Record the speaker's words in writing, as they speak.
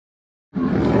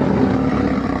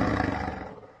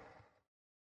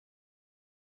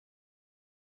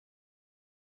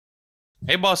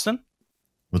Hey, Boston.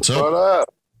 What's up? What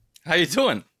up? How you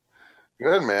doing?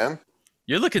 Good, man.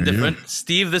 You're looking different.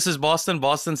 Steve, this is Boston.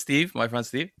 Boston, Steve, my friend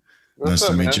Steve. What's Nice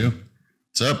up, to meet man? you.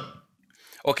 What's up?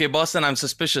 Okay, Boston, I'm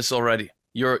suspicious already.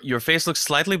 Your face looks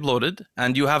slightly bloated,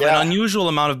 and you have Yeah. an unusual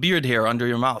amount of beard hair under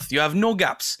your mouth. You have no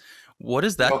gaps. What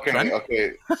is that? Okay, trend?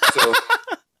 okay. So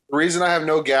the reason I have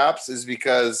no gaps is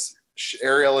because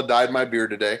Ariella dyed my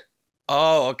beard today.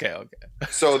 Oh, okay.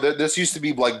 So this used to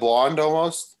be like blonde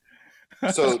almost.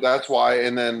 So that's why.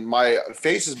 And then my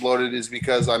face is bloated is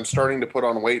because I'm starting to put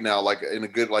on weight now. Like in a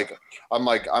good, like, I'm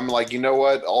like, you know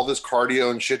what? All this cardio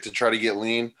and shit to try to get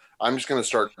lean. I'm just going to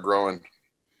start growing.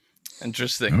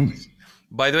 Interesting. Oh.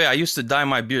 By the way, I used to dye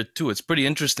my beard too. It's pretty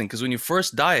interesting because when you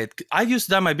first dye it, I used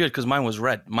to dye my beard because mine was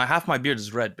red. Half my beard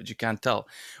is red, but you can't tell.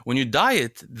 When you dye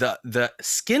it, the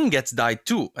skin gets dyed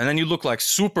too, and then you look like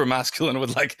super masculine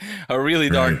with like a really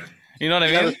dark. Right. You know what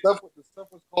I Yeah, mean? the stuff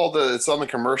was called, it's on the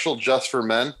commercial Just for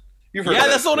Men. You've heard Yeah,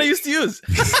 of that's that the one I shit. used to use.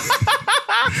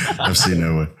 I've seen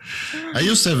that one. I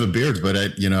used to have a beard, but I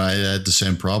had the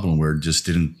same problem where it just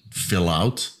didn't fill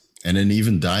out, and then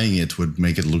even dyeing it would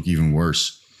make it look even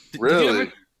worse.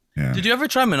 Really? Yeah. Did you ever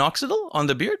try minoxidil on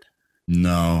the beard?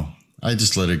 No, I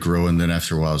just let it grow, and then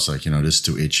after a while, it's like, this is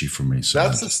too itchy for me. So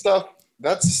That's the stuff.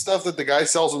 That's the stuff that the guy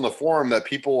sells on the forum that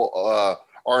people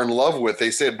are in love with.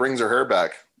 They say it brings their hair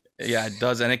back. Yeah, it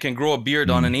does, and it can grow a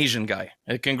beard on an Asian guy.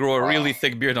 It can grow a really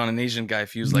thick beard on an Asian guy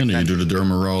if you use like you that. do the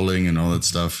dermarolling and all that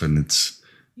stuff, and it's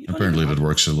apparently that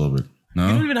works a little bit. You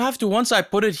don't No, even have to. Once I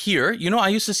put it here, I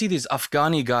used to see these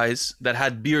Afghani guys that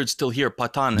had beards still here,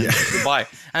 Patan in Dubai.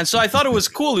 And so I thought it was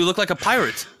cool. You look like a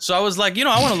pirate. So I was like,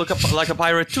 I want to look like a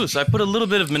pirate too. So I put a little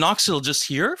bit of minoxidil just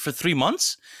here for 3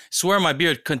 months. Swear my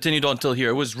beard continued until here.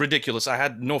 It was ridiculous. I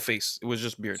had no face. It was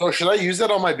just beard. So should I use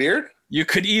that on my beard? You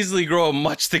could easily grow a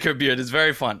much thicker beard. It's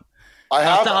very fun.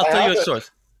 I'll I'll tell you a source.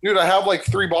 Dude, I have like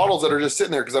 3 bottles that are just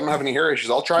sitting there because I don't have any hair issues.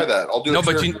 I'll try that. I'll do it. No,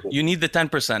 but you need the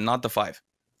 10%, not the 5.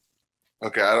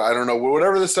 Okay, I don't know.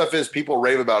 Whatever this stuff is, people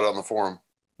rave about it on the forum.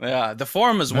 Yeah, the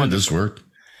forum is yeah, wonderful. this worked.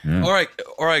 Yeah.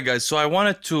 All right, guys. So I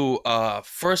wanted to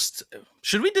first,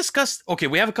 should we discuss? Okay,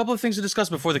 we have a couple of things to discuss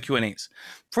before the Q&As.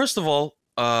 First of all,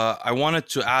 I wanted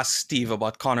to ask Steve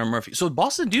about Connor Murphy. So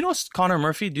Boston, do you know Connor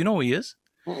Murphy? Do you know who he is?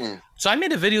 Mm-mm. So I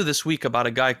made a video this week about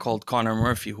a guy called Connor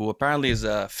Murphy, who apparently is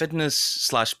a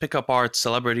fitness/pickup art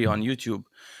celebrity on YouTube,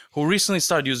 who recently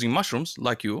started using mushrooms,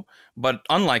 like you, but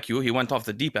unlike you, he went off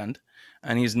the deep end,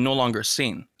 and he's no longer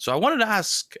sane. So I wanted to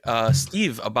ask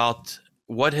Steve about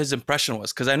what his impression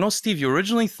was, because I know, Steve, you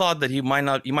originally thought that he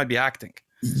might be acting.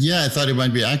 Yeah, I thought he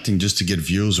might be acting just to get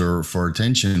views or for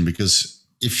attention, because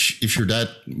if you're that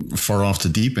far off the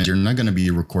deep end, you're not going to be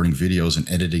recording videos and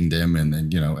editing them,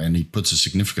 and he puts a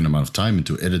significant amount of time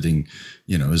into editing,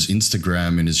 his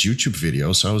Instagram and his YouTube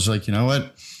videos. So I was like, you know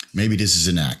what, maybe this is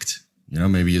an act.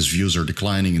 Maybe his views are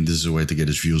declining, and this is a way to get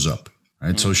his views up.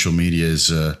 Right? Social media is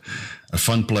a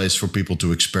fun place for people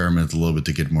to experiment a little bit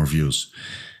to get more views.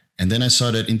 And then I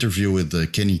saw that interview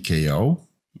with Kenny KO.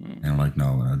 And I'm like,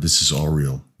 no, this is all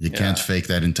real. You can't fake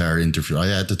that entire interview. I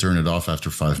had to turn it off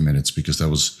after 5 minutes because that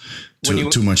was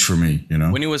too much for me,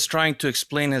 When he was trying to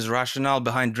explain his rationale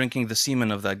behind drinking the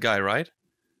semen of that guy, right?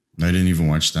 I didn't even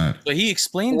watch that. So he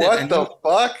explained What it. the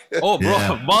fuck? Oh, bro,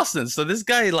 Yeah. Boston. So this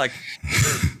guy, like,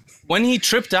 when he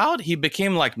tripped out, he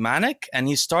became like manic, and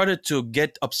he started to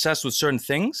get obsessed with certain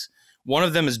things. One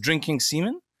of them is drinking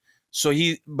semen. So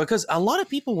because a lot of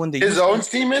people, when they His own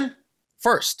semen?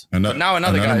 first, but now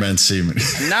another guy. man's semen.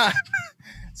 Now,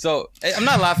 so I'm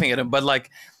not laughing at him, but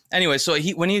like, anyway, so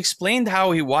when he explained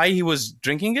why he was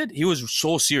drinking it, he was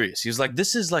so serious. He was like,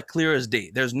 this is like clear as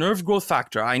day. There's nerve growth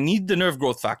factor. I need the nerve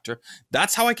growth factor.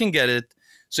 That's how I can get it.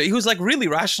 So he was like really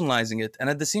rationalizing it. And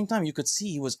at the same time, you could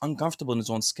see he was uncomfortable in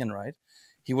his own skin, right?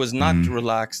 He was not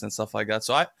relaxed and stuff like that.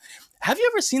 So have you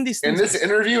ever seen these things? And this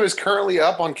interview is currently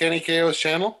up on Kenny KO's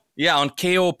channel? Yeah, on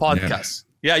KO Podcast.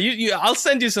 Yeah, you I'll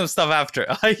send you some stuff after.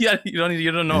 Yeah, you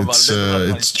don't know about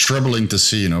it. It's troubling to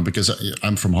see, because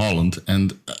I'm from Holland,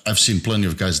 and I've seen plenty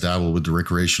of guys dabble with the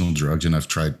recreational drugs, and I've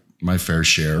tried my fair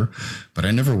share, but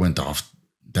I never went off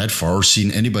that far or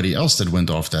seen anybody else that went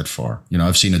off that far.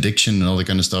 I've seen addiction and all that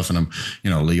kind of stuff, and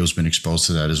Leo's been exposed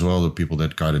to that as well, the people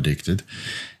that got addicted,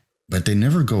 but they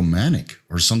never go manic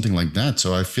or something like that.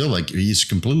 So I feel like he's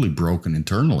completely broken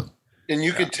internally. And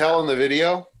you could tell in the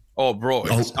video? Oh, bro,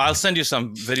 I'll send you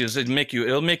some videos.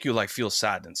 It'll make you like feel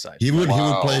sad inside. He would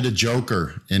play the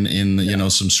Joker in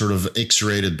some sort of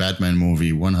X-rated Batman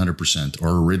movie 100%, or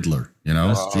a Riddler. He's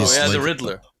the like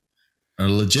Riddler. A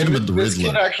legitimate This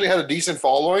Riddler. kid actually had a decent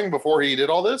following before he did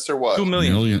all this, or what? 2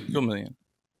 million. 2 million. 2 million.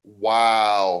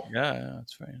 Wow. Yeah,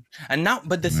 that's right. And now,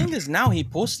 but the thing is, now he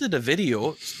posted a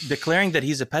video declaring that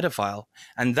he's a pedophile,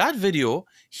 and that video,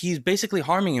 he's basically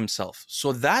harming himself.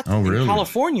 So that in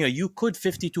California, you could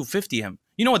 5250 him.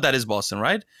 You know what that is, Boston,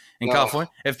 right? In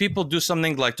California, if people do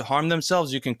something like to harm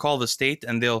themselves, you can call the state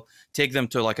and they'll take them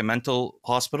to like a mental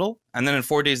hospital, and then in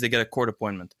 4 days they get a court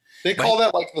appointment. They call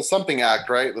that like the something act,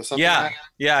 right? The something act?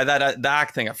 Yeah, that the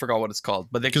act thing. I forgot what it's called.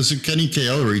 But because Kenny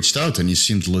KO reached out and he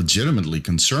seemed legitimately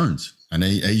concerned. And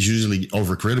he's usually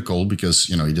overcritical because,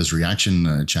 you know, he does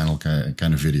reaction channel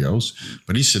kind of videos.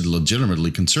 But he said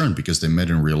legitimately concerned because they met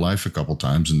in real life a couple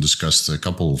times and discussed a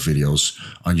couple of videos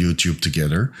on YouTube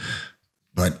together.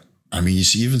 But, I mean, you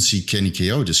even see Kenny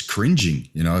KO just cringing,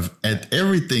 you know, at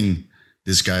everything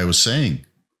this guy was saying.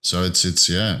 So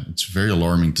it's very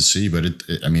alarming to see, but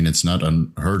I mean, it's not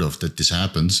unheard of that this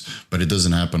happens, but it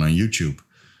doesn't happen on YouTube.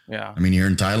 Yeah. I mean, here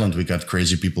in Thailand, we got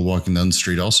crazy people walking down the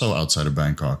street also outside of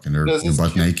Bangkok, and they're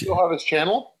butt naked. Still have his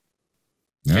channel?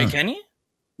 Yeah. Hey, Kenny?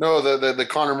 No, the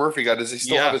Conor Murphy guy. Does he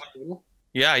still have his channel?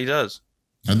 Yeah, he does.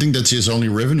 I think that's his only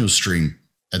revenue stream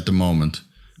at the moment.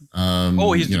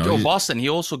 Boston. He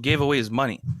also gave away his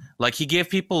money. Like he gave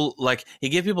people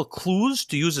clues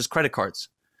to use his credit cards.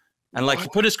 And like he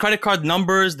put his credit card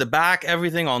numbers, the back,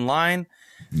 everything online.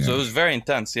 Yeah. So it was very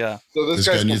intense, yeah. So this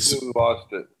guy's completely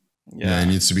lost it. Yeah, it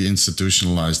needs to be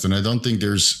institutionalized. And I don't think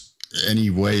there's any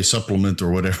way, supplement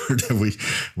or whatever, that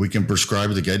we can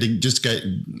prescribe the guy.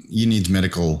 He needs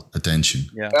medical attention.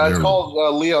 Yeah. It's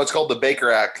called, Leo, it's called the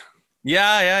Baker Act.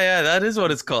 Yeah. That is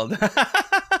what it's called.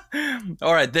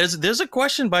 All right. There's a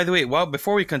question, by the way. Well,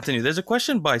 before we continue, there's a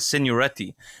question by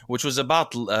Signoretti, which was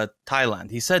about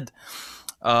Thailand. He said,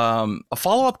 a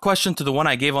follow-up question to the one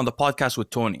I gave on the podcast with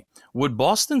Tony. Would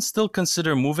Boston still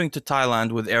consider moving to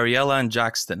Thailand with Ariella and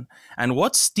Jackson? And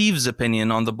what's Steve's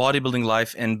opinion on the bodybuilding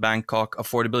life in Bangkok,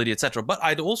 affordability, etc.? But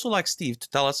I'd also like Steve to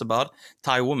tell us about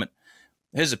Thai women,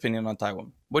 his opinion on Thai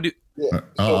women. What do you?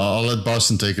 I'll let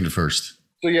Boston take it first.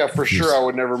 So yeah, for sure, I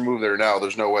would never move there now.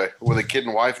 There's no way. With a kid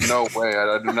and wife, no way.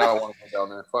 I do not want to go down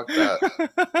there. Fuck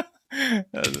that.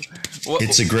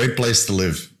 It's a great place to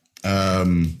live.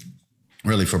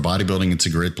 Really, for bodybuilding, it's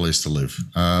a great place to live.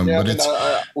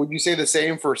 Would you say the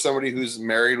same for somebody who's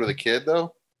married with a kid,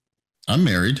 though? I'm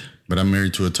married, but I'm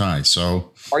married to a Thai.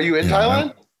 So, are you in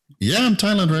Thailand? I'm in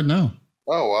Thailand right now.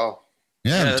 Oh wow!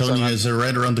 Yeah, Tony is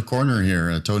right around the corner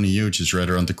here. Tony Huge is right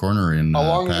around the corner in. How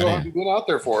long ago have you been out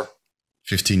there for?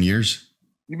 15 years.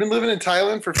 You've been living in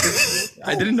Thailand for 15 years?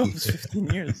 I didn't know it was 15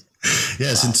 years.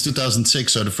 Yeah, since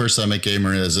 2006. So the first time I came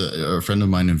here, as a friend of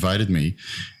mine invited me.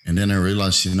 And then I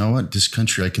realized, you know what? This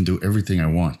country, I can do everything I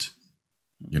want,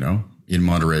 you know, in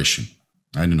moderation.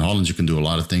 And in Holland, you can do a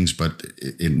lot of things. But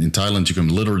in Thailand, you can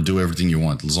literally do everything you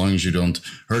want, as long as you don't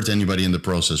hurt anybody in the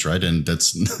process, right? And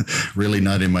that's really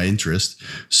not in my interest.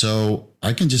 So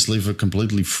I can just live a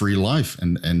completely free life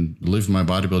and live my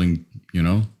bodybuilding, you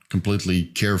know, completely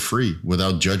carefree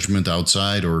without judgment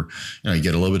outside, or, you know, you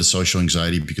get a little bit of social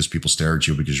anxiety because people stare at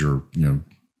you because you're, you know,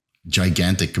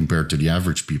 gigantic compared to the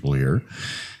average people here.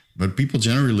 But people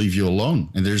generally leave you alone.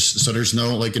 And there's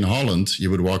no, like in Holland,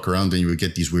 you would walk around and you would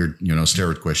get these weird, you know,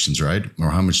 steroid questions, right?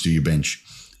 Or how much do you bench?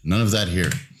 None of that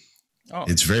here. Oh.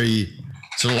 It's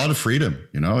a lot of freedom,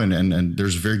 you know, and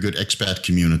there's a very good expat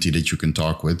community that you can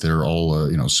talk with. They're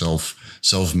all, you know,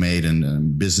 self-made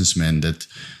and businessmen that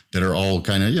are all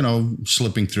kind of, you know,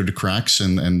 slipping through the cracks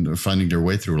and finding their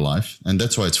way through life. And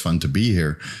that's why it's fun to be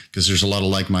here, because there's a lot of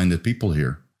like-minded people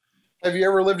here. Have you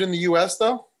ever lived in the U.S.,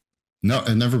 though? No,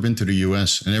 I've never been to the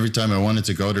U.S. And every time I wanted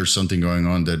to go, there's something going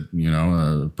on that, you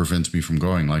know, prevents me from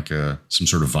going, like some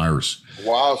sort of virus.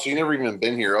 Wow. So you never even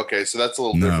been here. Okay. So that's a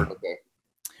little different. Okay.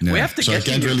 Yeah. We have to I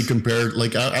can't really compare.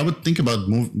 Like I would think about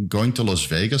going to Las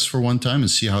Vegas for one time and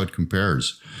see how it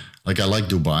compares. Like I like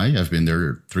Dubai. I've been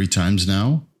there 3 times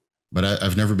now. But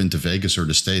I've never been to Vegas or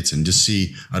the States, and just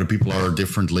see how the people are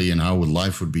differently and how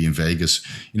life would be in Vegas.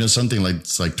 You know, something like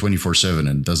it's like 24/7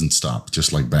 and doesn't stop,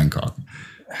 just like Bangkok.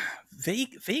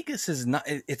 Vegas is not.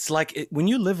 It's like when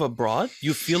you live abroad,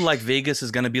 you feel like Vegas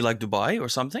is going to be like Dubai or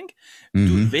something. Mm-hmm.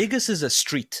 Dude, Vegas is a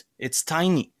street. It's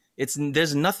tiny.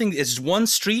 There's nothing. It's one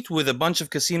street with a bunch of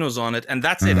casinos on it, and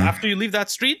that's it. After you leave that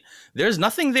street, there's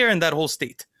nothing there in that whole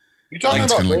state. You talking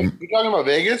about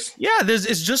Vegas? Yeah,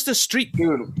 it's just a street.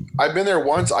 Dude, I've been there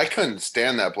once. I couldn't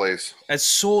stand that place. It's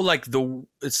so like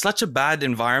it's such a bad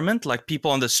environment. Like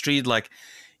people on the street, like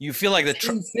you feel like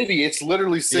Sin City. It's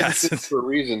literally Sin City for a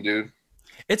reason, dude.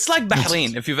 It's like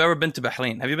Bahrain. If you've ever been to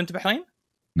Bahrain, have you been to Bahrain?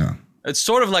 No. It's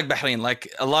sort of like Bahrain, like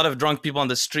a lot of drunk people on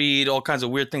the street, all kinds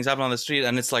of weird things happen on the street,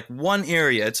 and it's like one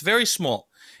area. It's very small.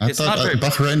 I It's thought not very.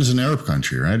 Bahrain is an Arab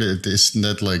country, right? Isn't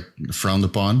that like frowned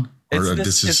upon? Or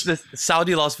It's the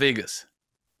Saudi Las Vegas.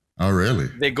 Oh, really?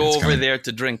 They go over there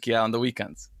to drink, on the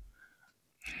weekends.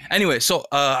 Anyway, so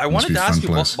I wanted to ask you,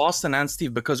 Bostin and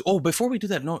Steve, because before we do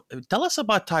that, tell us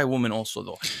about Thai women also,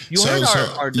 though. You heard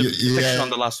our depiction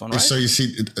on the last one, right? So you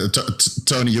see,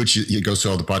 Tony Uchi, he goes to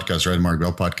all the podcasts, right? Mark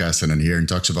Bell podcast, and then here and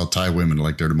talks about Thai women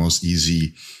like they're the most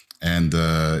easy and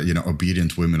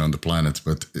obedient women on the planet.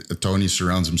 But Tony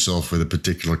surrounds himself with a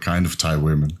particular kind of Thai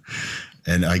women.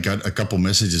 And I got a couple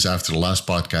messages after the last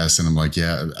podcast, and I'm like,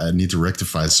 yeah, I need to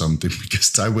rectify something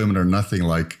because Thai women are nothing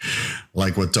like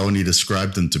what Tony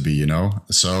described them to be,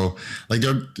 So like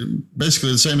they're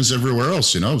basically the same as everywhere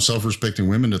else, self-respecting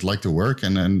women that like to work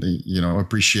and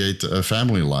appreciate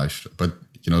family life. But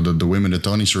the women that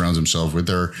Tony surrounds himself with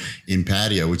are in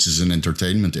Pattaya, which is an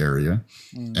entertainment area,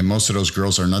 and most of those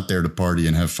girls are not there to party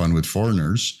and have fun with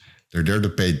foreigners. They're there to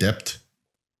pay debt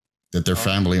that their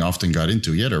family often got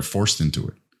into. Yeah, they're forced into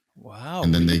it. Wow.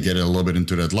 And then they get a little bit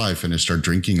into that life and they start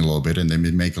drinking a little bit and they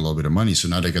make a little bit of money. So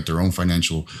now they get their own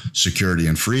financial security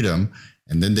and freedom.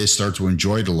 And then they start to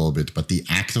enjoy it a little bit. But the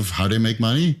act of how they make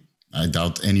money, I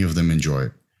doubt any of them enjoy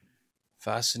it.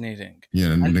 Fascinating.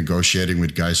 Yeah, and negotiating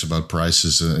with guys about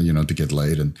prices, to get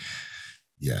laid. And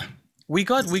yeah.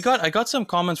 I got some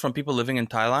comments from people living in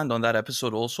Thailand on that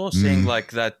episode also saying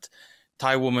like that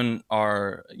Thai women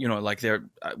are,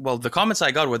 the comments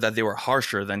I got were that they were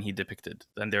harsher than he depicted.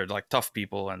 And they're like tough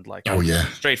people and like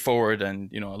straightforward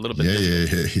and, a little bit.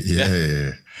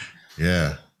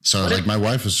 Yeah. So like my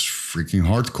wife is freaking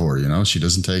hardcore, she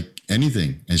doesn't take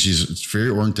anything. And she's very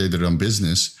orientated on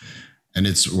business. And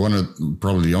it's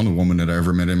probably the only woman that I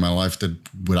ever met in my life that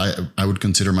I would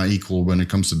consider my equal when it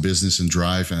comes to business and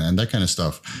drive and that kind of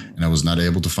stuff. And I was not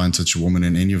able to find such a woman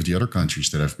in any of the other countries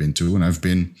that I've been to. And I've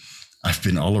been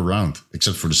all around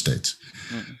except for the States.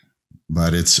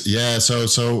 But it's,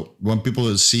 so when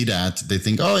people see that, they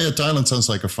think, oh yeah, Thailand sounds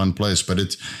like a fun place. But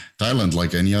Thailand,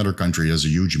 like any other country, has a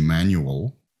huge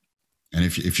manual. And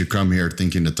if you come here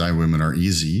thinking that Thai women are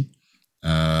easy,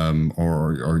 some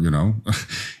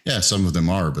of them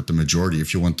are, but the majority,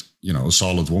 if you want, a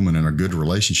solid woman and a good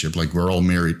relationship, like we're all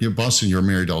married. Yeah, Bostin, you're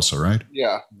married also, right?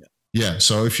 Yeah. Yeah.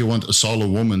 So if you want a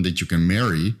solid woman that you can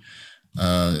marry,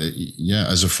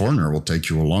 as a foreigner, it will take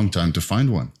you a long time to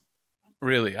find one.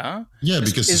 Really, huh? Yeah,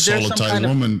 because the solid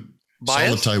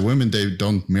Thai women, they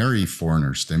don't marry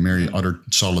foreigners. They marry other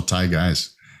solid Thai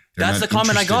guys. That's the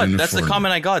comment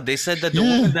I got. They said that the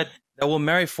women that will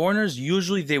marry foreigners,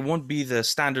 usually they won't be the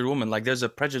standard woman. Like there's a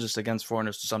prejudice against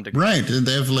foreigners to some degree. Right.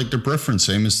 They have like their preference,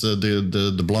 same as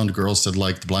the blonde girls that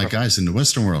like the black guys in the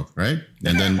Western world, right?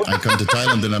 And then I come to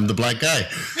Thailand and I'm the black guy.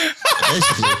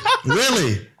 Basically.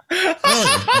 Really?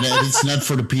 And it's not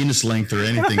for the penis length or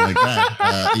anything like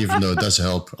that, even though it does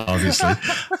help, obviously.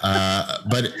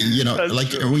 But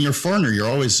when you're a foreigner, you're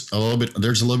always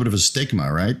there's a little bit of a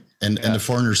stigma, right? And the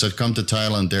foreigners that come to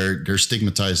Thailand, they're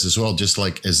stigmatized as well, just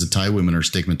like as the Thai women are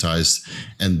stigmatized.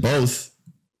 And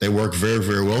they work very,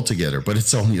 very well together, but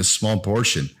it's only a small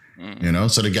portion.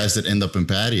 So the guys that end up in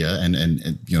Pattaya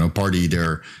and party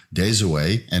their days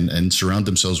away and surround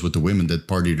themselves with the women that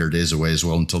party their days away as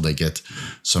well until they get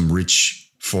some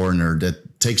rich foreigner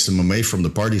that takes them away from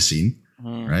the party scene,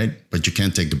 right? But you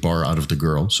can't take the bar out of the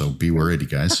girl, so be worried,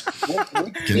 guys.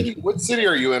 What city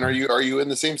are you in? Are you in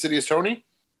the same city as Tony?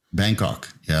 Bangkok.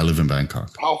 Yeah, I live in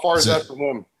Bangkok. How far is that from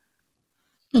him?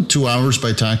 2 hours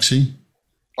by taxi.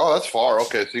 Oh, that's far.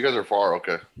 Okay, so you guys are far.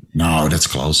 Okay. No, that's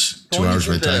close. 2 hours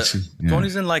by taxi.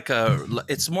 Tony's in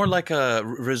it's more like a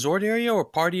resort area or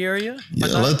party area. Yeah,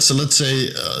 let's say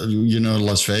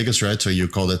Las Vegas, right? So you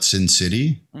call that Sin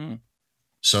City.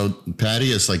 So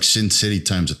Pattaya is like Sin City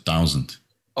times 1,000.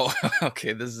 Oh,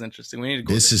 okay. This is interesting. We need to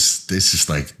go. This is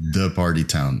like the party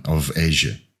town of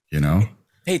Asia.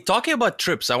 Hey, talking about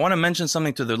trips, I want to mention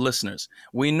something to the listeners.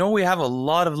 We know we have a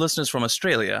lot of listeners from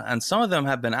Australia, and some of them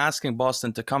have been asking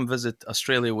Bostin to come visit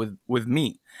Australia with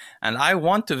me. And I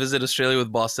want to visit Australia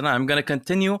with Bostin. I'm going to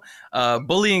continue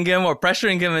bullying him or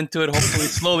pressuring him into it, hopefully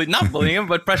slowly. Not bullying him,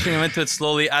 but pressuring him into it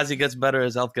slowly as he gets better,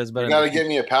 his health gets better. You got to get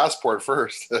me a passport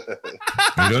first. You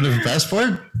don't have a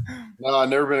passport? No, I've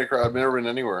never been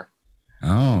anywhere.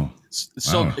 Oh.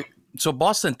 So... Wow. So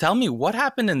Bostin, tell me what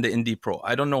happened in the Indie Pro.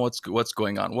 I don't know what's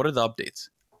going on. What are the updates?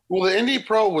 Well, the Indie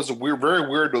Pro was very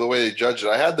weird with the way they judged it.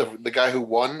 I had the guy who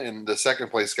won and the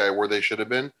second place guy where they should have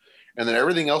been, and then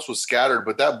everything else was scattered.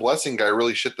 But that Blessing guy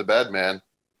really shit the bed, man.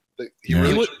 But he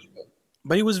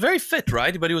was very fit,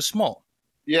 right? But he was small.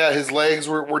 Yeah, his legs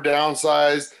were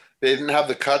downsized. They didn't have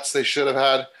the cuts they should have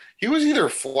had. He was either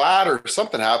flat or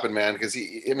something happened, man, because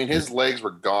his legs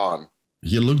were gone.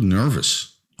 He looked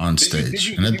nervous. on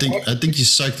stage. And I think he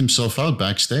psyched himself out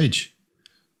backstage.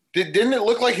 Didn't it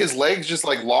look like his legs just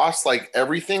like lost like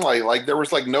everything? Like there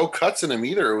was like no cuts in him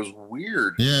either. It was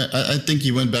weird. Yeah, I think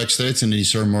he went backstage and then he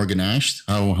saw Morgan Aste,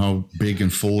 how big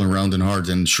and full and round and hard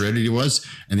and shredded he was.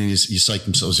 And then he psyched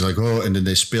himself. He's like, oh, and then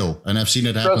they spill. And I've seen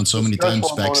it happen so many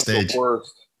times backstage.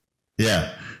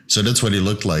 Yeah. So that's what he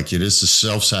looked like. It is a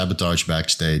self-sabotage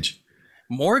backstage.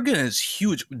 Morgan is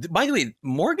huge. By the way,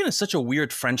 Morgan is such a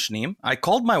weird French name. I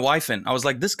called my wife in. I was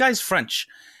like, this guy's French.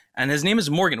 And his name is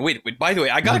Morgan. Wait. By the way,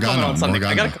 I got to comment on something.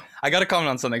 I got to comment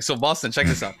on something. So Boston, check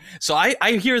this out. So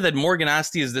I hear that Morgan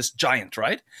Aste is this giant,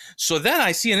 right? So then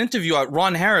I see an interview,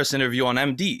 Ron Harris interview on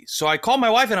MD. So I call my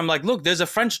wife and I'm like, look, there's a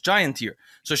French giant here.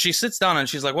 So she sits down and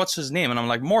she's like, what's his name? And I'm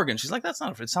like, Morgan. She's like, that's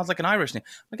not, it sounds like an Irish name.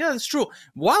 I'm like, yeah, that's true.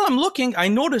 While I'm looking, I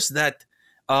noticed that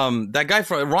that guy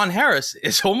from Ron Harris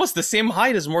is almost the same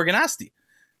height as Morgan Aste.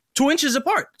 2 inches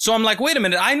apart. So I'm like, wait a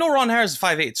minute. I know Ron Harris is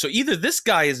 5'8". So either this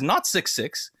guy is not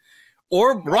 6'6",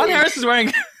 or Ron Harris is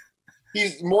wearing...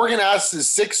 Morgan Aste is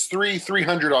 6'3",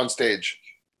 300 on stage.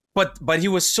 But he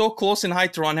was so close in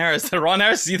height to Ron Harris that Ron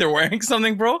Harris is either wearing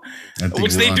something, bro,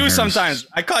 which they do sometimes.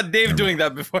 I caught Dave doing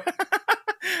that before.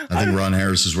 I think Ron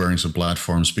Harris is wearing some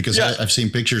platforms because I've seen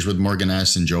pictures with Morgan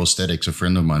Aste and Joe Aesthetics, a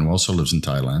friend of mine who also lives in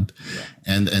Thailand.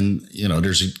 Yeah. And you know,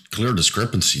 there's a clear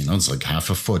discrepancy. You know, it's like half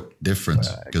a foot difference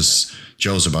because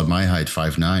Joe's about my height,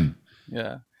 5'9".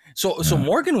 Yeah. So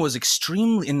Morgan was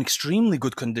in extremely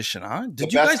good condition, huh?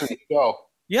 Did you guys?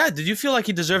 Yeah. Did you feel like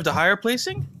he deserved a higher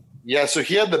placing? Yeah. So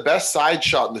he had the best side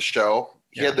shot in the show.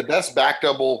 He had the best back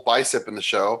double bicep in the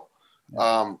show.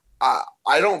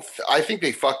 I think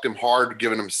they fucked him hard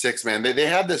giving him 6, man. They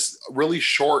had this really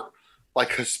short,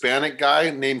 like Hispanic guy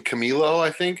named Camilo,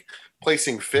 I think,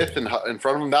 placing 5th in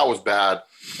front of him. That was bad.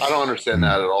 I don't understand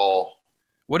that at all.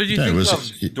 What did you think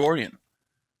of Dorian?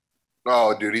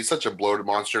 Oh, dude, he's such a bloated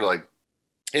monster. Like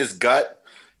his gut,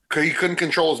 he couldn't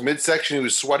control his midsection. He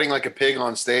was sweating like a pig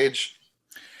on stage.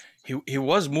 He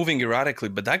was moving erratically,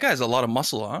 but that guy has a lot of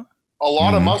muscle, huh? A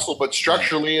lot of muscle, but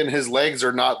structurally, and his legs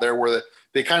are not there where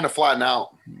they kind of flatten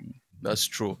out. That's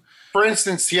true. For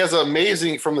instance, he has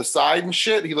amazing from the side and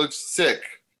shit. He looks sick.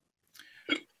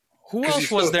 Who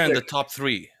else was there in the top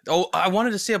 3? Oh, I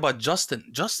wanted to say about Justin.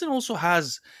 Justin also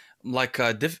has like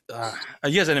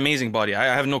he has an amazing body. I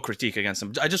have no critique against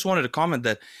him. I just wanted to comment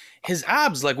that his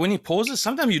abs, like when he poses,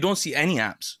 sometimes you don't see any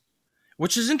abs,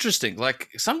 which is interesting. Like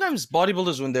sometimes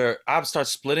bodybuilders, when their abs start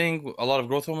splitting, a lot of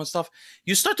growth hormone stuff,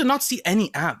 you start to not see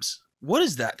any abs. What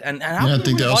is that? And how I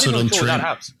think they also don't train.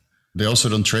 They also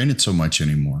don't train it so much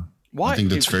anymore. Why? I think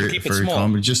that's very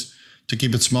common. Just to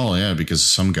keep it small, yeah, because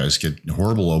some guys get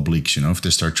horrible obliques, you know, if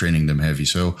they start training them heavy.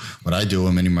 So what I do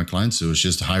and many of my clients do is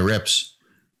just high reps,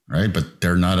 right? But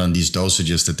they're not on these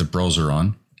dosages that the pros are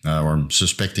on, or I'm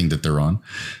suspecting that they're on.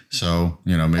 So,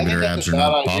 you know, maybe their abs are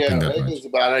not popping that much. I think it's a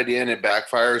bad idea, and it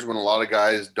backfires when a lot of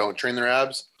guys don't train their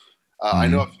abs. I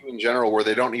know a few in general where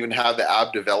they don't even have the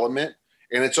ab development.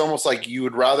 And it's almost like you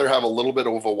would rather have a little bit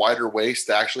of a wider waist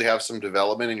to actually have some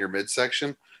development in your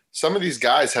midsection. Some of these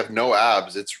guys have no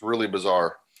abs. It's really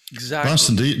bizarre. Exactly.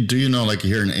 Boston, do you know, like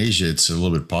here in Asia, it's a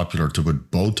little bit popular to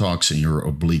put Botox in your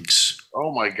obliques.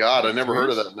 Oh my God. I never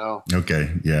heard of that. No.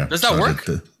 Okay. Yeah. Does that work?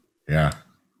 Yeah.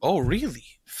 Oh, really?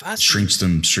 Shrinks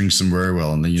them very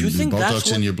well. And then you do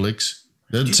Botox in your obliques.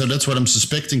 So that's what I'm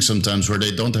suspecting sometimes, where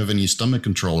they don't have any stomach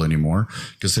control anymore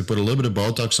because they put a little bit of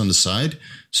Botox on the side.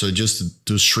 So just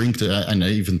to shrink and I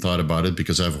even thought about it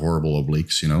because I have horrible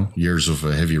obliques, you know, years of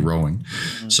heavy rowing.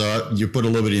 Mm-hmm. So you put a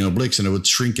little bit in obliques and it would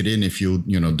shrink it in if you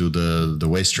do the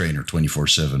waist trainer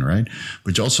 24/7, right?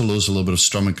 But you also lose a little bit of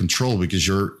stomach control because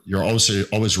you're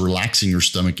always relaxing your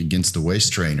stomach against the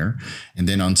waist trainer. And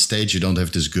then on stage, you don't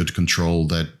have this good control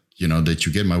that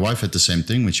you get. My wife had the same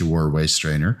thing when she wore a waist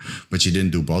trainer, but she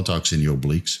didn't do Botox in the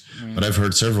obliques. But I've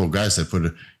heard several guys that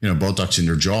put, Botox in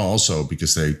their jaw also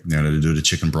because they do the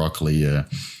chicken broccoli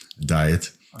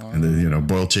diet and then,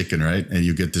 boiled chicken, right? And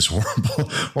you get this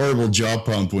horrible jaw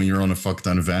pump when you're on a fuck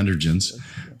ton of androgens.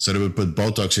 So they would put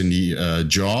Botox in the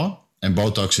jaw and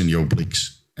Botox in the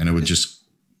obliques, and it would just.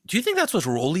 Do you think that's what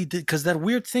Roelly did? Because that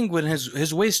weird thing when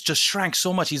his waist just shrank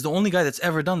so much. He's the only guy that's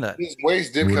ever done that. His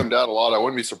waist did come down a lot. I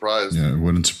wouldn't be surprised. Yeah, it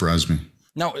wouldn't surprise me.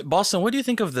 Now, Boston, what do you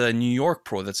think of the New York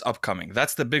Pro that's upcoming?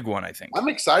 That's the big one, I think. I'm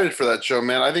excited for that show,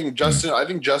 man. I think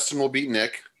Justin will beat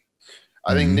Nick.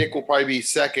 I think Nick will probably be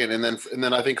second, and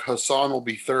then I think Hassan will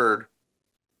be third.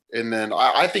 And then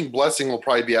I think Blessing will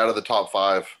probably be out of the top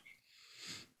 5.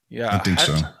 Yeah, I think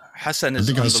so. Hassan is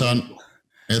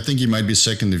I think he might be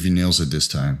second if he nails it this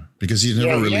time because he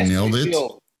never really nailed it.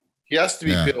 He has to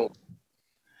be peeled.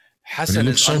 Hassan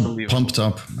looks is so unbelievable. pumped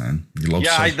up, man. He looks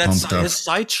Yeah, so that's pumped up. his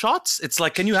side shots. It's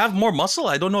like, can you have more muscle?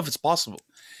 I don't know if it's possible.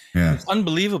 Yeah. It's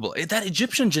unbelievable. That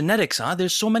Egyptian genetics, huh?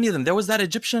 There's so many of them. There was that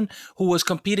Egyptian who was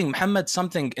competing, Muhammad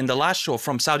something, in the last show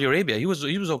from Saudi Arabia. He was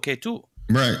okay too.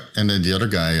 Right. And then the other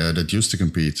guy that used to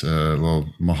compete,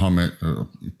 Mohammed,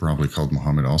 probably called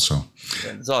Mohammed also.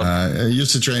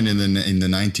 Used to train in the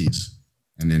 90s.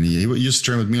 And then he used to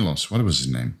train with Milos. What was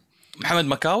his name? Mohammed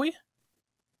Makawi?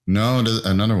 No,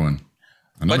 another one.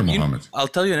 Another Mohammed. I'll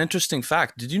tell you an interesting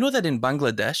fact. Did you know that in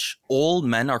Bangladesh, all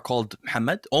men are called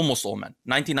Muhammad? Almost all men.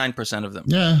 99% of them.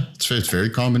 Yeah, it's a very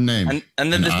common name.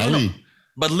 And then there's Ali.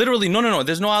 But literally, no.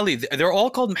 There's no Ali. They're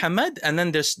all called Muhammad, and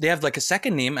then they have like a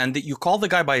second name, and you call the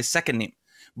guy by his second name.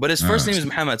 But his first name is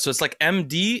Muhammad. So it's like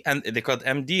MD, and they call it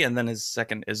MD, and then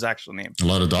his actual name. A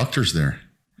lot of doctors there.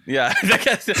 Yeah,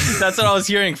 that's what I was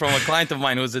hearing from a client of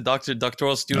mine who was a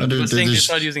doctoral student. Who was saying they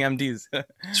started using MDs.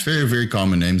 It's very, very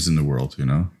common names in the world, you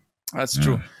know. That's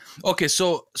true. Okay,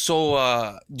 so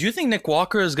do you think Nick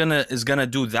Walker is gonna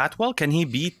do that well? Can he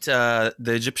beat the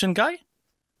Egyptian guy?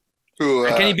 Who?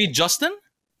 Can he beat Justin?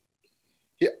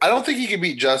 Yeah, I don't think he can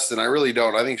beat Justin. I really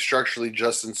don't. I think structurally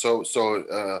Justin's so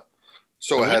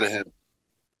ahead of him.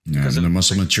 Yeah, and the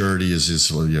muscle maturity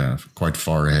is quite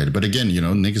far ahead. But again, you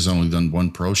know, Nick has only done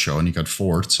one pro show and he got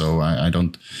fourth. So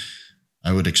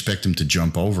I would expect him to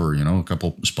jump over, you know, a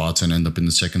couple spots and end up in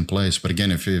the second place. But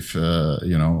again, if you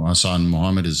know, Hassan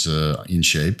Mohammed is in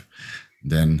shape,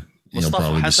 then he'll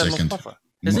probably be second. Mustafa.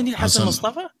 Isn't he Hassan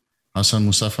Mostafa? Hassan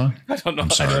Mustafa? I don't know. I'm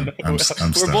sorry. I'm We're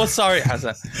sorry. both sorry,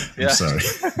 Hassan. Yeah. I'm sorry.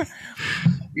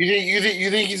 You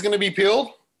think he's going to be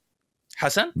peeled?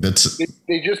 Hassan?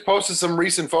 They just posted some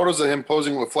recent photos of him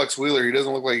posing with Flex Wheeler. He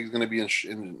doesn't look like he's going to be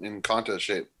in contest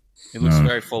shape. He looks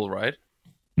very full, right?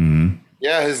 Mm-hmm.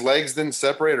 Yeah, his legs didn't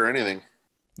separate or anything.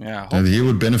 Yeah. And he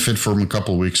would benefit from a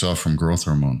couple of weeks off from growth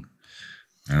hormone.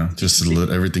 Yeah, just to let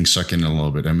everything suck in a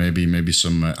little bit. And maybe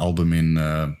some albumin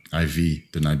IV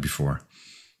the night before.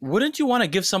 Wouldn't you want to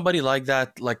give somebody like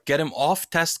that, like get him off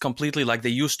test completely like they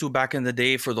used to back in the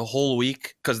day for the whole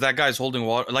week? Because that guy's holding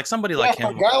water. Like somebody like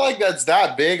him. A guy like that's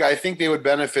that big, I think they would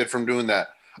benefit from doing that.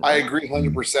 I agree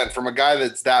 100% from a guy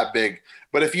that's that big.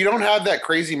 But if you don't have that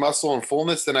crazy muscle and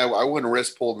fullness, then I wouldn't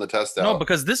risk pulling the test out. No,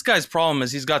 because this guy's problem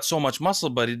is he's got so much muscle,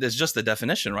 but it's just the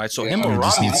definition, right? So him or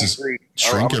just Robbie. needs to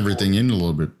shrink everything in a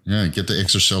little bit. Yeah, get the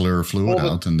extracellular fluid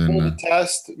out and then... Pull the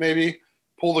test, maybe.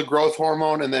 Pull the growth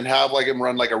hormone and then have like him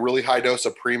run like a really high dose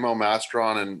of Primo,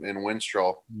 Mastron, and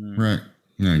Winstrol. Right.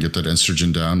 Yeah, get that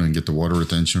estrogen down and get the water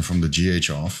retention from the GH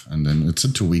off. And then it's a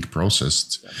 2-week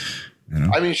process. You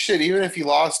know? I mean, shit, even if he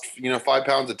lost, 5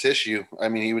 pounds of tissue, I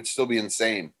mean, he would still be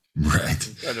insane. Right.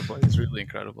 Incredible. It's really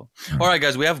incredible. All right,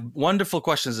 guys, we have wonderful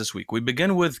questions this week. We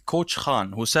begin with Coach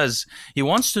Khan, who says he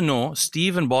wants to know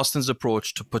Steve and Boston's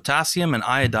approach to potassium and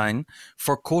iodine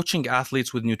for coaching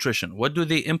athletes with nutrition. What do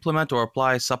they implement or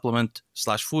apply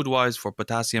supplement/food-wise for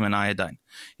potassium and iodine?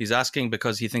 He's asking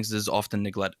because he thinks this is often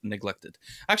neglected.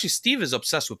 Actually, Steve is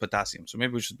obsessed with potassium, so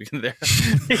maybe we should begin there.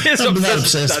 I'm not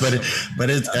obsessed,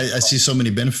 but I see so many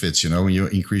benefits, when you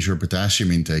increase your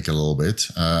potassium intake a little bit,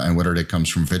 and whether that comes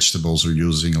from vegetables or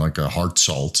using like a hard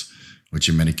salt, which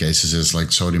in many cases is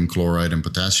like sodium chloride and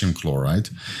potassium chloride.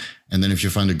 And then if you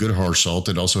find a good hard salt,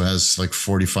 it also has like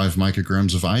 45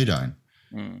 micrograms of iodine.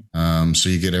 So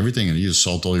you get everything, and you just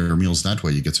salt all your meals that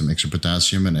way. You get some extra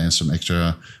potassium and some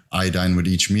extra iodine with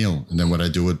each meal. And then what I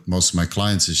do with most of my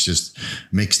clients is just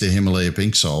mix the Himalaya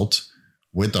pink salt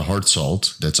with the hard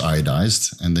salt that's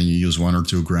iodized, and then you use 1 or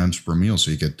 2 grams per meal.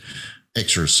 So you get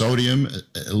extra sodium,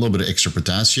 a little bit of extra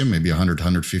potassium, maybe 100,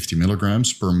 150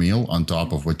 milligrams per meal on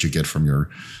top of what you get from your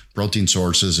protein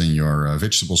sources and your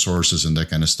vegetable sources and that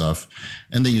kind of stuff.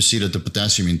 And then you see that the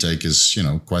potassium intake is,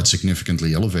 quite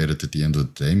significantly elevated at the end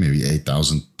of the day, maybe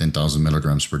 8,000, 10,000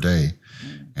 milligrams per day.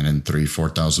 And then 3,000,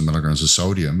 4,000 milligrams of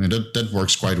sodium. And that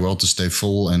works quite well to stay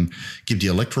full and keep the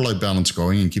electrolyte balance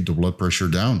going and keep the blood pressure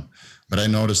down. But I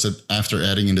noticed that after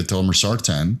adding in the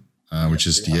Telmisartan, which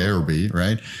is the ARB,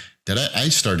 right, that I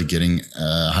started getting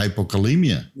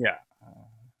hypokalemia. Yeah.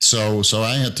 So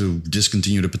I had to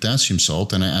discontinue the potassium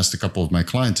salt, and I asked a couple of my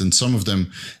clients, and some of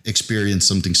them experienced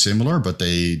something similar, but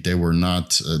they were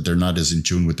not they're not as in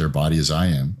tune with their body as I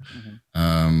am.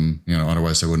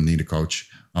 Otherwise I wouldn't need a coach,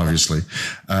 obviously.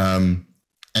 And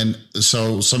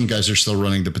so some guys are still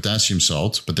running the potassium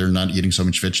salt, but they're not eating so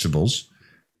much vegetables.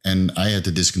 And I had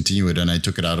to discontinue it, and I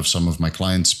took it out of some of my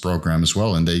clients' program as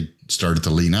well, and they started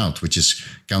to lean out, which is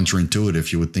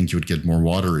counterintuitive. You would think you would get more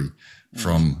watery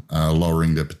from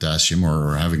lowering the potassium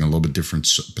or having a little bit different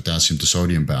potassium to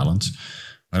sodium balance.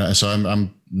 So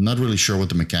I'm not really sure what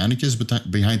the mechanic is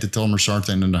behind the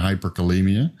Telmisartan and the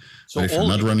hyperkalemia. So but if you're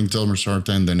not running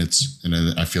Telmisartan, then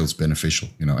I feel it's beneficial,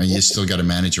 and you still got to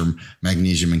manage your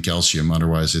magnesium and calcium.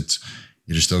 Otherwise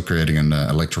you're still creating an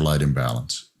electrolyte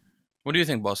imbalance. What do you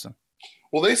think, Bostin?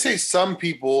 Well, they say some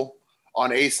people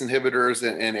on ACE inhibitors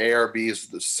and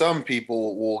ARBs, some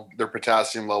people their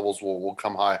potassium levels will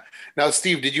come high. Now,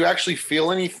 Steve, did you actually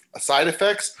feel any side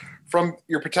effects from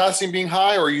your potassium being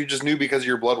high, or you just knew because of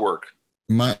your blood work?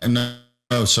 So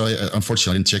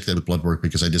unfortunately, I didn't check that with blood work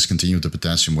because I discontinued the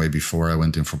potassium way before I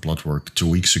went in for blood work 2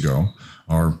 weeks ago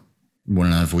or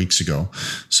 1.5 weeks ago.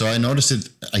 So I noticed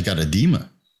I got edema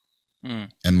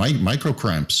and micro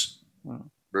cramps.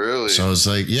 Really? So I was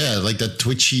like, yeah, like that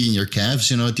twitchy in your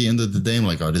calves, at the end of the day, I'm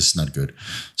like, oh, this is not good.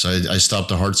 So I stopped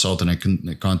the hard salt and I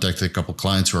contacted a couple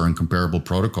clients who are in comparable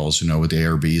protocols, with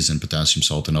ARBs and potassium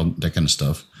salt and all that kind of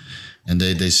stuff. And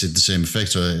they said the same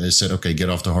effect. So I said, okay, get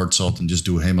off the hard salt and just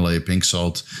do Himalaya pink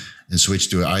salt and switch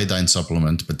to an iodine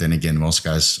supplement. But then again, most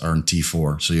guys are in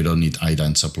T4, so you don't need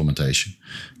iodine supplementation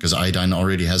because iodine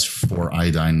already has 4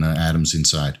 iodine atoms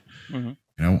inside. Mm-hmm.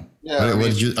 Yeah,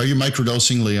 are you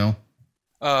microdosing, Leo?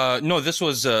 No, this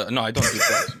was no, I don't do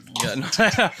that.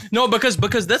 Yeah, no, because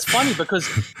that's funny. Because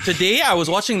today I was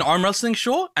watching an arm wrestling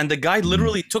show, and the guy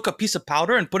literally took a piece of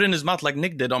powder and put it in his mouth like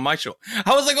Nick did on my show.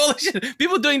 I was like, "Holy shit!"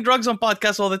 People doing drugs on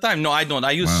podcasts all the time. No, I don't.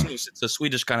 I use snus. It's a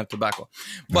Swedish kind of tobacco.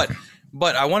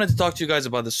 But I wanted to talk to you guys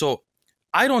about this. So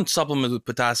I don't supplement with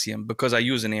potassium because I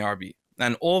use an ARB.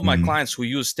 And all of my clients who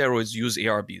use steroids use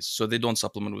ARBs, so they don't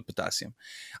supplement with potassium.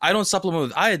 I don't supplement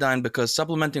with iodine because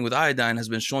supplementing with iodine has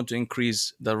been shown to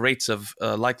increase the rates of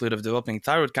likelihood of developing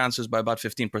thyroid cancers by about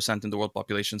 15% in the world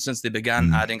population since they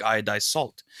began adding iodized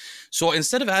salt. So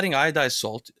instead of adding iodized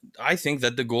salt, I think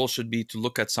that the goal should be to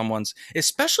look at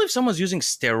especially if someone's using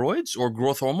steroids or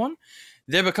growth hormone,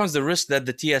 there becomes the risk that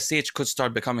the TSH could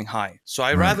start becoming high. So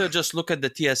I rather just look at the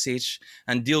TSH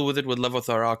and deal with it with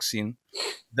levothyroxine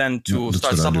than to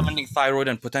start supplementing thyroid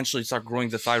and potentially start growing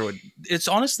the thyroid. It's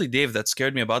honestly, Dave, that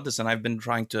scared me about this. And I've been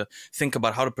trying to think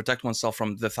about how to protect oneself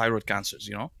from the thyroid cancers,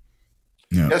 Yeah.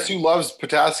 Guess who loves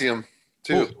potassium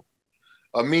too?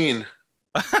 Amin.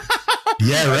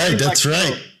 Yeah, right. That's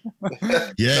right.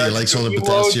 Yeah, he likes all the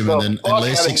potassium and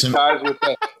Lasix.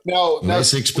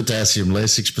 Lasix potassium.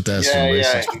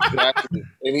 Yeah.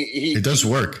 And it does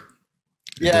work.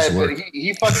 But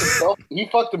he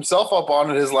fucked himself up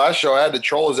on it his last show. I had to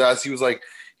troll his ass. He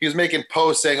was making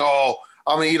posts saying, "Oh,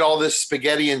 I'm gonna eat all this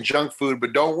spaghetti and junk food,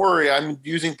 but don't worry, I'm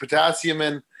using potassium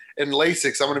and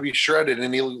Lasix. I'm gonna be shredded."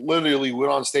 And he literally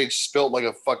went on stage, spilt like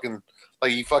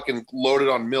he fucking loaded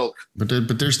on milk. But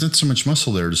there's not so much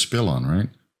muscle there to spill on, right?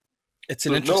 It's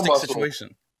an interesting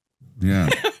situation. Yeah.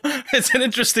 It's an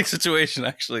interesting situation,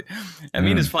 actually. I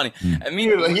mean, it's funny. I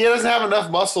mean, he doesn't have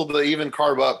enough muscle to even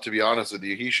carb up, to be honest with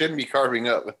you. He shouldn't be carving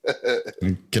up.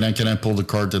 Can I pull the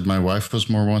card that my wife was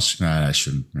more once? Nah, I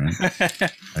shouldn't. Right?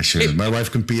 I shouldn't. My wife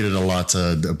competed a lot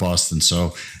at Boston,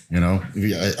 so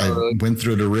I went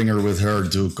through the ringer with her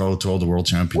to go to all the world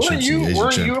championships.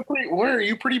 Were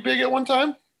you pretty big at one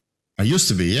time? I used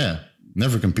to be, yeah.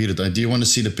 Never competed. Do you want to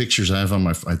see the pictures I have on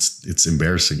my? It's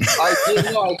embarrassing.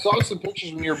 I saw some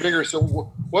pictures when you were bigger. So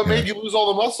what made you lose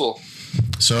all the muscle?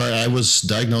 So I was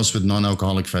diagnosed with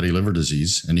non-alcoholic fatty liver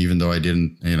disease, and even though I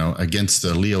didn't, against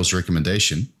Leo's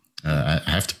recommendation, I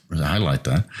have to highlight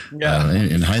that. Yeah.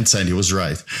 In hindsight, he was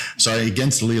right. So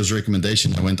against Leo's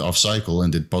recommendation, I went off cycle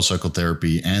and did post-cycle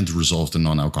therapy and resolved the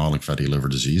non-alcoholic fatty liver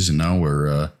disease, and now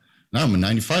Now I'm at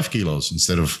 95 kilos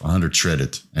instead of 100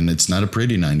 shredded, and it's not a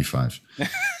pretty 95.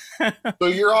 So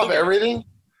you're off everything?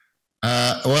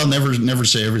 Well, never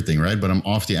say everything, right? But I'm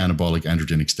off the anabolic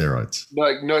androgenic steroids.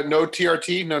 Like no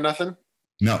TRT, no nothing?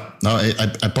 No.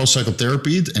 I post-cycle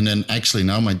therapied, and then actually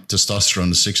now my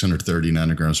testosterone is 630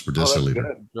 nanograms per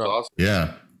deciliter. That's awesome.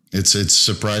 Yeah. It's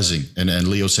surprising. And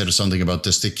Leo said something about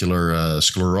testicular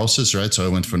sclerosis, right? So I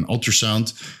went for an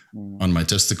ultrasound on my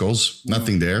testicles,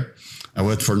 nothing there. I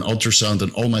went for an ultrasound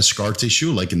on all my scar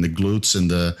tissue, like in the glutes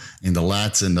and in the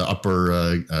lats and the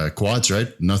upper quads, right?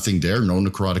 Nothing there, no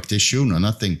necrotic tissue, no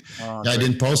nothing. I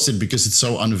didn't post it because it's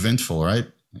so uneventful, right?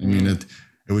 I mean,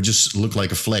 it would just look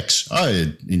like a flex.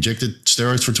 I injected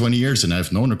steroids for 20 years and I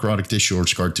have no necrotic tissue or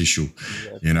scar tissue,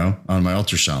 on my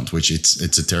ultrasound, which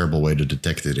it's a terrible way to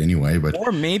detect it anyway. But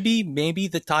or maybe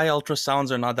the Thai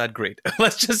ultrasounds are not that great.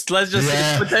 let's just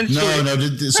say potentially. No.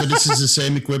 So this is the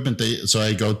same equipment. So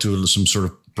I go to some sort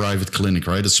of private clinic,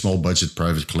 right? A small budget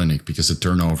private clinic, because the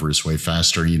turnover is way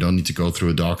faster. You don't need to go through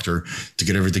a doctor to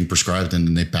get everything prescribed, and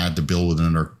then they pad the bill with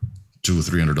another $200 or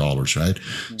 $300, right?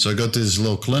 So I go to this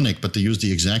little clinic, but they use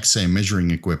the exact same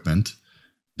measuring equipment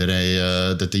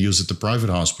that they use at the private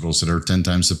hospitals that are 10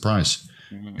 times the price.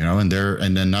 You know, and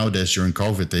then nowadays during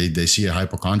COVID, they see a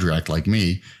hypochondriac like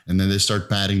me, and then they start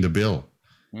padding the bill.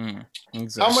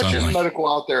 Exactly. How much is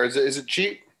medical out there? Is it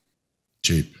cheap?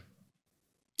 Cheap.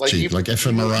 Like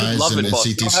fMRIs and CTs.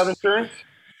 You don't have insurance?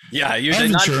 Yeah, usually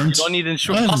you don't need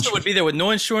insurance. Austin would be there with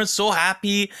no insurance, so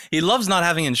happy. He loves not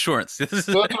having insurance. So that's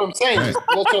what I'm saying. Right.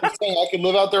 That's what I'm saying. I could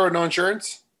live out there with no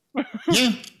insurance?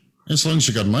 Yeah, as long as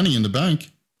you got money in the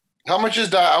bank. How much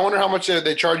is I wonder how much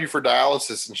they charge you for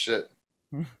dialysis and shit.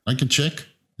 I can check.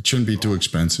 It shouldn't be too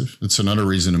expensive. It's another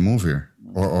reason to move here,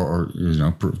 or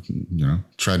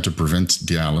try to prevent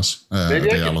dialysis.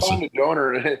 Maybe I can find a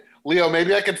donor. Leo,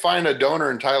 maybe I could find a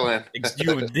donor in Thailand.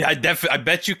 I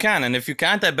bet you can, and if you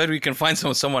can't, I bet we can find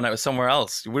someone somewhere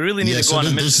else. We really need to go on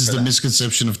a mission. This is the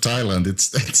misconception of Thailand.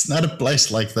 It's not a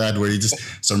place like that where you just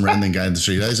some random guy in the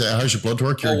street. I say, "How's your blood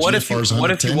work? Your GFR is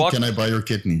 110. Can I buy your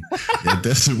kidney?" It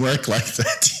doesn't work like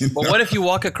that. But what if you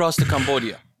walk across to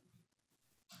Cambodia?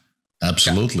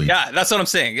 Absolutely. Yeah, that's what I'm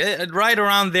saying. Right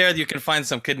around there, you can find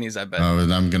some kidneys, I bet. Oh,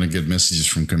 and I'm going to get messages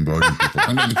from Cambodian people.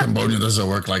 I mean, Cambodia doesn't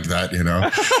work like that, you know.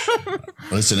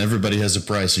 Listen, everybody has a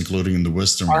price, including in the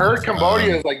Western world. I heard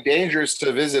Cambodia is like dangerous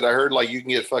to visit. I heard like you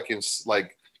can get fucking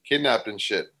like kidnapped and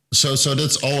shit. So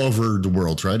that's all over the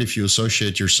world, right? If you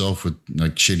associate yourself with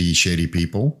like shady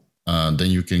people,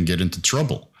 then you can get into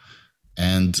trouble.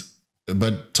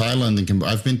 But Thailand and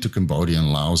I've been to Cambodia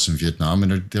and Laos and Vietnam,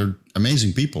 and they're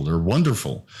amazing people. They're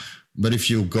wonderful. But if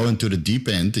you go into the deep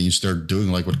end and you start doing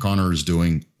like what Connor is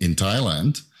doing in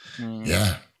Thailand,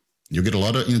 you get a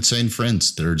lot of insane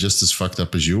friends that are just as fucked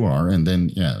up as you are. And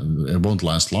then, it won't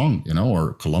last long, you know,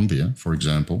 or Colombia, for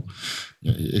example.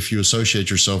 If you associate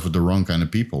yourself with the wrong kind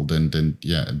of people, then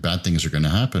bad things are going to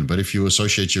happen. But if you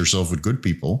associate yourself with good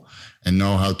people and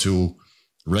know how to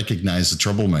recognize the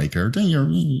troublemaker, then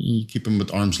you keep him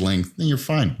at arm's length, then you're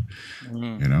fine.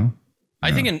 You know?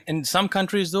 I think in some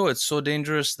countries, though, it's so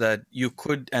dangerous that you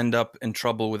could end up in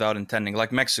trouble without intending,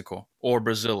 like Mexico or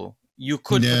Brazil. You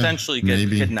could potentially get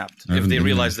kidnapped if they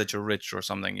realize that you're rich or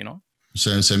something, you know?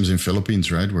 Same as in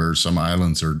Philippines, right? Where some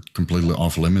islands are completely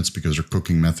off limits because they're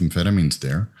cooking methamphetamines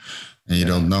there. And you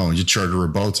don't know. You charter a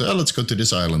boat, say, let's go to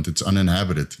this island. It's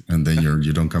uninhabited. And then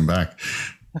you don't come back.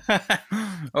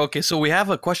 Okay, so we have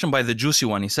a question by the Juicy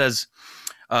One. He says,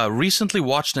 recently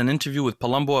watched an interview with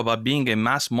Palumbo about being a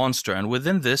mass monster, and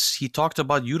within this he talked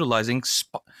about utilizing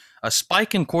a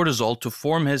spike in cortisol to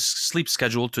form his sleep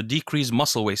schedule to decrease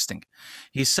muscle wasting.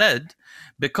 He said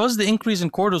because the increase in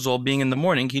cortisol being in the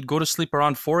morning, he'd go to sleep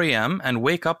around 4 a.m. and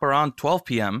wake up around 12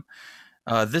 p.m.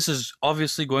 This is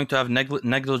obviously going to have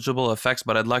negligible effects,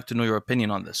 but I'd like to know your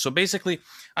opinion on this. So basically,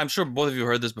 I'm sure both of you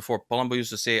heard this before. Palumbo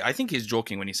used to say, I think he's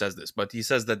joking when he says this, but he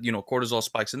says that, you know, cortisol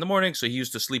spikes in the morning, so he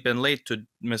used to sleep in late to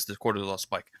miss the cortisol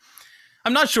spike.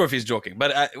 I'm not sure if he's joking,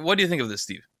 but what do you think of this,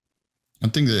 Steve? I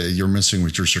think that you're messing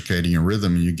with your circadian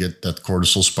rhythm and you get that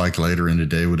cortisol spike later in the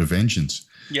day with a vengeance.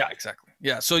 Yeah, exactly.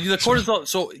 Yeah, so the cortisol,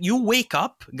 so you wake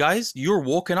up, guys, you're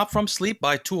woken up from sleep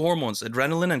by two hormones,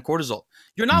 adrenaline and cortisol.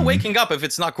 You're not waking up if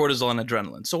it's not cortisol and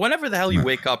adrenaline. So whenever the hell you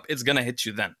wake up, it's going to hit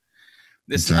you then.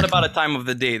 It's not about a time of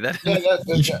the day. I've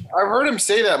heard him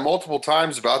say that multiple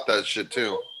times about that shit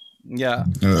too. Yeah.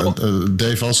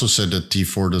 Dave also said that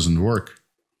T4 doesn't work.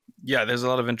 Yeah, there's a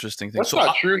lot of interesting things. That's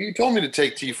not true. He told me to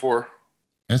take T4.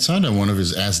 That's not one of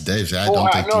his Ask Dave's. I don't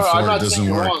think T4 doesn't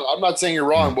work. I'm not saying you're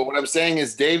wrong, but what I'm saying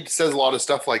is Dave says a lot of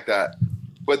stuff like that.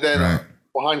 But then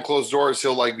behind closed doors,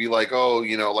 he'll like be like, oh,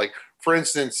 you know, like for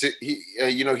instance,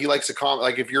 he likes to comment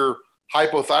like if you're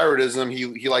hypothyroidism,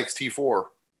 he likes T4. Oh,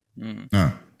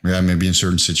 yeah, maybe in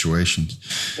certain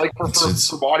situations. Like for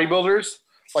bodybuilders,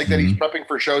 like that he's prepping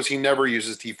for shows, he never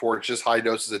uses T4. It's just high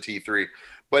doses of T3.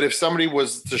 But if somebody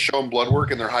was to show him blood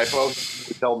work and they're hypo, he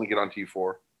would tell them to get on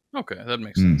T4. Okay, that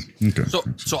makes sense. Okay.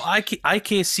 So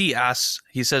IKC asks,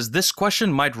 he says, this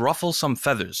question might ruffle some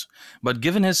feathers, but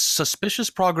given his suspicious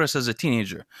progress as a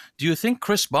teenager, do you think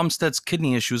Chris Bumstead's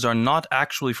kidney issues are not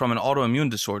actually from an autoimmune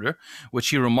disorder, which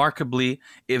he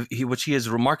is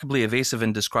remarkably evasive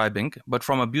in describing, but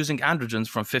from abusing androgens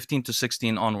from 15 to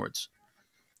 16 onwards?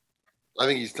 I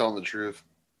think he's telling the truth.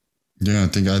 Yeah, I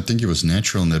think it was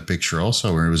natural in that picture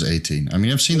also where he was 18. I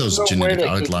mean, I've seen those genetic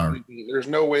outliers. There's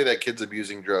no way that kid's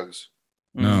abusing drugs.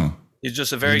 No. He's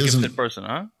just a very gifted person,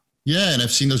 huh? Yeah, and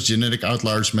I've seen those genetic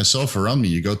outliers myself around me.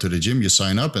 You go to the gym, you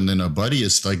sign up, and then a buddy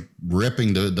is like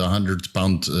ripping the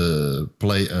 100-pound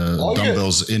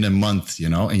dumbbells in a month, you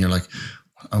know? And you're like,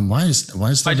 why is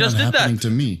that not happening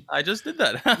to me? I just did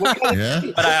that. Yeah?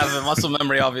 But I have a muscle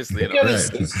memory, obviously. Look at his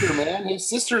sister, man. His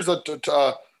sister's a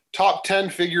top 10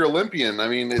 figure Olympian. I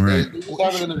mean,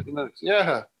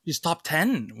 yeah. She's top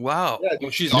 10. Wow. Yeah,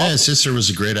 dude, she's Yeah, awesome. his sister was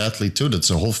a great athlete too. That's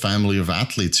a whole family of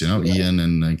athletes, you know, Ian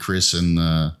and Chris and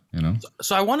you know.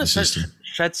 So I want his to sister.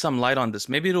 shed some light on this.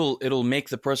 Maybe it'll make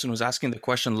the person who's asking the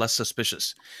question less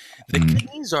suspicious. The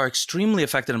kidneys are extremely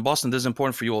affected, and Boston, this is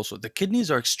important for you also. The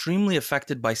kidneys are extremely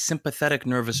affected by sympathetic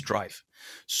nervous drive.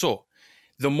 So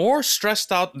the more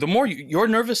stressed out, the more your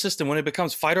nervous system, when it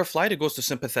becomes fight or flight, it goes to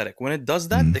sympathetic. When it does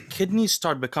that, the kidneys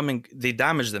start becoming, they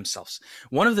damage themselves.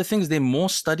 One of the things they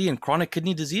most study in chronic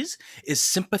kidney disease is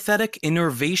sympathetic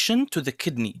innervation to the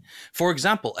kidney. For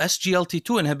example, SGLT2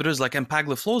 inhibitors like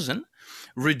empagliflozin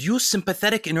reduce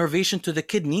sympathetic innervation to the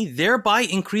kidney, thereby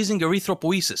increasing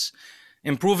erythropoiesis,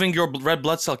 improving your red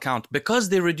blood cell count, because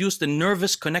they reduce the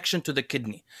nervous connection to the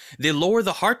kidney. They lower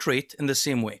the heart rate in the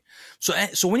same way.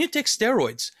 So when you take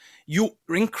steroids, you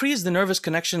increase the nervous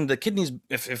connection to the kidneys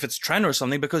if it's tren or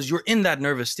something, because you're in that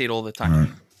nervous state all the time. Right.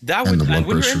 That And would, the blood and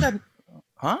when you're in pressure.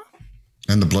 that,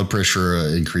 And the blood pressure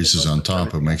increases on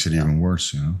top. It makes it even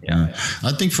worse, you know. Yeah.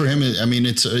 I think for him, I mean,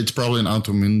 it's probably an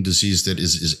autoimmune disease that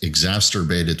is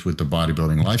exacerbated with the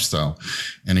bodybuilding lifestyle.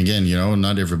 And again, you know,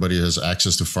 not everybody has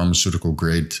access to pharmaceutical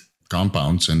grade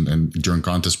compounds. And during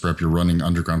contest prep, you're running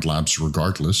underground labs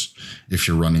regardless if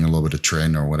you're running a little bit of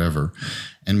train or whatever.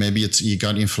 And maybe you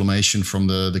got inflammation from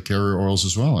the carrier oils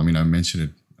as well. I mean, I mentioned it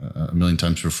a million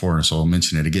times before, so I'll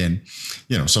mention it again.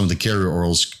 You know, some of the carrier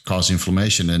oils cause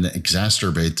inflammation and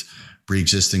exacerbate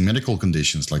pre-existing medical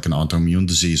conditions like an autoimmune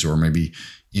disease or maybe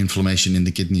inflammation in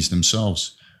the kidneys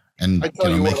themselves. And I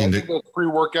tell you what, I making think those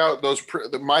pre-workout,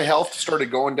 my health started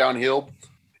going downhill.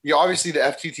 Yeah, obviously the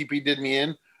FTTP did me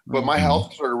in, but my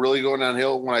health started really going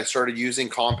downhill when I started using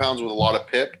compounds with a lot of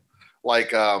PIP, like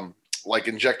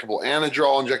injectable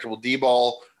Anadrol, injectable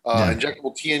D-ball,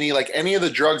 injectable TNE, like any of the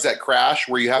drugs that crash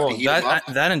where you have to heat them up.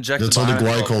 That injectable. That's all the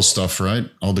glycol stuff, right?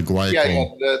 All the glycol.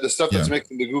 Yeah, the stuff that's mixed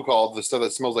in the glucol, the stuff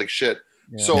that smells like shit.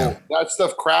 Yeah. So that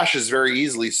stuff crashes very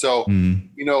easily. So,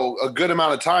 you know, a good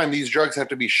amount of time, these drugs have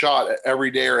to be shot every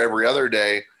day or every other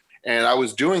day. And I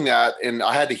was doing that, and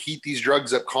I had to heat these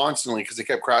drugs up constantly because they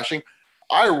kept crashing.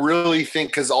 I really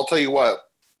think, because I'll tell you what,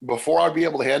 before I'd be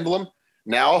able to handle them,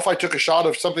 now if I took a shot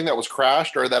of something that was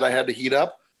crashed or that I had to heat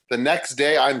up, the next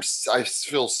day I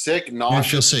feel sick, nauseous. I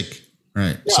feel sick,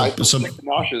 right? Yeah, I feel sick and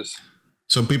nauseous.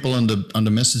 So people on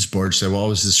the message boards, they will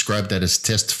always describe that as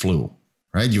test flu,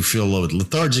 right? You feel a little bit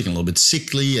lethargic and a little bit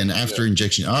sickly, and after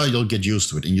injection, you'll get used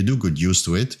to it, and you do get used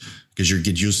to it because you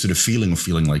get used to the feeling of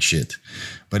feeling like shit.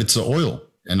 But it's the oil,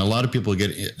 and a lot of people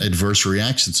get adverse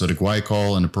reactions. So the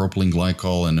glycol and the propylene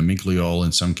glycol and the miglyol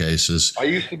in some cases. I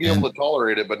used to be able to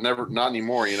tolerate it, but not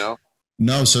anymore. You know.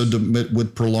 No, so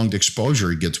with prolonged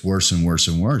exposure, it gets worse and worse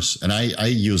and worse. And I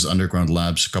used underground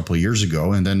labs a couple of years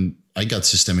ago, and then I got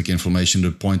systemic inflammation to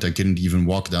the point I couldn't even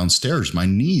walk downstairs. My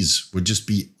knees would just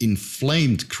be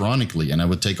inflamed chronically, and I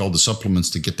would take all the supplements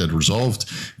to get that resolved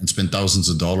and spend thousands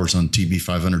of dollars on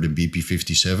TB500 and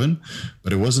BP57.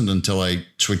 But it wasn't until I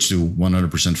switched to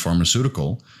 100%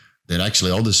 pharmaceutical that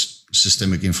actually all this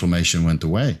systemic inflammation went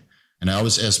away. And I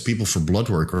always asked people for blood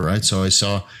work, right? So I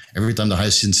saw every time the high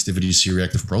sensitivity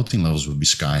C-reactive protein levels would be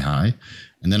sky high.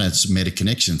 And then I made a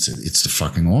connection. It's the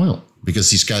fucking oil. Because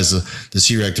these guys, the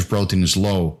C-reactive protein is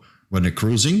low when they're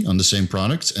cruising on the same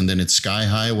products. And then it's sky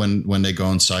high when they go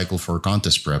on cycle for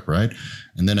contest prep, right?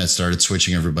 And then I started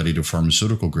switching everybody to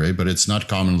pharmaceutical grade, but it's not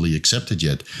commonly accepted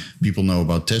yet. People know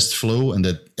about test flu and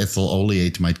that ethyl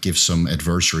oleate might give some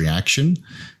adverse reaction.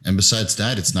 And besides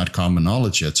that, it's not common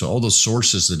knowledge yet. So all those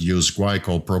sources that use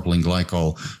glycol, propylene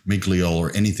glycol, miglyol,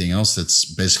 or anything else that's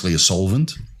basically a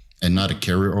solvent and not a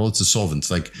carrier oil, it's a solvent.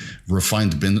 It's like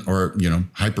refined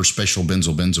hyper special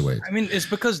benzoyl benzoate. I mean, it's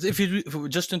because if you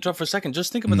just interrupt for a second,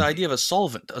 just think about the idea of a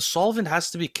solvent. A solvent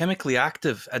has to be chemically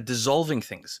active at dissolving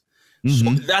things.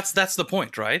 So that's the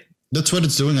point, right? That's what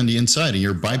it's doing on the inside. And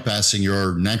you're bypassing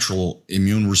your natural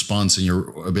immune response and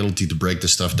your ability to break the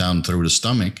stuff down through the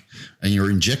stomach, and you're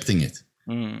injecting it.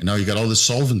 And now you got all this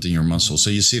solvent in your muscle. So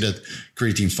you see that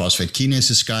creatine phosphate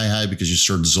kinase is sky high because you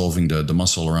start dissolving the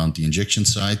muscle around the injection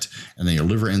site, and then your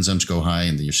liver enzymes go high,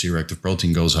 and then your C-reactive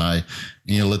protein goes high,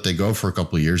 and you let that go for a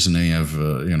couple of years, and then you have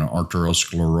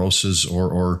arteriosclerosis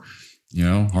or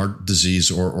heart disease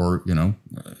or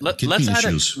kidney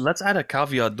issues. Let's add a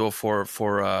caveat though for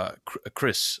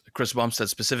Chris Bumstead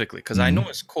specifically, because I know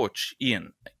his coach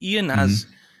Ian. Ian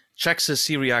checks his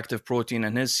C-reactive protein,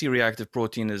 and his C-reactive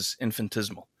protein is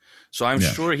infinitesimal. So I'm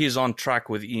sure he's on track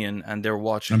with Ian, and they're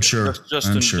watching. I'm sure.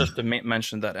 Just to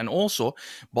mention that, and also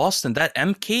Boston, that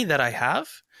MK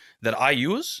that I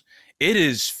use, it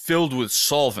is filled with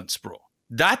solvents, bro.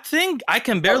 That thing I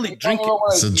can barely drink it.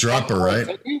 It's a dropper,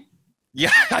 right?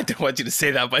 Yeah, I don't want you to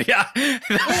say that, but yeah.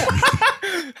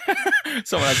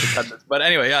 Someone has to cut this. But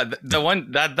anyway, yeah, the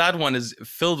one that one is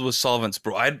filled with solvents,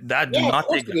 bro. Do not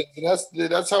take that.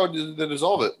 That's how they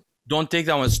dissolve it. Don't take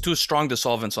that one. It's too strong, the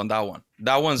solvents on that one.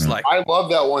 That one's like, I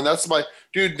love that one. That's my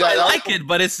dude. I like it,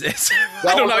 but it's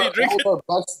I don't know how you drink it.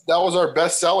 That was our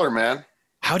best seller, man.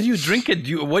 How do you drink it?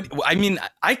 I mean,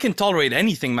 I can tolerate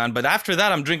anything, man. But after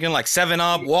that, I'm drinking like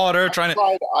 7-Up, water,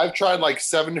 I've tried like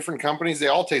 7 different companies. They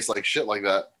all taste like shit like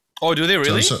that. Oh, do they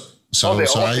really? So they all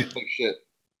taste like shit.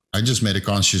 I just made a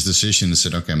conscious decision and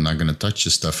said, okay, I'm not going to touch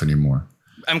this stuff anymore.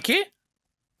 MK?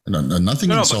 No,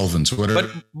 nothing in solvents, whether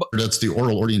that's the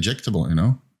oral or the injectable, you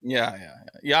know?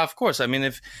 Yeah, of course. I mean,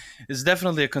 if it's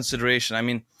definitely a consideration. I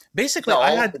mean, basically,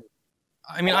 I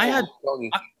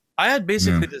had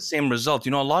basically the same result.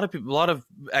 You know, a lot of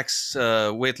ex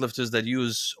weightlifters that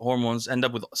use hormones end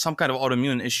up with some kind of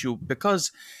autoimmune issue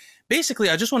because basically,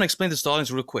 I just want to explain this to the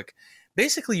audience real quick.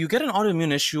 Basically, you get an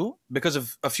autoimmune issue because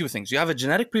of a few things. You have a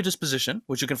genetic predisposition,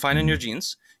 which you can find in your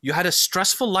genes. You had a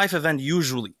stressful life event,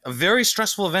 usually. A very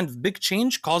stressful event, big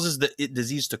change causes the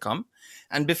disease to come.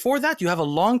 And before that, you have a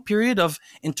long period of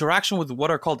interaction with what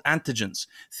are called antigens,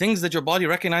 things that your body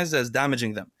recognizes as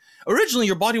damaging them. Originally,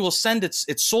 your body will send its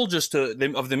soldiers of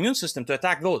the immune system to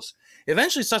attack those.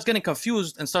 Eventually, it starts getting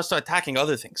confused and starts attacking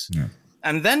other things. Yeah.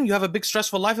 And then you have a big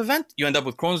stressful life event. You end up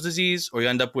with Crohn's disease, or you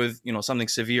end up with something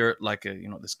severe like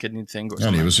this kidney thing. Or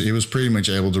something. And he was pretty much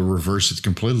able to reverse it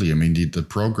completely. I mean, the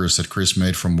progress that Chris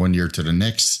made from one year to the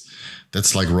next,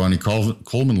 that's like Ronnie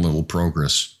Coleman level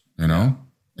progress. You know,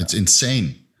 it's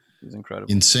insane. It's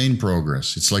incredible. Insane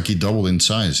progress. It's like he doubled in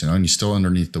size. And he's still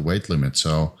underneath the weight limit.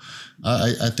 So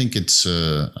I think it's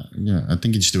I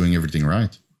think he's doing everything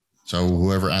right. So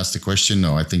whoever asked the question,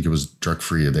 no, I think it was drug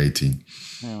free at 18.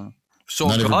 Yeah. So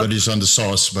not everybody's on the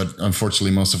sauce, but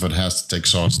unfortunately, most of it has to take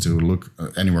sauce to look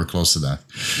anywhere close to that.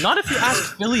 Not if you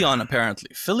ask Philion, apparently.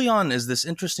 Philion is this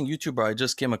interesting YouTuber I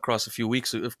just came across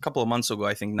a couple of months ago,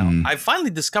 I think now. I finally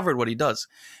discovered what he does.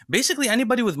 Basically,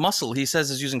 anybody with muscle, he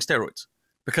says, is using steroids.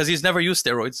 Because he's never used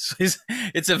steroids.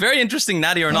 It's a very interesting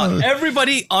natty or not.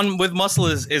 Everybody with muscle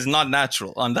is not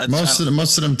natural on that channel.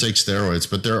 Most of them take steroids,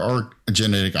 but there are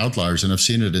genetic outliers, and I've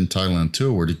seen it in Thailand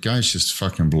too, where the guys just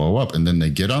fucking blow up, and then they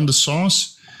get on the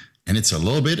sauce, and it's a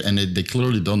little bit, and they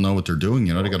clearly don't know what they're doing.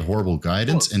 They got horrible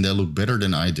guidance, and they look better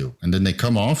than I do. And then they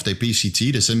come off, they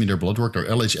PCT, they send me their blood work, their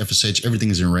LH, FSH, everything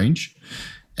is in range,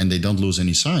 and they don't lose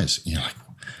any size. And you're like,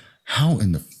 how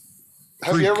in the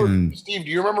Have you ever, Steve,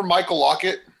 do you remember Michael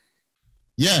Lockett?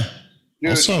 Yeah.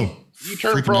 Dude, also, he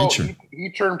turned pro.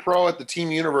 He turned pro at the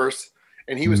Team Universe,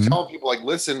 and he was telling people, like,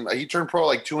 listen, he turned pro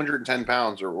like 210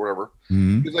 pounds or whatever.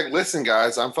 He was like, listen,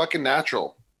 guys, I'm fucking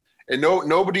natural. And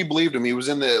nobody believed him. He was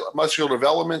in the muscular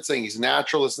development saying he's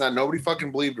natural, this and that. Nobody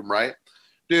fucking believed him, right?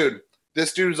 Dude,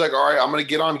 this dude was like, all right, I'm going to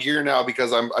get on gear now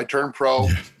because I turned pro.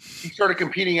 Yeah. He started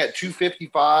competing at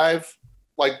 255.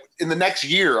 Like in the next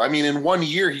year, I mean, in 1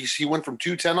 year, he went from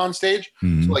 210 on stage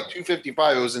to like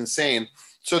 255. It was insane.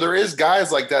 So there is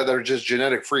guys like that are just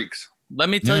genetic freaks. Let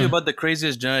me tell you about the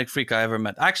craziest genetic freak I ever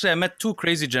met. Actually, I met 2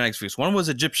 crazy genetic freaks. One was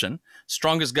Egyptian,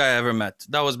 strongest guy I ever met.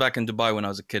 That was back in Dubai when I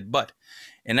was a kid. But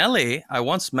in LA, I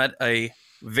once met a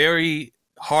very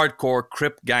hardcore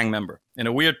Crip gang member in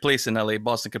a weird place in LA.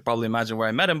 Boston could probably imagine where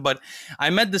I met him. But I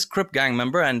met this Crip gang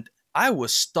member and I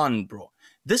was stunned, bro.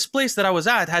 This place that I was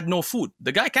at had no food.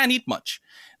 The guy can't eat much.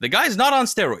 The guy's not on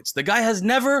steroids. The guy has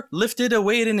never lifted a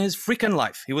weight in his freaking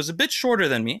life. He was a bit shorter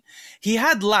than me. He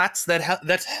had lats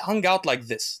that hung out like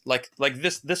this, like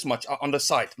this much on the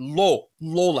side. Low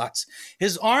lats.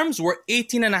 His arms were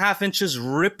 18.5 inches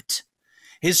ripped.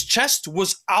 His chest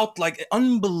was out like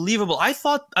unbelievable. I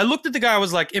looked at the guy. I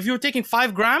was like, if you were taking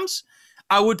 5 grams,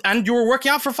 and you were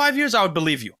working out for 5 years, I would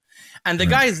believe you. And the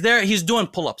guy is there. He's doing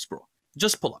pull-ups, bro.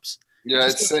 Just pull-ups. Yeah,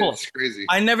 it's crazy.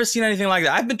 I never seen anything like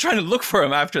that. I've been trying to look for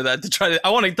him after that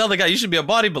I want to tell the guy, you should be a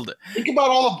bodybuilder. Think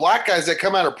about all the black guys that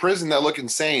come out of prison that look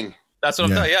insane. That's what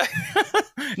I'm telling you. Yeah.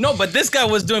 No, but this guy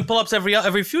was doing pull-ups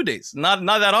every few days. Not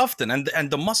that often.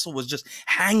 And the muscle was just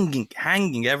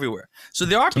hanging everywhere. So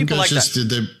there are people like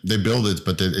that. They build it,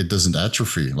 but it doesn't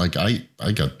atrophy. Like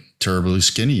I got terribly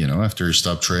skinny, after I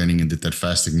stopped training and did that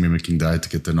fasting mimicking diet to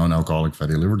get the non-alcoholic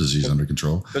fatty liver disease under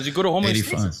control. Because you go to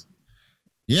homeostasis.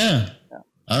 Yeah.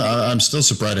 I'm still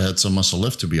surprised I had some muscle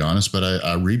left, to be honest, but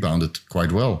I rebounded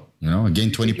quite well. I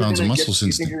gained 20 pounds of muscle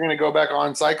since. You think you're going to go back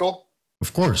on cycle?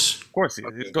 Of course. Of course.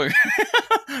 He's going.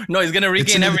 No, he's going to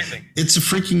regain everything. It's a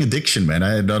freaking addiction,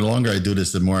 man. The longer I do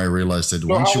this, the more I realize that.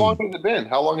 So how long has it been?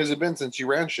 How long has it been since you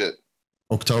ran shit?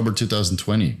 October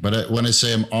 2020. But when I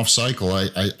say I'm off cycle,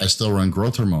 I still run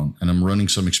growth hormone, and I'm running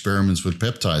some experiments with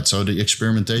peptides. So the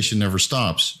experimentation never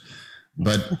stops.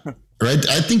 But right,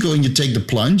 I think when you take the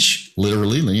plunge,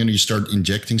 literally, you start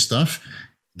injecting stuff,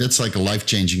 that's like a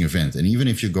life-changing event. And even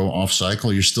if you go off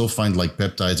cycle, you still find like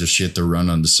peptides or shit to run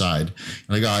on the side.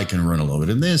 Like, I can run a little bit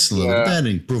of this, a little bit of that, and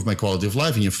improve my quality of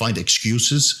life. And you find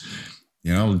excuses,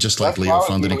 just like Leo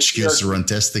found an excuse to run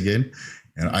test again.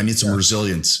 And I need some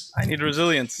resilience. I need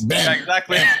resilience. Bam. Yeah,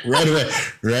 exactly. Right away.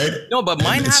 Right? No, but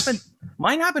mine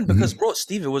happened because, bro,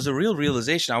 Steve, it was a real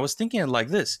realization. I was thinking it like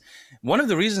this. One of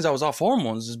the reasons I was off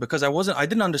hormones is because I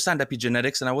didn't understand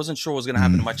epigenetics, and I wasn't sure what was going to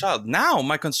happen to my child. Now,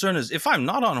 my concern is if I'm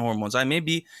not on hormones, I may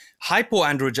be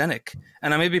hypoandrogenic,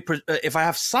 and I may be, if I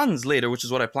have sons later, which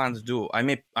is what I plan to do, I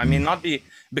may not be,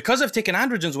 because I've taken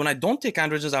androgens. When I don't take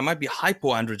androgens, I might be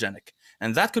hypoandrogenic,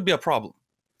 and that could be a problem.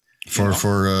 For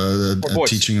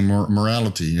teaching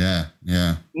morality,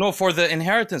 yeah. No, for the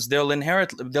inheritance,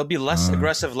 they'll be less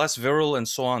aggressive, less virile, and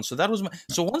so on. So that was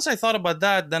so once I thought about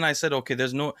that, then I said, okay,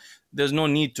 there's no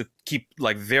need to keep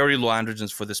like very low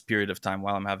androgens for this period of time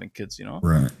while I'm having kids,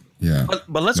 Right. Yeah.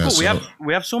 But let's go.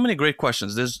 We have so many great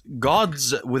questions. There's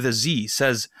Gods with a Z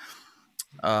says,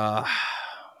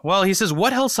 well, he says,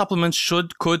 what health supplements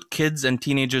could kids and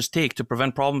teenagers take to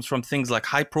prevent problems from things like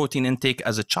high protein intake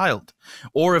as a child,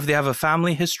 or if they have a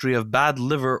family history of bad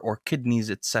liver or kidneys,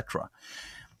 etc.?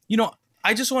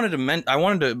 I just wanted to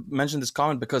mention this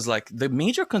comment because like the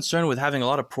major concern with having a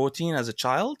lot of protein as a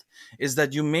child is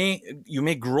that you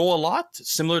may grow a lot,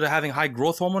 similar to having high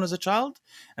growth hormone as a child.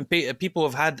 And people who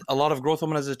have had a lot of growth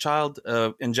hormone as a child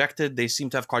injected, they seem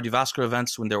to have cardiovascular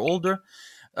events when they're older.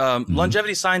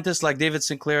 Longevity scientists like David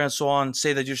Sinclair and so on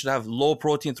say that you should have low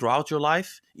protein throughout your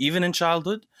life, even in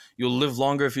childhood. You'll live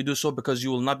longer if you do so because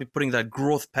you will not be putting that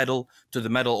growth pedal to the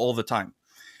metal all the time.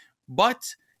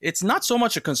 But it's not so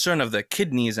much a concern of the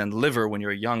kidneys and liver when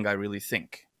you're young, I really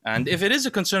think. And if it is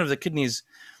a concern of the kidneys,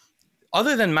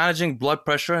 other than managing blood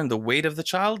pressure and the weight of the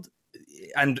child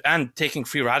and taking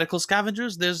free radical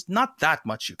scavengers, there's not that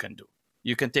much you can do.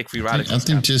 You can take free radical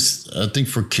scavengers. I think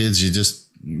for kids, you just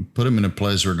put them in a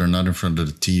place where they're not in front of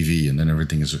the TV, and then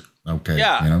everything is okay.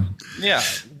 Yeah. Yeah,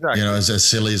 exactly. As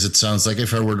silly as it sounds, like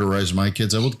if I were to raise my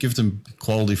kids, I would give them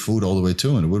quality food all the way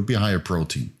too, and it would be higher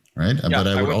protein, right? Yeah, but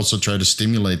I would also try to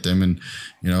stimulate them and,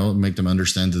 make them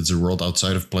understand that there's a world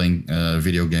outside of playing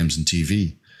video games and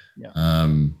TV. Yeah.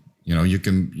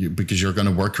 Because you're going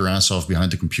to work your ass off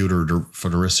behind the computer for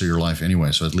the rest of your life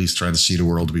anyway. So at least try to see the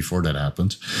world before that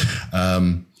happens.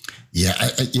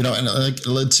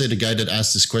 Let's say the guy that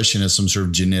asked this question has some sort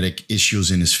of genetic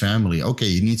issues in his family. Okay,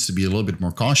 he needs to be a little bit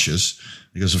more cautious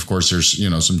because, of course, there's,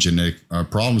 some genetic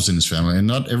problems in his family. And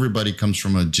not everybody comes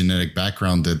from a genetic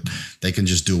background that they can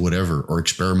just do whatever or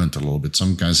experiment a little bit.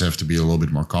 Some guys have to be a little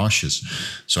bit more cautious.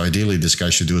 So ideally, this guy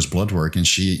should do his blood work and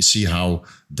see how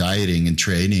dieting and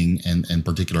training and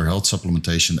particular health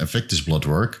supplementation affect his blood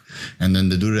work. And then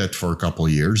to do that for a couple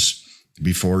of years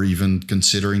before even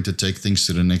considering to take things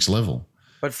to the next level.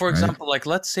 But for example, like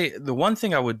let's say the one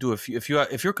thing I would do if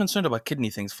you're concerned about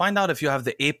kidney things, find out if you have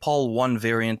the APOL1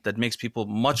 variant that makes people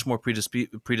much more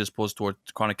predisposed toward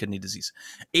chronic kidney disease.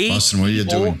 Bostin, what are you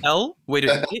doing? Wait,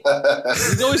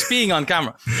 he's always peeing on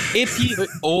camera.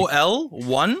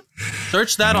 APOL1.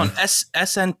 Search that on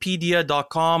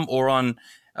snpedia.com or on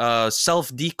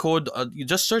self-decode. You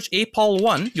just search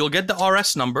APOL1. You'll get the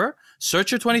RS number.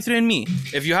 Search your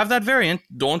 23andMe. If you have that variant,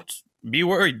 don't be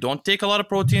worried. Don't take a lot of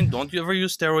protein. Don't ever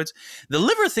use steroids. The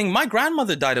liver thing, my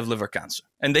grandmother died of liver cancer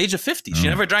at the age of 50. She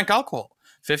never drank alcohol,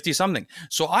 50-something.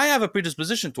 So I have a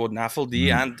predisposition toward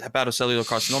NAFLD and hepatocellular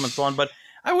carcinoma and so on, but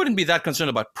I wouldn't be that concerned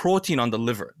about protein on the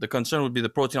liver. The concern would be the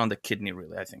protein on the kidney,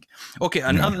 really, I think. Okay,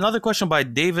 another question by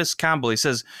Davis Campbell. He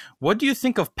says, what do you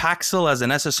think of Paxil as an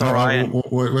SSRI?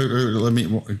 Wait, let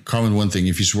me comment one thing.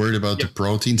 If he's worried about the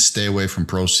protein, stay away from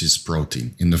processed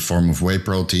protein in the form of whey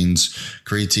proteins,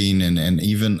 creatine, and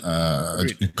even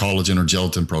collagen or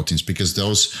gelatin proteins, because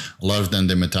those, a lot of them,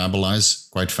 they metabolize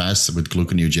quite fast with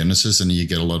gluconeogenesis, and you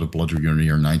get a lot of blood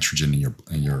urea nitrogen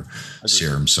in your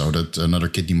serum. So that's another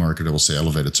kidney marker that will stay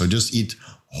elevated. So just eat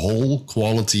whole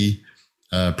quality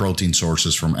protein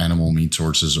sources from animal meat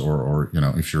sources, or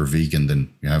if you're a vegan,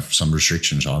 then you have some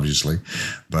restrictions, obviously.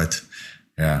 But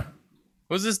yeah.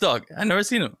 Who's this dog? I've never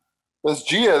seen him. That's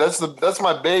Gia. That's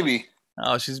my baby.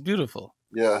 Oh, she's beautiful.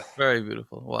 Yeah. Very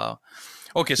beautiful. Wow.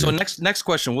 Okay, so next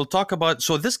question. We'll talk about,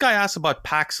 so this guy asked about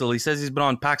Paxil. He says he's been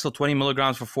on Paxil 20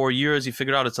 milligrams for 4 years. He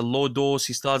figured out it's a low dose.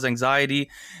 He still has anxiety.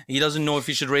 He doesn't know if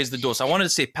he should raise the dose. I wanted to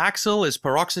say Paxil is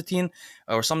paroxetine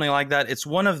or something like that. It's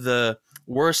one of the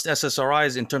worst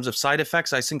SSRIs in terms of side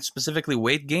effects. I think specifically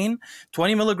weight gain.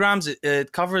 20 milligrams,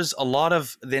 it covers a lot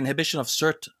of the inhibition of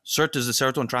SERT. SERT is the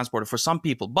serotonin transporter for some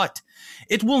people, but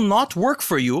it will not work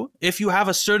for you if you have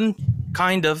a certain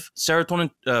kind of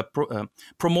serotonin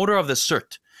promoter of the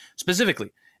SERT.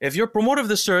 Specifically, if your promoter of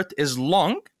the SERT is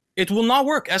lung, it will not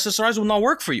work. SSRIs will not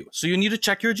work for you. So you need to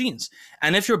check your genes.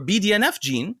 And if your BDNF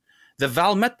gene, the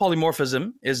Val-Met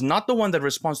polymorphism, is not the one that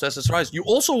responds to SSRIs, you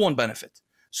also won't benefit.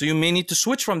 So you may need to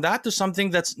switch from that to something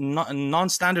that's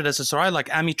non-standard SSRI like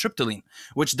amitriptyline,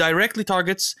 which directly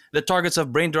targets the targets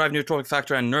of brain-derived neurotrophic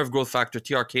factor and nerve growth factor,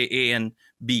 TRK, A, and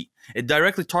B. It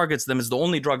directly targets them. It's the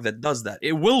only drug that does that.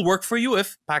 It will work for you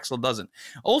if Paxil doesn't.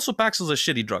 Also, Paxil is a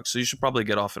shitty drug, so you should probably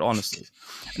get off it, honestly.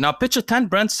 Now, Pitch a Tent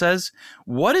Brent says,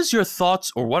 what are your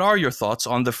thoughts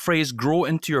on the phrase grow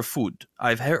into your food?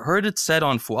 I've heard it said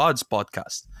on Fuad's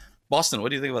podcast. Boston, what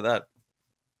do you think about that?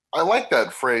 I like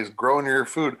that phrase, grow into your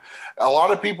food. A lot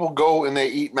of people go and they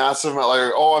eat massive,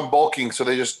 like, oh, I'm bulking, so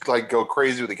they just like go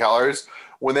crazy with the calories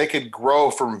when they could grow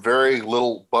from very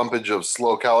little bumpage of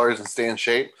slow calories and stay in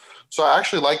shape. So I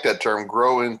actually like that term,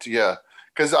 grow into,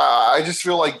 because I just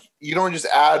feel like you don't just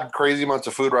add crazy amounts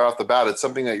of food right off the bat. It's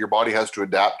something that your body has to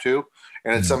adapt to,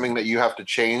 and it's something that you have to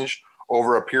change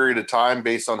over a period of time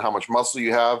based on how much muscle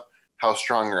you have, how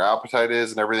strong your appetite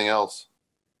is, and everything else.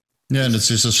 Yeah, and it's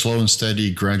just a slow and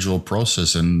steady, gradual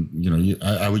process. And,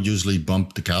 I would usually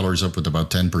bump the calories up with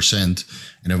about 10%.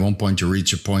 And at one point, you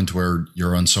reach a point where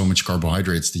you're on so much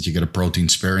carbohydrates that you get a protein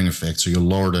sparing effect. So you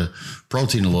lower the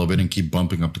protein a little bit and keep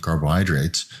bumping up the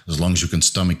carbohydrates as long as you can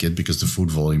stomach it because the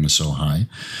food volume is so high.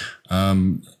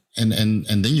 And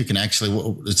then you can actually,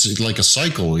 it's like a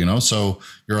cycle, so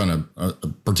you're on a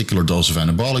particular dose of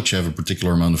anabolics, you have a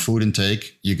particular amount of food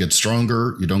intake, you get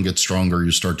stronger, you don't get stronger,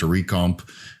 you start to recomp.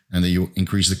 And then you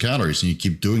increase the calories and you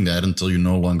keep doing that until you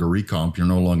no longer recomp, you're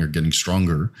no longer getting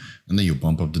stronger. And then you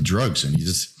bump up the drugs and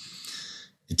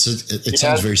it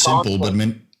sounds very simple, but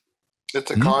it's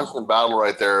a constant battle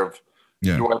right there of,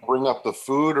 do I bring up the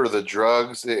food or the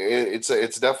drugs?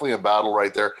 It's definitely a battle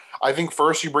right there. I think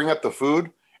first you bring up the food,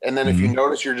 and then if you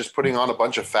notice you're just putting on a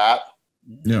bunch of fat,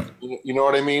 you know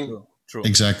what I mean? True.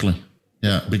 Exactly.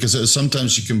 Yeah, because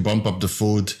sometimes you can bump up the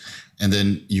food and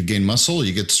then you gain muscle,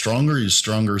 you get stronger,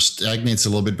 stagnates a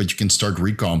little bit, but you can start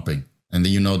recomping. And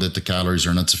then you know that the calories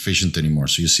are not sufficient anymore.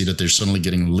 So you see that they're suddenly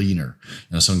getting leaner.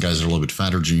 Some guys are a little bit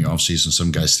fatter during the off season,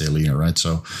 some guys stay leaner, right?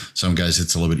 So some guys,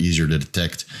 it's a little bit easier to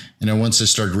detect. And then once they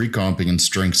start recomping and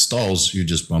strength stalls, you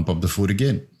just bump up the food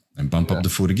again and bump up the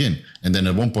food again. And then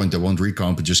at one point they won't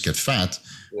recomp and just get fat.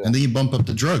 And then you bump up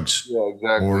the drugs. Yeah,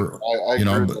 exactly. Or, I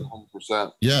agree with that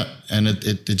 100%. Yeah, and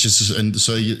it just, and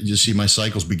so you see my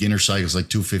cycles, beginner cycles, like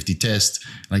 250 test.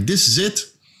 Like, this is it.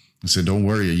 I said, don't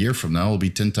worry, a year from now, it'll be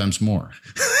 10 times more.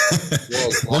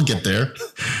 We'll get there.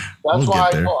 That's why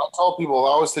I tell people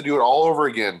if I was to do it all over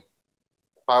again,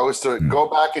 if I was to go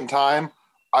back in time,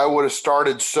 I would have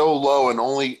started so low and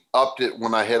only upped it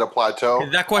when I hit a plateau.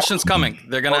 That question's coming.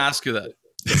 They're going to ask you that.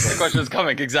 The question is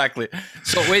coming, exactly.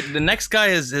 So wait, the next guy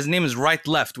his name is Right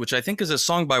Left, which I think is a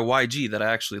song by YG that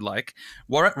I actually like.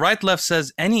 Right Left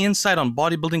says, any insight on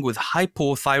bodybuilding with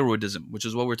hypothyroidism, which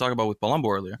is what we were talking about with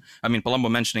Palumbo earlier. I mean, Palumbo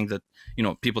mentioning that,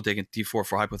 people taking T4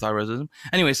 for hypothyroidism.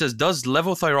 Anyway, it says, does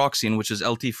levothyroxine, which is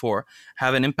LT4,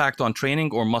 have an impact on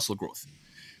training or muscle growth?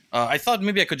 I thought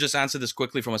maybe I could just answer this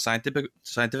quickly from a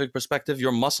scientific perspective.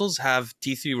 Your muscles have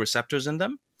T3 receptors in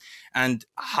them. And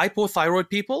hypothyroid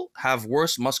people have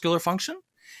worse muscular function.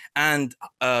 And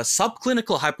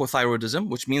subclinical hypothyroidism,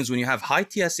 which means when you have high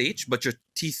TSH, but your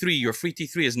T3, your free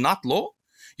T3 is not low,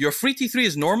 your free T3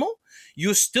 is normal,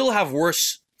 you still have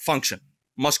worse function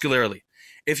muscularly.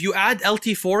 If you add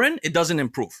LT4 in, it doesn't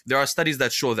improve. There are studies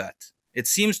that show that. It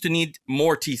seems to need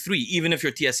more T3, even if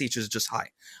your TSH is just high.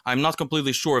 I'm not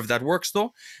completely sure if that works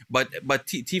though, but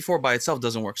T4 by itself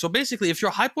doesn't work. So basically, if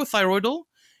you're hypothyroidal,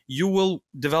 you will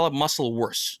develop muscle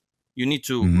worse. You need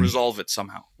to resolve it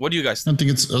somehow. What do you guys think? I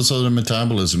think it's also the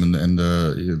metabolism and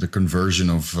the conversion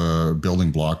of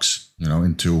building blocks,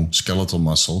 into skeletal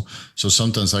muscle. So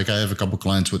sometimes, like I have a couple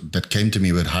clients that came to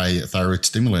me with high thyroid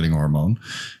stimulating hormone,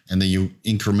 and then you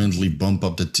incrementally bump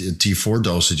up the T4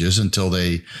 dosages until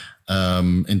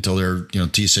their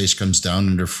TSH comes down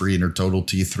and they're free and their total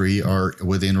T3 are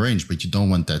within range. But you don't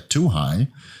want that too high,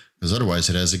 because otherwise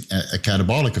it has a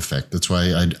catabolic effect. That's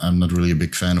why I'm not really a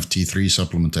big fan of T3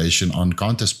 supplementation on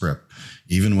contest prep,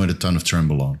 even with a ton of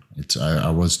trenbolone. I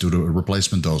always do the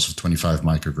replacement dose of 25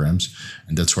 micrograms,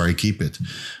 and that's where I keep it.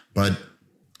 But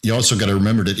you also got to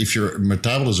remember that if your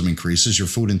metabolism increases, your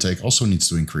food intake also needs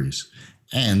to increase.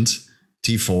 And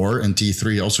T4 and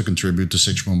T3 also contribute to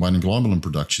sexual binding globulin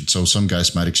production. So some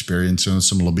guys might experience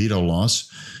some libido loss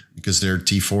because their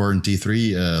T4 and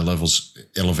T3 levels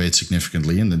elevate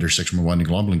significantly, and then their sexual binding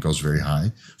globulin goes very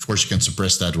high. Of course, you can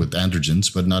suppress that with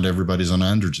androgens, but not everybody's on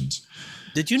androgens.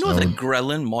 Did you know that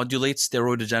ghrelin modulates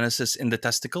steroidogenesis in the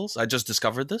testicles? I just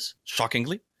discovered this,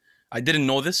 shockingly. I didn't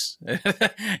know this.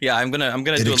 Yeah, I'm gonna do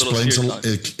a little serious.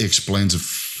 It explains a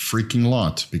freaking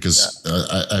lot, because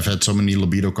I've had so many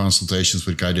libido consultations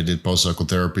with guys that did post-cycle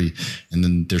therapy, and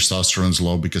then their testosterone's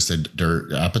low because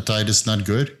their appetite is not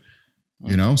good.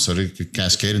 You know, so they could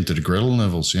cascade into the ghrelin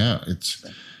levels. Yeah, it's.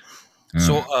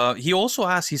 So he also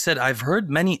asked, he said, I've heard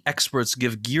many experts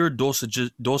give geared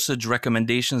dosage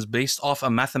recommendations based off a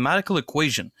mathematical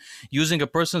equation using a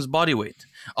person's body weight.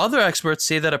 Other experts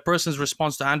say that a person's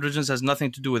response to androgens has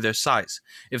nothing to do with their size.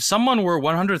 If someone were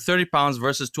 130 pounds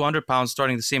versus 200 pounds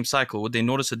starting the same cycle, would they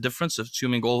notice a difference,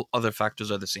 assuming all other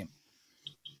factors are the same?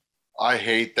 I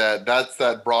hate that. That's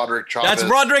that Broderick Chavez. That's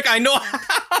Broderick. I know.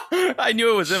 I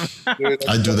knew it was him. Dude,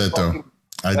 I do that though.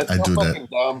 I do that.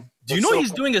 Dumb. Do you know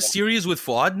he's doing a series with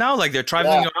Fuad now? Like they're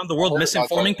traveling around the world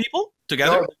misinforming people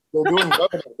together? No,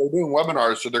 they're doing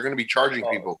webinars, so they're going to be charging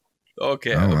people.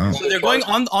 Okay. Oh, wow. So they're going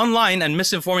online and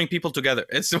misinforming people together.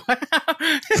 It's an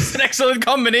excellent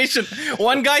combination.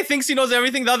 One guy thinks he knows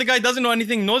everything. The other guy doesn't know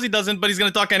anything, knows he doesn't, but he's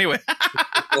going to talk anyway.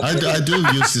 I do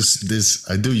use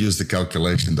I do use the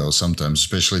calculation though sometimes,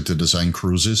 especially to design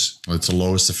cruises. It's the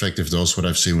lowest effective dose. What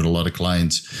I've seen with a lot of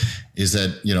clients is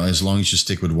that, you know, as long as you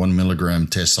stick with 1 milligram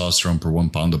testosterone per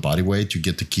 1 pound of body weight, you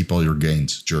get to keep all your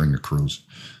gains during a cruise.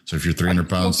 So if you're 300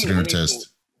 pounds, 300 test.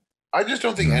 I just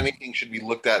don't think anything should be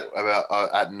looked at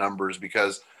at numbers,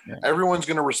 because everyone's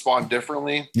going to respond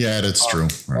differently. Yeah, that's true.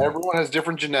 Right. Everyone has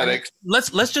different genetics.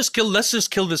 Let's just kill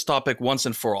this topic once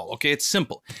and for all. Okay, it's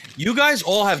simple. You guys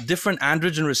all have different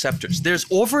androgen receptors. There's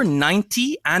over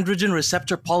 90 androgen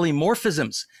receptor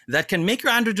polymorphisms that can make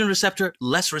your androgen receptor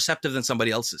less receptive than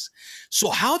somebody else's. So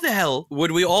how the hell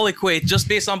would we all equate just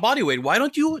based on body weight? Why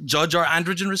don't you judge our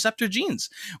androgen receptor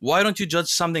genes? Why don't you judge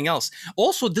something else?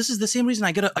 Also, this is the same reason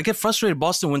I get frustrated,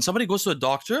 Boston, when somebody goes to a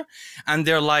doctor and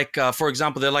they're like, for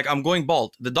example, they're like, I'm going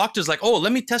bald. The doctor's like, oh,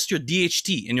 let me test your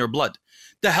DHT in your blood.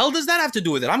 The hell does that have to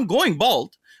do with it? I'm going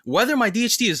bald. Whether my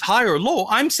DHT is high or low,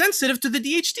 I'm sensitive to the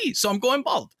DHT, so I'm going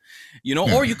bald. You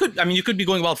know, or you could be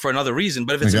going bald for another reason.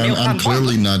 But if it's I'm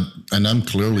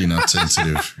clearly not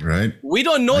sensitive, right? We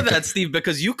don't know that, Steve,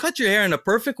 because you cut your hair in a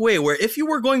perfect way where if you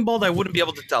were going bald, I wouldn't be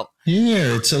able to tell.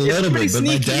 Yeah, it's a little bit, but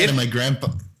my dad and my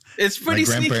grandpa. It's pretty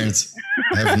my grandparents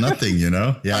have nothing, you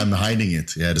know? Yeah, I'm hiding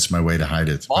it. Yeah, that's my way to hide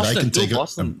it. Boston, but I can take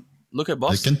Boston. Look at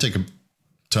Boston. I can take a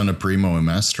ton of Primo and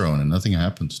Mastrone and nothing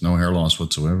happens. No hair loss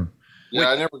whatsoever. Yeah,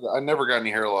 I never got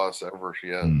any hair loss ever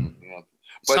yet. Yeah.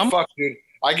 But fuck, dude,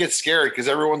 I get scared because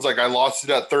everyone's like, I lost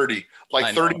it at 30.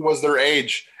 Like 30 was their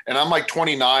age. And I'm like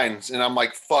 29, and I'm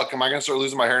like, fuck, am I going to start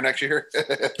losing my hair next year?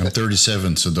 I'm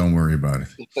 37, so don't worry about it.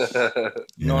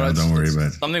 Don't worry about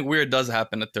it. Something weird does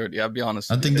happen at 30, I'll be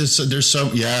honest. I think there's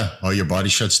some, your body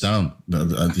shuts down.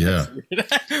 Yeah.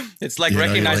 It's like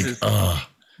recognizes.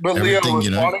 But Leo,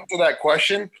 responding to that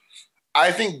question,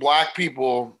 I think black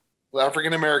people,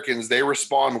 African Americans, they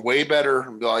respond way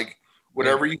better, like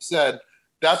whatever you said.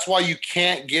 That's why you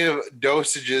can't give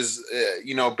dosages,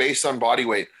 based on body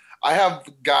weight. I have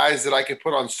guys that I could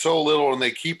put on so little and they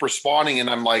keep responding, and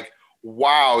I'm like,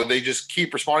 wow, they just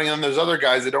keep responding. And then there's other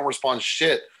guys that don't respond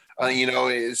shit, so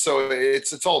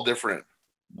it's all different.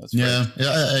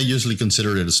 I usually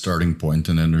consider it a starting point,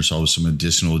 and then there's always some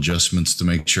additional adjustments to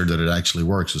make sure that it actually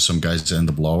works. So some guys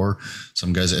end up lower,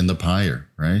 some guys end up higher,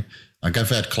 right? Like I've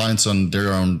had clients on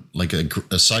their own, like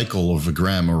a cycle of 1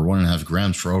 gram or 1.5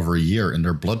 grams for over a year, and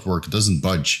their blood work doesn't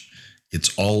budge.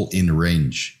 It's all in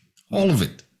range, all of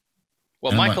it.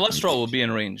 Well, my cholesterol will be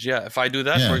in range. Yeah, if I do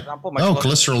that, for example.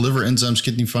 Cholesterol, liver enzymes,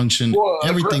 kidney function,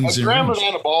 everything's in range. A gram of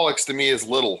anabolics to me is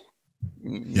little.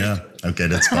 Yeah. Okay,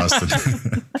 that's Boston.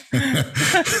 I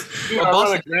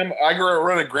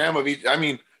run a gram of each. I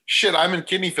mean, shit, I'm in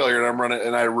kidney failure,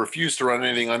 and I refuse to run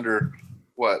anything under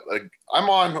what? I'm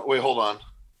on. Wait, hold on.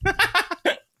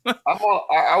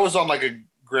 I was on like 1.5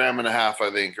 grams, I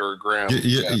think, or a gram.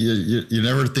 You're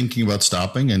never thinking about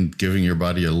stopping and giving your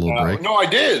body a little break? No, I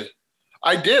did.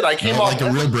 I came off like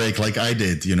a real break, like I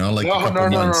did. Like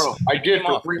no. I did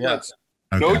for 3 months.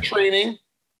 Okay. No training.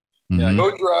 Mm-hmm.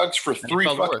 No drugs for 3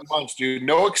 fucking months, dude.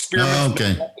 No experiments.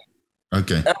 Okay.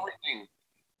 Everything.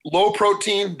 Low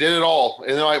protein, did it all,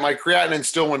 and then my creatinine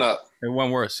still went up. It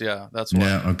went worse. Yeah, that's why.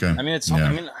 Yeah. Okay. I mean,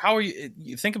 how are you?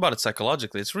 You think about it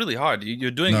psychologically. It's really hard.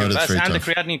 You're doing your best, and tough. The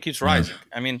creatinine keeps rising.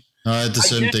 I mean, I had the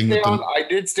same thing. I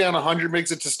did stay on 100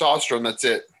 mg of testosterone. That's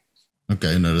it.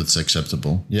 Okay, no, that's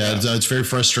acceptable. Yeah, it's very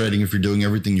frustrating if you're doing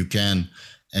everything you can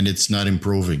and it's not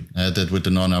improving. I had that with the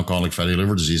non-alcoholic fatty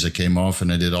liver disease. I came off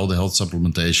and I did all the health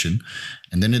supplementation,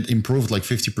 and then it improved like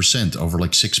 50% over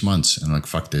like 6 months. And I'm like,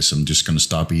 fuck this, I'm just going to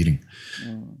stop eating.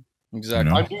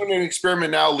 Exactly. I'm doing an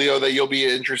experiment now, Leo, that you'll be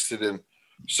interested in.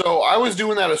 So I was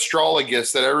doing that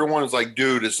astrologus that everyone is like,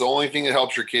 dude, it's the only thing that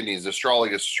helps your kidneys.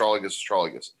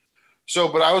 Astrologus. So,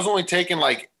 but I was only taking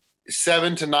like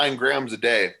 7 to 9 grams a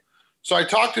day. So I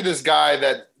talked to this guy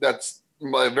that's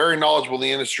very knowledgeable in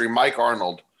the industry, Mike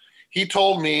Arnold. He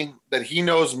told me that he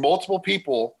knows multiple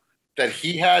people that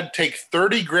he had take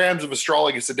 30 grams of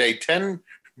astrologus a day, 10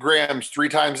 grams 3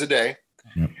 times a day.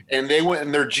 Yep. And they went,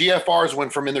 and their GFRs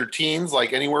went from in their teens,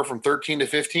 like anywhere from 13 to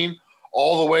 15,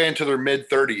 all the way into their mid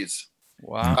 30s.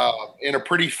 Wow. In a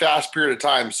pretty fast period of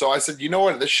time. So I said, you know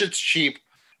what? This shit's cheap.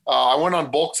 I went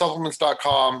on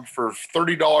bulksupplements.com for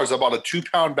 $30. I bought a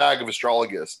 2-pound bag of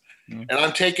astrologus. And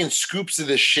I'm taking scoops of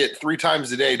this shit 3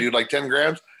 times a day, dude, like 10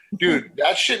 grams. Dude,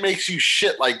 that shit makes you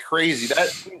shit like crazy.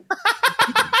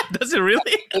 Does it really?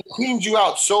 It cleans you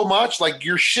out so much. Like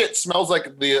your shit smells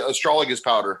like the astrologus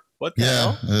powder. What the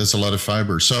hell? There's a lot of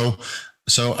fiber. So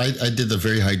I did a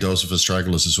very high dose of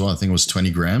astragalus as well. I think it was 20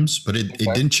 grams, but it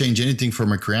didn't change anything for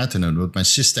my creatinine. But my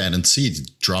cystatin C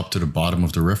dropped to the bottom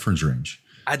of the reference range.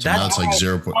 So now it's like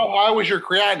 0. How high was your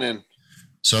creatinine?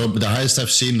 So the highest I've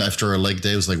seen after a leg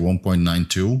day was like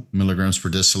 1.92 milligrams per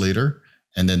deciliter.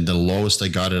 And then the lowest I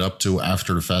got it up to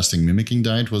after the fasting mimicking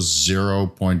diet was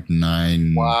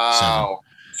 0.97. Wow.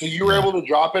 So you were able to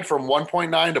drop it from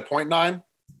 1.9 to 0.9?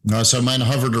 No, so mine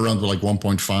hovered around like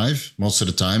 1.5 most of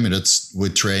the time, and that's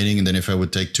with training. And then if I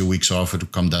would take 2 weeks off, it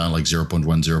would come down like 0.1,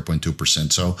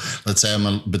 0.2%. So let's say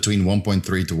I'm between 1.3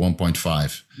 to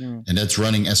 1.5. And that's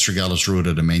running astragalus root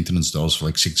at a maintenance dose for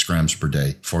like 6 grams per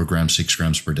day, 4 grams, 6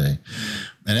 grams per day.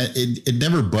 And it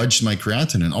never budged my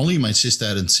creatinine. Only my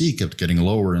cystatin C kept getting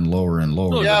lower and lower and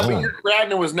lower. Yeah, and but lower. your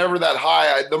creatinine was never that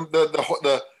high.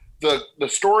 The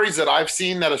stories that I've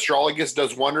seen that astrologus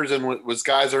does wonders and was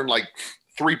guys are in like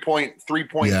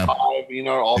 3.5, you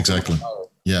know, all exactly.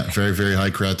 Yeah, very, very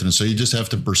high creatinine. So you just have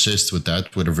to persist with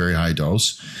that with a very high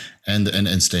dose and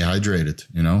stay hydrated,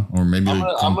 you know, or maybe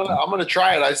I'm gonna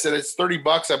try it. I said it's $30.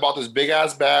 I bought this big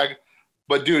ass bag,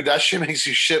 but dude, that shit makes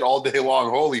you shit all day long.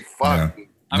 Holy fuck. Yeah.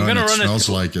 I'm gonna run it. Smells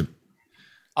like it.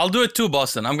 I'll do it too,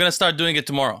 Boston. I'm gonna start doing it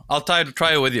tomorrow. I'll try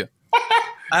it with you.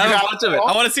 I have a bunch of it.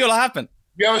 I want to see what'll happen.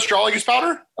 You have astrologus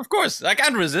powder? Of course. I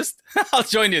can't resist. I'll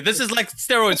join you. This is like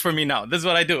steroids for me now. This is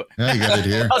what I do. Yeah, you got it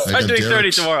here. I'll start doing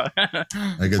 30 tomorrow.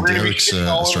 I got Derek's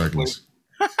astragalus.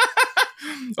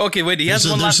 Okay, wait. He has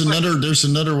there's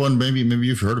another one. Maybe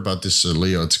you've heard about this,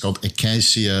 Leo. It's called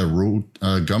acacia root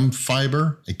gum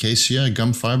fiber. Acacia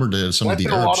gum fiber. Some of the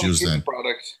Arabs use that.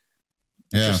 Products.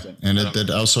 Yeah, and that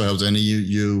also helps. And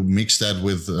you mix that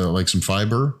with like some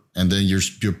fiber, and then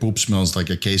your poop smells like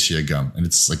acacia gum, and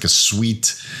it's like a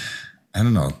sweet. I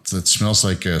don't know. It smells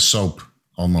like a soap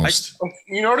almost.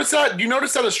 You notice that? Do you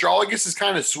notice that astrologus is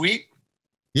kind of sweet?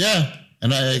 Yeah,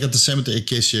 and I got the same with the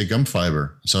acacia gum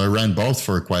fiber. So I ran both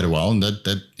for quite a while, and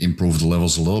that improved the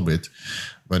levels a little bit.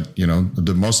 But you know,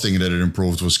 the most thing that it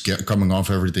improved was coming off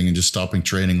everything and just stopping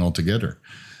training altogether.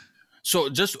 So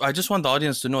I just want the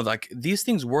audience to know, like, these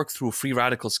things work through free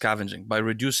radical scavenging by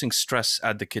reducing stress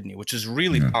at the kidney, which is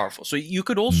really powerful. So you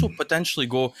could also potentially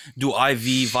go do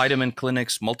IV vitamin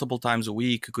clinics multiple times a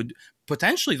week.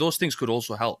 Potentially those things could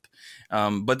also help.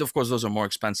 But of course, those are more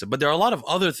expensive. But there are a lot of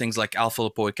other things like alpha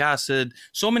lipoic acid,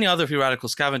 so many other free radical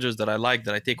scavengers that I like,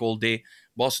 that I take all day.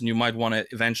 Boston, you might want to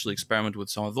eventually experiment with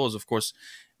some of those. Of course,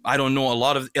 I don't know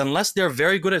unless they're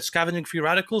very good at scavenging free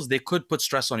radicals, they could put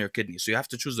stress on your kidney. So you have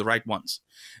to choose the right ones,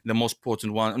 the most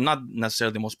potent one, not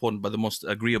necessarily the most potent, but the most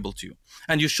agreeable to you.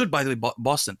 And you should, by the way,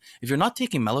 Boston, if you're not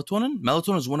taking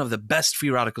melatonin is one of the best free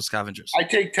radical scavengers. I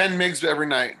take 10 mgs every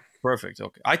night. Perfect.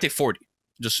 Okay. I take 40.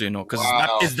 Just so you know, because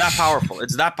it's that powerful.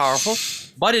 It's that powerful,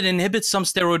 but it inhibits some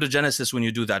steroidogenesis when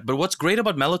you do that. But what's great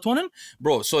about melatonin,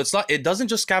 bro, so it doesn't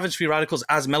just scavenge free radicals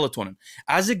as melatonin.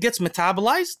 As it gets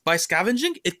metabolized by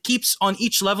scavenging, it keeps on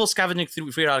each level scavenging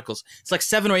free radicals. It's like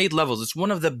 7 or 8 levels. It's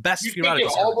one of the best free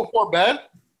radicals. You take it all before bed?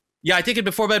 Yeah, I take it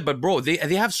before bed, but bro, they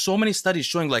have so many studies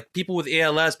showing like people with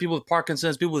ALS, people with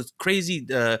Parkinson's, people with crazy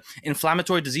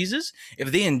inflammatory diseases,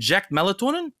 if they inject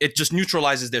melatonin, it just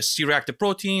neutralizes their C-reactive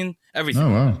protein, everything.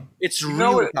 Oh, wow. It's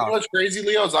really you know what's crazy,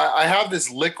 Leo? Is I have this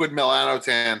liquid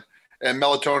melanotan and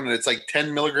melatonin. It's like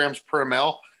 10 milligrams per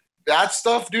ml. That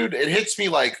stuff, dude, it hits me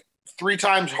like 3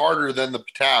 times harder than the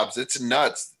tabs. It's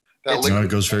nuts. It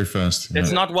goes very fast. Yeah.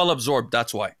 It's not well absorbed.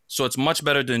 That's why. So it's much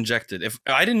better to inject it. If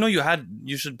I didn't know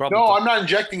you should probably. No, I'm not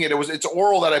injecting it. It's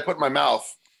oral that I put in my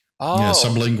mouth. Oh, Yeah,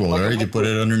 sublingual, Like a right? You put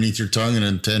it underneath your tongue, and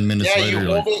then 10 minutes yeah,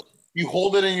 later, you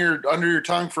hold it in under your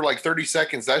tongue for like 30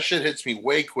 seconds. That shit hits me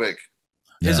way quick.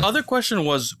 His yeah. other question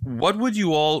was, what would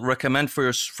you all recommend for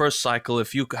your first cycle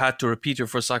if you had to repeat your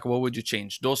first cycle? What would you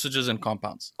change? Dosages and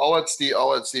compounds. I'll let Steve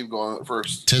go on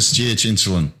first. Test GH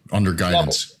insulin under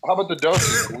guidance. How about the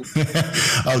doses?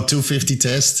 250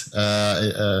 test.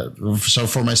 So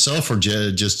for myself or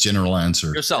just general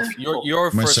answer? Yourself. Your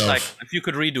first Myself. cycle. If you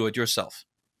could redo it yourself.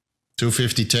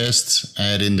 250 tests,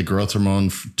 add in the growth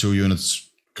hormone, 2 units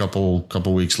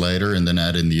couple weeks later, and then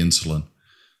add in the insulin.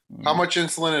 How much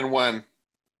insulin and when?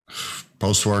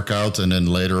 Post-workout, and then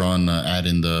later on add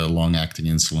in the long-acting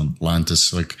insulin.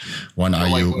 Lantus, like 1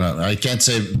 IU. I can't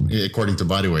say according to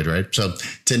body weight, right? So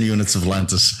 10 units of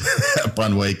Lantus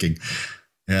upon waking.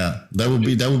 Yeah, that would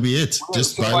be it.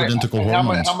 Just So bioidentical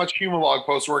hormones. How much Humalog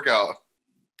post-workout?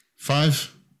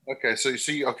 5. Okay, so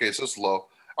it's low.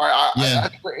 All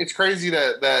right, it's crazy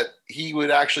that he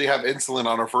would actually have insulin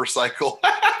on our first cycle.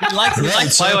 He likes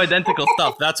bioidentical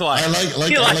stuff. That's why I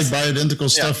like bioidentical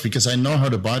stuff because I know how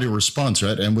the body responds,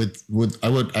 right? And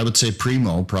I would say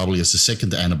Primo probably is the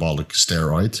second anabolic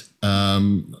steroid.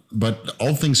 But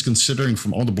all things considering,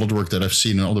 from all the blood work that I've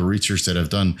seen and all the research that I've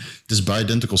done, this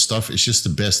bioidentical stuff is just the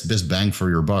best bang for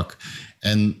your buck.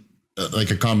 And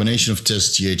like a combination of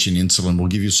test GH and insulin will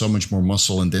give you so much more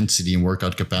muscle and density and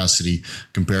workout capacity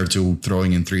compared to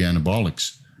throwing in 3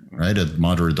 anabolics, right? At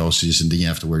moderate doses. And then you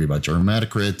have to worry about your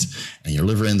hematocrit and your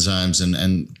liver enzymes.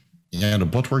 And yeah, the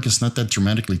blood work is not that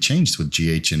dramatically changed with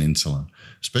GH and insulin,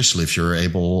 especially if you're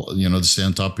able, to stay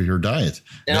on top of your diet.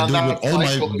 And on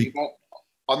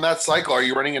that cycle, are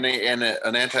you running an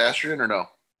anti-estrogen or no?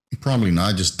 Probably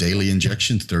not. Just daily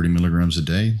injections, 30 milligrams a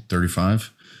day,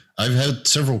 35. I've had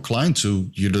several clients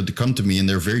who come to me and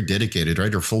they're very dedicated,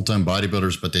 right? They're full-time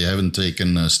bodybuilders, but they haven't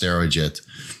taken steroids yet.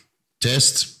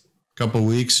 Test, couple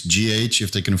weeks, GH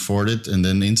if they can afford it, and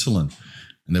then insulin,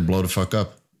 and they blow the fuck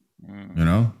up, And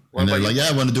they're like, "Yeah,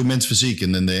 I want to do men's physique,"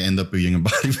 and then they end up being a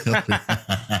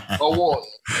bodybuilder. Oh well,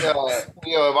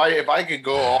 if I could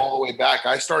go all the way back,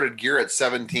 I started gear at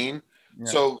 17,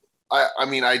 so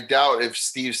I doubt if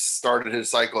Steve started his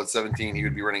cycle at 17, he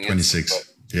would be running 26. Insulin,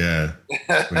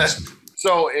 yeah.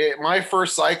 So my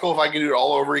first cycle, if I could do it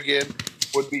all over again,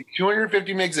 would be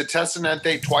 250 mgs of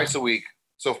Testinente twice a week.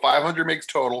 So 500 mgs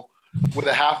total with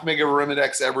a half mg of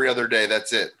Arimidex every other day.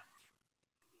 That's it.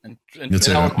 And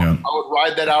I would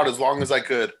ride that out as long as I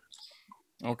could.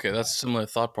 Okay, that's a similar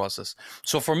thought process.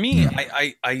 So for me,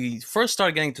 I first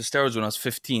started getting to steroids when I was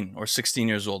 15 or 16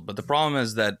 years old. But the problem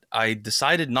is that I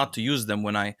decided not to use them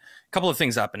a couple of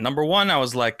things happened. Number one, I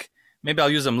was like, maybe I'll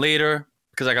use them later,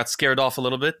 because I got scared off a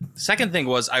little bit. The second thing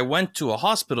was I went to a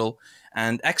hospital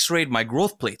and x-rayed my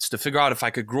growth plates to figure out if I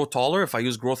could grow taller if I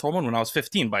used growth hormone when I was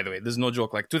 15, by the way. This is no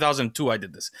joke. Like 2002, I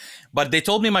did this. But they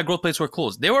told me my growth plates were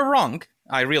closed. They were wrong.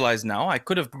 I realize now I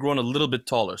could have grown a little bit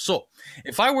taller. So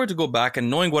if I were to go back and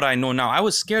knowing what I know now, I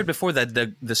was scared before that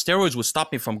the steroids would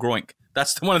stop me from growing.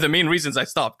 That's one of the main reasons I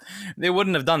stopped. They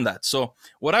wouldn't have done that. So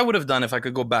what I would have done if I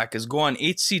could go back is go on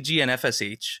HCG and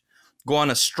FSH, go on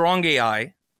a strong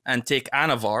AI, and take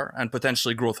Anavar and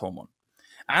potentially growth hormone.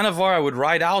 Anavar I would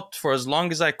ride out for as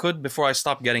long as I could before I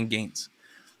stopped getting gains.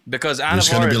 Because Anavar, there's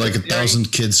going to be like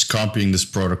 1,000 kids copying this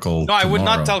protocol. No, I would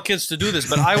not tell kids to do this,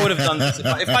 but I would have done this.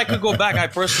 If I could go back, I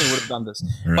personally would have done this.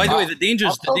 Right. By the way, the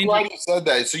dangers... I'm glad you said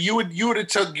that. So you would have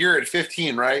took gear at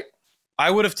 15, right? I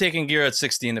would have taken gear at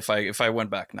 16 if I went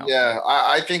back now. Yeah,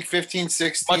 I think 15,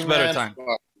 16... Much better time.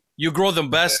 You grow the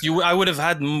best. I would have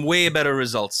had way better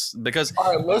results because.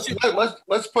 All right,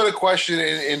 let's put a question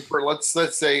in for let's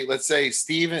say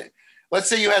Steve. Let's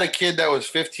say you had a kid that was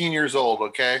 15 years old.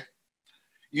 Okay,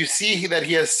 you see that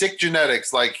he has sick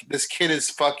genetics. Like this kid is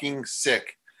fucking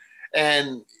sick,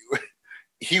 and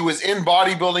he was in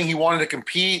bodybuilding. He wanted to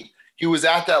compete. He was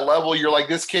at that level. You're like,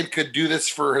 this kid could do this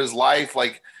for his life.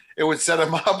 Like it would set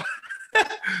him up.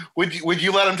 Would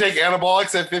you let him take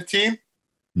anabolics at 15?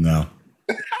 No.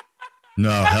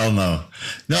 No, hell no.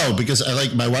 No, because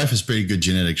my wife has pretty good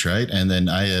genetics, right? And then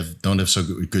I don't have so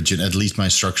good at least my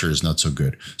structure is not so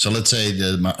good. So let's say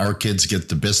that our kids get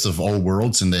the best of all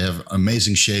worlds and they have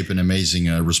amazing shape and amazing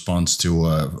response to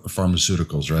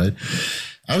pharmaceuticals, right?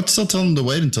 I would still tell them to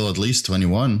wait until at least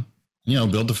 21.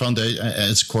 Build the foundation,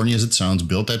 as corny as it sounds,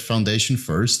 build that foundation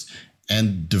first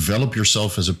and develop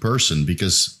yourself as a person,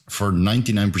 because for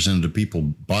 99% of the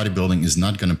people, bodybuilding is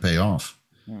not going to pay off.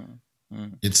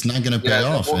 It's not going to pay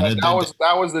off. Well,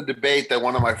 that was the debate that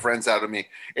one of my friends had with me.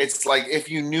 It's like if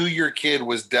you knew your kid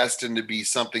was destined to be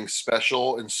something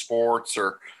special in sports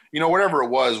or whatever it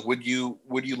was, would you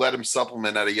let him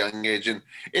supplement at a young age? And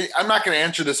I'm not going to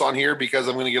answer this on here because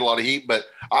I'm going to get a lot of heat, but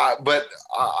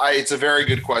it's a very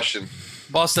good question.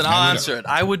 Boston, I'll answer it.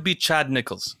 I would be Chad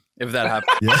Nichols if that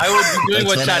happened. Yeah. I would be doing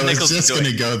what Chad Nichols is doing.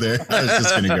 I was just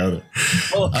going to go there.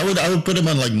 Well, I would put him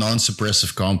on like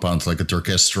non-suppressive compounds like a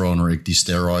turkesterone or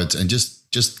steroids and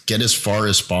just get as far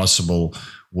as possible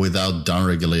without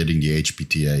downregulating the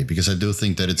HPTA, because I do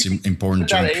think that it's important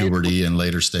during puberty and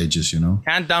later stages,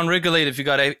 Can't downregulate if you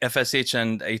got FSH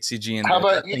and HCG. And how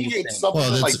about you get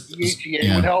something like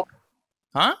DHEA would help?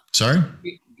 Huh? Sorry?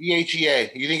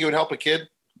 DHEA. You think it would help a kid?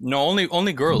 No,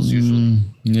 only girls usually.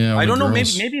 Yeah, I don't know.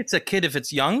 Maybe it's a kid if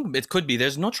it's young. It could be.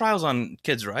 There's no trials on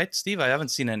kids, right, Steve? I haven't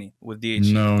seen any with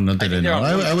DHEA. No, not that I know.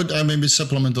 I would maybe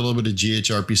supplement a little bit of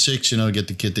GHRP6. Get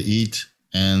the kid to eat.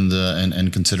 And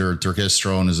consider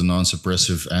turkesterone as a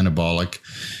non-suppressive anabolic,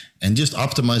 and just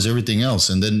optimize everything else.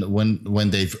 And then when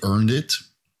they've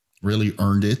really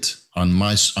earned it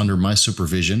under my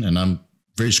supervision, and I'm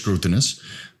very scrutinous,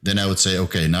 then I would say,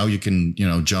 okay, now you can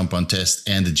jump on test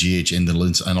and the GH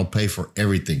indolence, and I'll pay for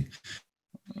everything,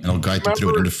 and I'll guide them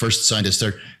through it. And the first sign they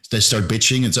start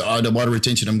bitching and say, oh, the water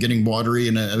retention, I'm getting watery,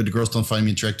 and the girls don't find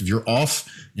me attractive. You're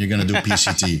off. You're gonna do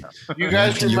PCT. You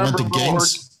guys remember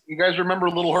gains? You guys remember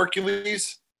Little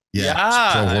Hercules? Yeah.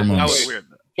 That was weird.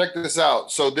 Check this out.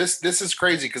 So this is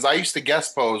crazy because I used to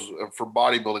guest pose for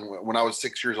bodybuilding when I was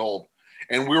 6 years old,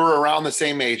 and we were around the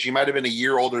same age. He might have been a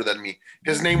year older than me.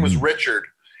 His name was Richard,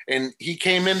 and he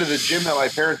came into the gym that my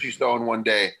parents used to own one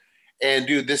day. And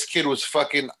dude, this kid was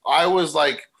fucking. I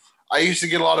used to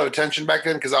get a lot of attention back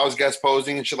then because I was guest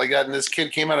posing and shit like that. And this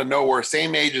kid came out of nowhere,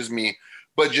 same age as me,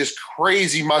 but just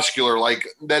crazy muscular, like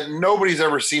that nobody's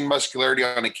ever seen muscularity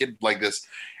on a kid like this.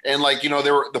 And like,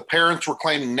 the parents were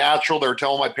claiming natural. They were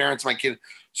telling my parents, my kid.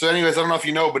 So anyways, I don't know if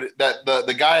you know, but that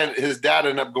the guy, his dad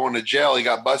ended up going to jail. He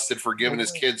got busted for giving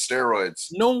his kid steroids.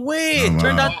 No way. It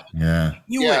turned out.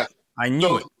 Yeah. I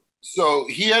knew it. So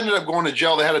he ended up going to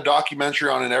jail. They had a documentary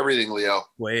on it and everything, Leo.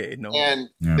 Wait, no. And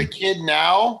the kid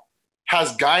now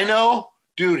has gyno.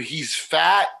 Dude, he's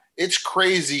fat. It's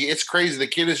crazy. The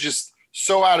kid is just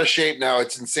so out of shape now.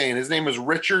 It's insane. His name is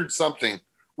Richard something.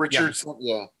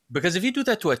 Yeah. Because if you do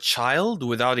that to a child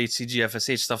without HCG,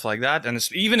 FSH, stuff like that, and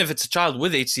even if it's a child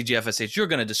with HCG, FSH, you're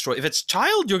going to destroy. If it's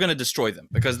child, you're going to destroy them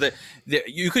because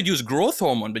you could use growth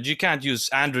hormone, but you can't use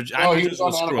androgen. Oh, he was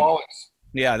on anabolics.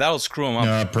 Yeah, that'll screw them up.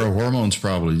 Yeah, pro hormones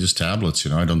probably just tablets.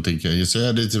 I don't think you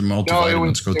said it's a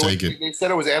multivitamins. Go take it. They said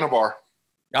it was Anavar.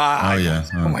 Oh yeah.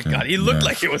 Oh my God, he looked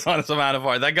like he was on some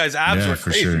Anavar. That guy's abs were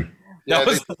crazy. For sure. Yeah,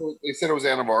 they said it was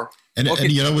Anavar. And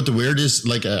you know what the weird is?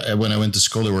 Like when I went to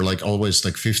school, there were like always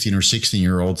like 15 or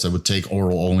 16-year-olds that would take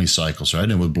oral only cycles, right?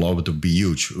 And it would blow, it would be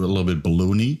huge, a little bit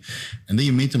balloony. And then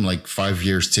you meet them like 5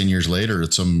 years, 10 years later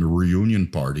at some reunion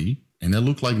party, and they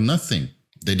look like nothing.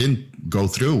 They didn't go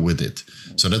through with it.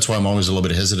 So that's why I'm always a little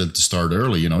bit hesitant to start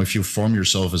early. If you form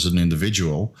yourself as an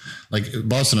individual, like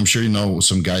Boston, I'm sure you know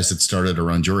some guys that started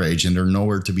around your age and they're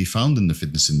nowhere to be found in the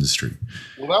fitness industry.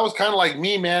 Well, that was kind of like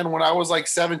me, man. When I was like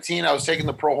 17, I was taking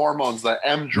the pro hormones, the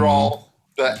Emdrol,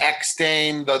 the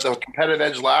Xtane, the Competitive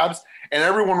Edge Labs. And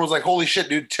everyone was like, holy shit,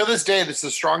 dude. To this day, this is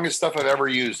the strongest stuff I've ever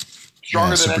used.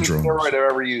 Stronger than any steroid I've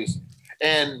ever used.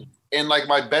 And like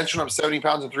my bench went up 70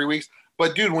 pounds in 3 weeks.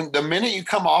 But dude, the minute you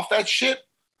come off that shit,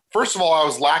 first of all, I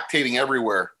was lactating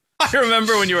everywhere. I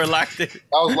remember when you were lactating.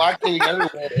 I was lactating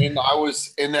everywhere,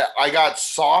 and I got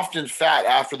soft and fat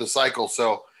after the cycle.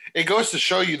 So it goes to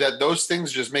show you that those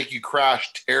things just make you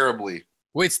crash terribly.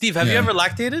 Wait, Steve, have you ever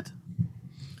lactated?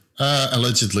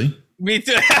 Allegedly. Me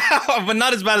too, but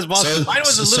not as bad as Boston. Mine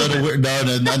was a little bit.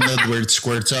 Not where it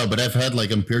squirts out, but I've had like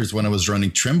periods when I was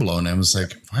running Trembolo, and I was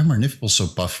like, why are my nipples so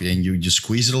puffy? And you just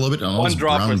squeeze it a little bit, and all this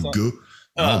brown goo.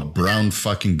 Brown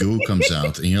fucking goo comes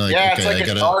out, and you're like, yeah, okay, it's like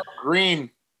a dark green.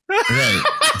 Right,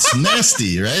 it's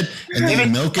nasty, right? And then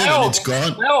you milk it, and it's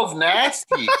gone. It smells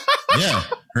nasty. Yeah,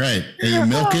 right. And you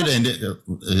milk it,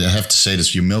 and I have to say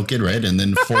this: you milk it, right? And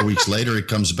then 4 weeks later, it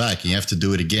comes back. You have to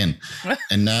do it again,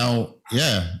 and now,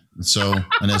 yeah. So,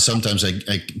 and then sometimes I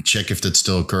check if that's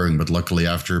still occurring, but luckily,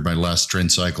 after my last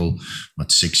trend cycle,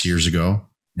 6 years ago.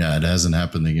 Yeah, it hasn't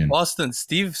happened again. Boston,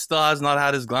 Steve still has not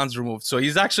had his glands removed, so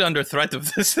he's actually under threat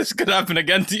of this could happen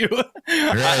again to you.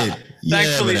 Right.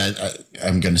 Thankfully, but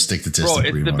I'm going to stick to testing.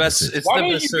 Bro, it's the best. It's the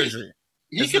best surgery.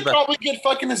 He could probably get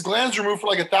fucking his glands removed for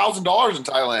like $1,000 in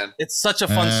Thailand. It's such a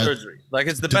fun surgery. Like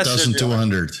it's the best surgery.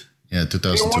 $2,200. Yeah,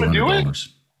 $2,200.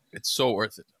 It's so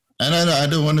worth it. And I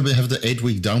don't want to have the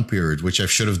 8-week down period, which I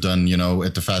should have done,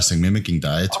 at the fasting mimicking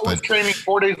diet. I was training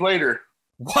 4 days later.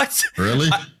 What? Really?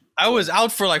 I was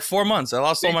out for like 4 months. I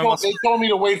lost all my muscle. They told me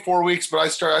to wait 4 weeks, but I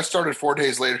started 4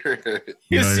 days later.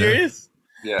 You serious?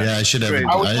 Yeah, I should have.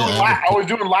 I was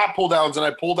doing lat pull downs, and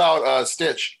I pulled out a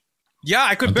stitch. Yeah,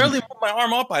 I could barely move my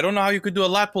arm up. I don't know how you could do a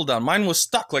lat pull down. Mine was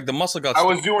stuck, like the muscle got stuck. I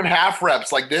was doing half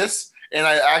reps like this, and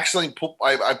I actually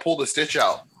I pulled a stitch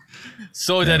out.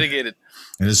 So dedicated.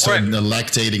 And it started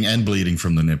lactating and bleeding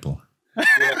from the nipple.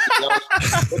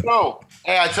 But no,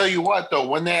 hey, I tell you what though,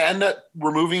 when they end up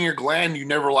removing your gland, you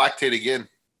never lactate again.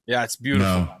 Yeah, it's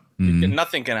beautiful. No.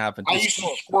 Nothing can happen. I used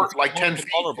to squirt like 10 feet.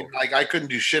 And, like I couldn't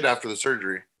do shit after the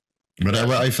surgery. But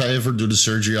if I ever do the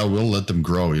surgery, I will let them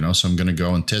grow, So I'm going to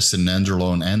go and test an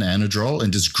nandrolone and anadrol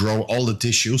and just grow all the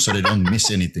tissue so they don't miss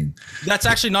anything. That's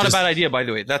actually not a bad idea, by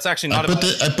the way. That's actually not I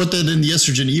put that in the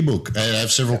estrogen ebook. I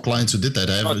have several clients who did that.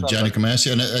 I have a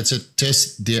gynecomastia, and I said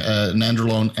test the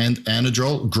nandrolone and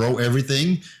anadrol, grow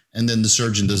everything, and then the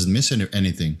surgeon doesn't miss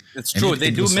anything. It's true. They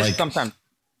do miss sometimes.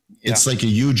 Yeah. It's like a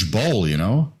huge ball,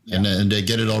 and they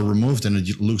get it all removed, and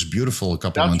it looks beautiful a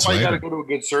couple months later. That's why you got to go to a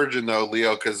good surgeon, though,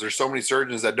 Leo, because there's so many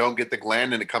surgeons that don't get the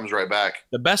gland, and it comes right back.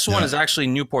 The best one is actually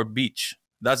Newport Beach.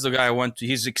 That's the guy I went to.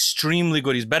 He's extremely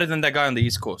good. He's better than that guy on the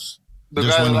East Coast. There's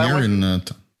one here in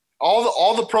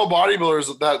all the pro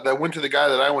bodybuilders that went to the guy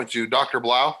that I went to, Dr.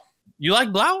 Blau. You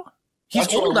like Blau?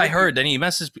 He's old, I heard, and he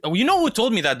messes. You know who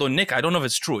told me that though, Nick? I don't know if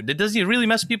it's true. Does he really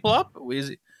mess people up?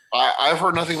 I've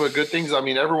heard nothing but good things. I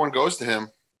mean, everyone goes to him.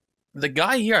 The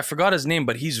guy here, I forgot his name,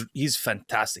 but he's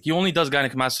fantastic. He only does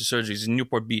gynecomastia surgeries in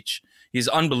Newport Beach. He's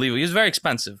unbelievable. He's very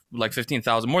expensive, like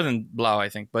 $15,000, more than Blau, I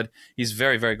think, but he's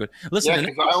very, very good. Listen,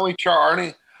 I only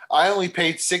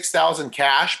paid $6,000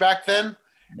 cash back then,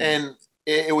 and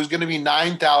it was going to be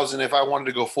 $9,000 if I wanted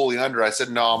to go fully under. I said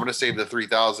no, I'm going to save the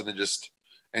 $3,000 and just.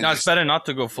 It's better not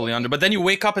to go fully under. But then you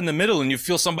wake up in the middle and you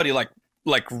feel somebody like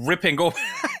ripping over.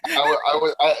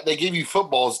 They gave you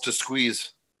footballs to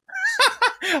squeeze.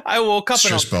 I woke up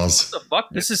and I was balls. What the fuck?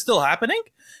 This is still happening?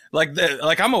 Like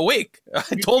I'm awake.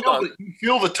 I told them. You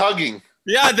feel the tugging.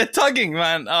 Yeah, the tugging,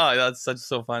 man. Oh, that's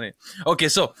so funny. Okay,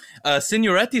 so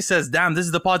Signoretti says, damn, this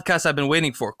is the podcast I've been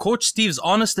waiting for. Coach Steve's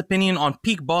honest opinion on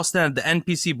peak Boston at the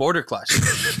NPC border clash.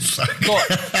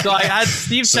 so I had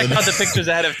Steve check out the pictures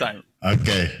ahead of time.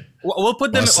 Okay. We'll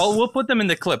put them. We'll put them in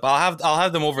the clip. I'll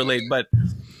have them overlaid. But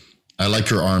I like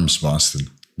your arms, Boston.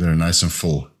 They're nice and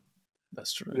full.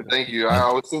 That's true. Thank you.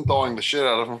 I was throwing the shit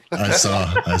out of them. I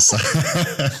saw.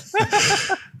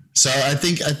 So I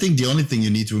think the only thing you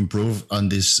need to improve on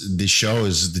this show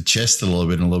is the chest a little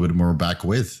bit more back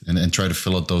width, and try to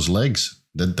fill out those legs.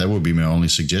 That would be my only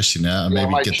suggestion. Maybe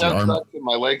my get chest the arm. sucks and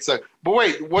my legs suck. But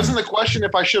wait, wasn't the question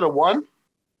if I should have won?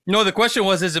 No, the question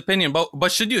was his opinion.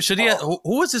 But should he? Who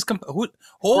was his?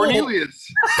 Cornelius.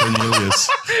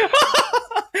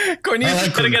 Cornelius is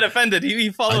gonna get offended. He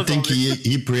follows. I think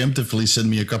he preemptively sent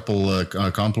me a couple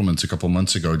compliments a couple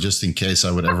months ago, just in case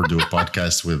I would ever do a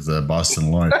podcast with Bostin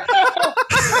Loyd.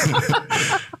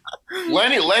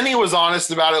 Lenny was honest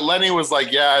about it. Lenny was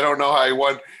like, "Yeah, I don't know how he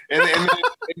won," and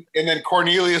then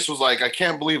Cornelius was like, "I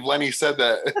can't believe Lenny said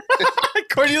that."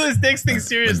 Cornelius takes things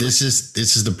seriously. But this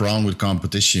is the problem with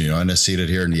competition, and I see that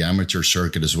here in the amateur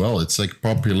circuit as well. It's like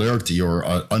popularity or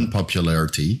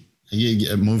unpopularity.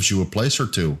 It moves you a place or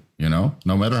two, no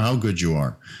matter how good you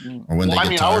are. Or when I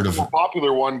was the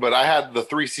popular one, but I had the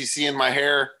 3cc in my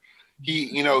hair.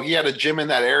 He had a gym in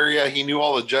that area. He knew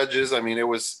all the judges. I mean, it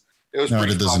was. No,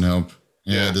 that doesn't help.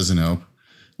 Yeah, it doesn't help.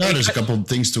 No, there's a couple of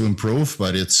things to improve,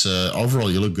 but it's overall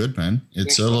you look good, man.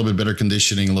 It's a little bit better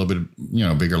conditioning, a little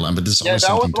bit bigger line, but there's always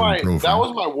something to improve. That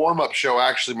was my warm up show.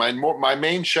 Actually, my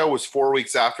main show was 4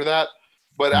 weeks after that.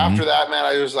 But after that, man,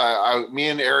 me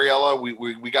and Ariella,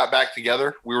 we got back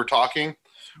together. We were talking.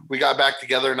 We got back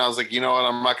together, and I was like, you know what?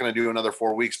 I'm not going to do another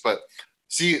 4 weeks. But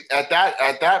see, at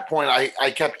that point,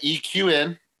 I kept EQ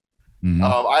in. Mm-hmm.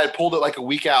 I had pulled it like a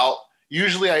week out.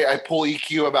 Usually, I pull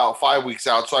EQ about 5 weeks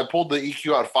out. So I pulled the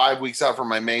EQ out 5 weeks out from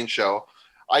my main show.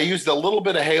 I used a little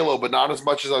bit of Halo, but not as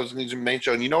much as I was using the main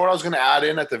show. And you know what I was going to add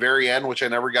in at the very end, which I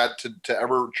never got to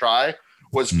ever try,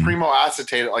 was primo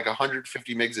acetate at like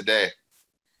 150 mgs a day.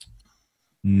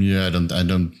 Yeah,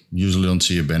 I usually don't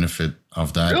see a benefit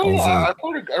of that. Really?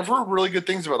 I've heard really good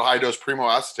things about high dose primo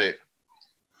acetate.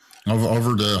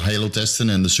 Over the Halo testing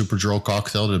and the Super Droll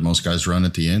cocktail that most guys run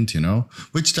at the end,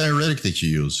 Which diuretic did you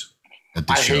use at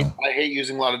the show? I hate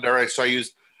using a lot of diuretics. So I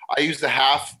use the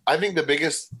half. I think the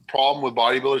biggest problem with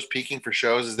bodybuilders peaking for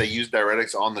shows is they use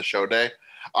diuretics on the show day.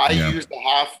 I used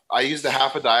the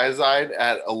half a diazide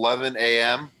at 11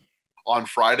 a.m. on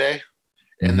Friday.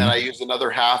 And then I used another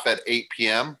half at 8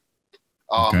 p.m.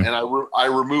 And I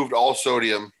removed all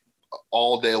sodium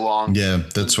all day long. Yeah,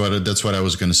 that's what I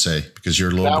was going to say, because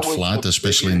you're a little bit flat,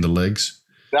 especially in the legs.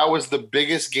 That was the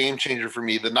biggest game changer for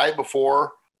me. The night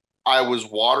before, I was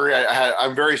watery.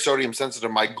 I'm very sodium sensitive.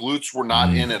 My glutes were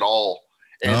not in at all.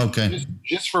 And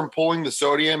just from pulling the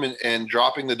sodium and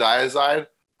dropping the diazide,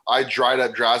 I dried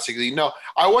up drastically. No,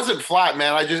 I wasn't flat,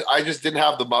 man. I just didn't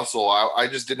have the muscle. I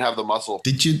just didn't have the muscle.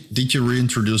 Did you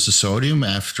reintroduce the sodium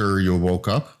after you woke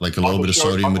up? Like a little bit of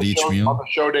sodium with each meal? On the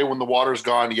show day when the water's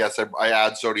gone, yes, I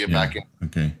add sodium back in.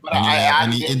 Okay. But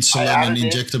any insulin and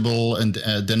injectable and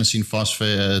adenosine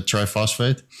phosphate,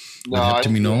 triphosphate? No, I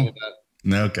didn't do any of that.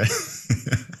 No, okay.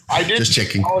 I did just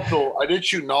checking. I did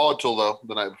shoot Nolotil though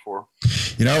the night before.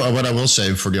 You know what I will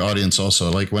say for the audience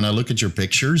also, like when I look at your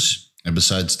pictures, and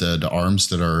besides the arms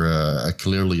that are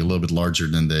clearly a little bit larger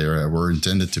than they were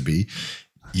intended to be,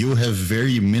 you have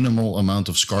very minimal amount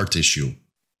of scar tissue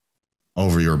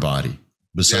over your body.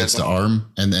 Besides the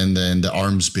arm and then the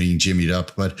arms being jimmied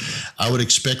up, but I would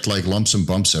expect like lumps and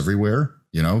bumps everywhere.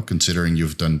 You know, considering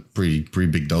you've done pretty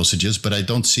big dosages, but I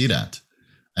don't see that.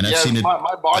 And I've seen it.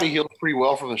 My body healed pretty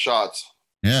well from the shots.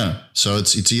 Yeah, so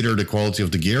it's either the quality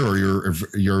of the gear or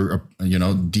you're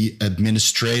the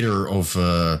administrator of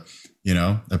a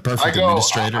perfect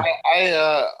administrator.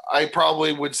 I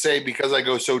probably would say because I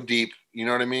go so deep. You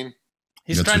know what I mean?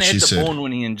 He's trying to hit the bone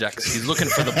when he injects. He's looking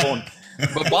for the bone.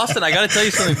 But Boston, I got to tell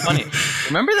you something funny.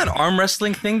 Remember that arm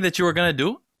wrestling thing that you were gonna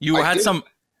do?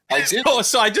 I did.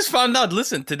 So I just found out.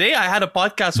 Listen, today I had a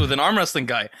podcast with an arm wrestling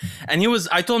guy, and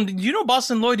I told him, "Do you know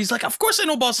Bostin Loyd?" He's like, "Of course I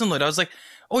know Bostin Loyd." I was like,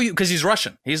 "Oh, because he's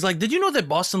Russian." He's like, "Did you know that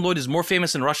Bostin Loyd is more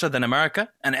famous in Russia than America?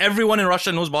 And everyone in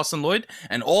Russia knows Bostin Loyd,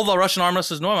 and all the Russian arm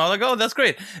wrestlers know him." I was like, "Oh, that's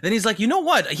great." Then he's like, "You know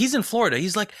what? He's in Florida."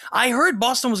 He's like, "I heard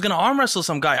Boston was gonna arm wrestle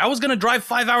some guy. I was gonna drive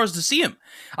 5 hours to see him."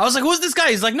 I was like, "Who's this guy?"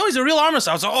 He's like, "No, he's a real arm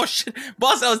wrestler." I was like, "Oh shit,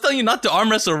 Boston! I was telling you not to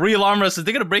arm wrestle real arm wrestlers.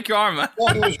 They're gonna break your arm, man."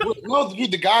 No,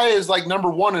 dude, the guy is like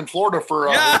 #1 in Florida for.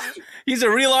 He's a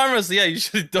real arm wrestler. Yeah, you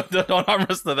should don't arm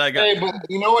wrestle that guy. Hey, but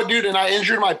you know what, dude? And I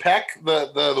injured my pec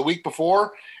the week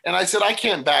before, and I said I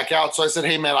can't back out. So I said,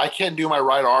 "Hey, man, I can't do my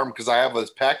right arm because I have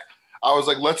this pec." I was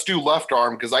like, "Let's do left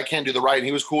arm because I can't do the right." And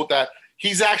he was cool with that.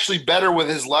 He's actually better with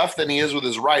his left than he is with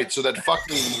his right, so that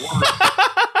fucking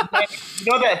works.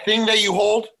 You know that thing that you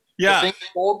hold? Yeah. The thing you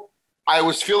hold? I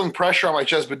was feeling pressure on my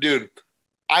chest, but dude,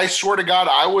 I swear to God,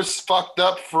 I was fucked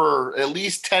up for at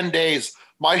least 10 days.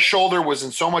 My shoulder was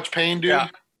in so much pain, dude.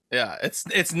 Yeah. It's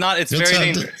very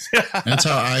dangerous. That's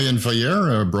how Ian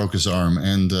Valliere broke his arm,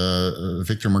 and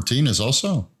Victor Martinez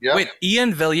also. Yep. Wait,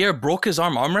 Ian Valliere broke his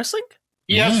arm wrestling?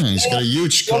 He's got a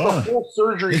huge scar. Full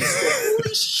surgery.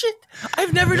 Holy shit!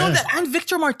 I've never known that. And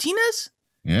Victor Martinez?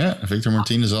 Yeah, Victor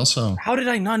Martinez also. How did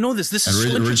I not know this? This is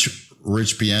so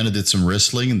Rich Piana did some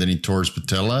wrestling, and then he tore his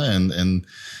patella, and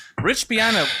Rich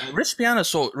Piana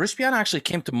actually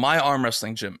came to my arm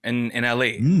wrestling gym in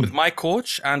LA with my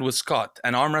coach and with Scott,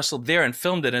 and arm wrestled there and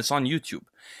filmed it, and it's on YouTube.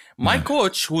 My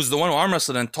coach, who's the one who arm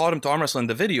wrestled and taught him to arm wrestle in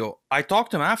the video, I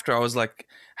talked to him after. I was like,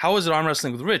 "How is it arm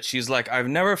wrestling with Rich?" He's like, "I've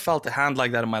never felt a hand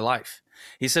like that in my life."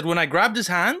 He said, "When I grabbed his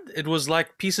hand, it was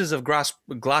like pieces of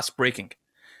glass breaking.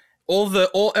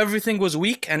 Everything was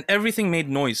weak and everything made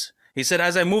noise." He said,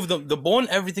 "As I moved the bone,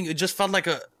 everything, it just felt like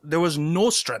there was no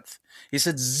strength." He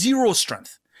said, "Zero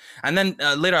strength." And then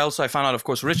later I found out, of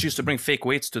course, Rich used to bring fake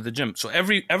weights to the gym. So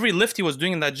every lift he was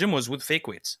doing in that gym was with fake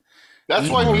weights. That's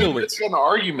why me and Rich got in an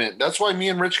argument. That's why me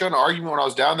and Rich got in an argument when I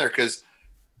was down there, because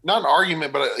not an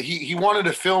argument, but he wanted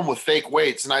to film with fake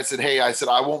weights. And I said, "Hey,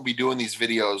 I won't be doing these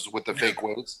videos with the fake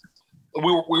weights."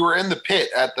 We were in the pit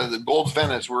at the Gold's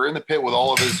Venice. We were in the pit with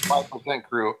all of his 5%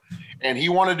 crew, and he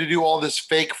wanted to do all this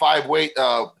fake 5 weight.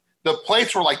 The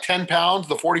plates were like 10 pounds.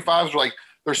 The 45s were like,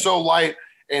 they're so light.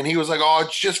 And he was like, "Oh,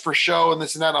 it's just for show and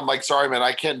this and that." I'm like, "Sorry, man,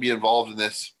 I can't be involved in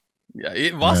this."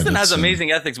 Yeah, Boston has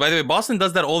amazing ethics. By the way, Boston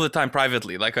does that all the time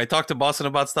privately. Like, I talk to Boston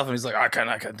about stuff, and he's like, I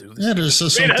can't do this. Yeah, there's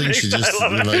just some things you just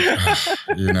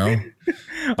like, you know.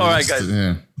 All right, guys.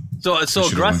 Yeah. So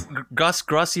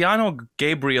Graciano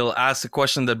Gabriel asked a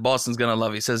question that Boston's gonna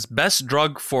love. He says, "Best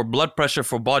drug for blood pressure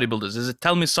for bodybuilders, is it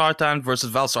Telmisartan versus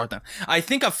Valsartan?" I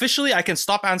think officially I can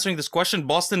stop answering this question.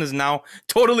 Boston is now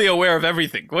totally aware of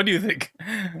everything. What do you think?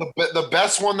 The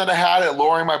best one that I had at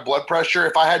lowering my blood pressure,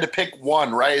 if I had to pick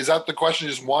one, right? Is that the question?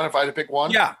 Just one? If I had to pick one?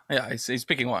 Yeah, he's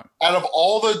picking one. Out of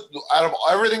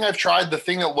everything I've tried, the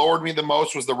thing that lowered me the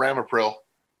most was the Ramipril.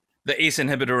 The ACE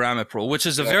inhibitor Ramipril, which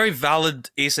is a very valid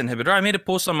ACE inhibitor. I made a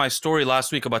post on my story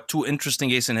last week about 2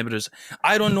 interesting ACE inhibitors.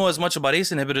 I don't know as much about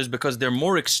ACE inhibitors because they're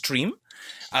more extreme.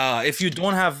 If you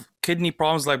don't have kidney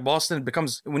problems like Boston,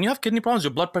 when you have kidney problems,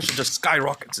 your blood pressure just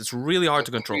skyrockets. It's really hard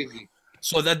to control.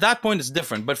 So at that point, it's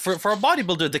different. But for a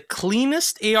bodybuilder, the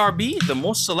cleanest ARB, the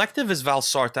most selective, is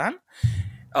valsartan.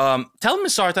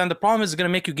 Telmisartan, the problem is it's going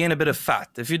to make you gain a bit of fat.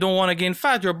 If you don't want to gain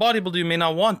fat, you're a bodybuilder, you may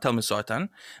not want telmisartan.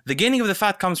 The gaining of the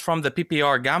fat comes from the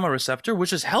PPAR gamma receptor,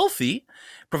 which is healthy,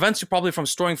 prevents you probably from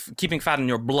keeping fat in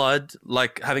your blood,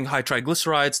 like having high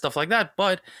triglycerides, stuff like that,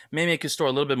 but may make you store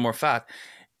a little bit more fat.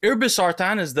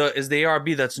 Irbesartan is the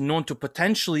ARB that's known to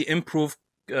potentially improve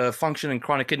function in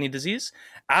chronic kidney disease.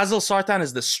 Azilsartan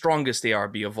is the strongest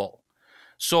ARB of all.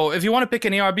 So if you want to pick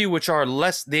an ARB which are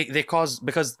less, they cause,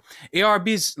 because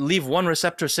ARBs leave one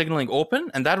receptor signaling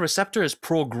open, and that receptor is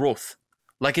pro-growth.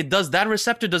 Like that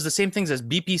receptor does the same things as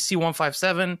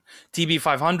BPC157,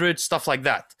 TB500, stuff like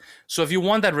that. So if you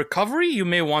want that recovery, you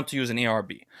may want to use an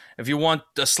ARB. If you want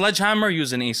a sledgehammer,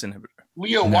 use an ACE inhibitor.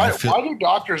 Leo, why do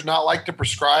doctors not like to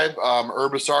prescribe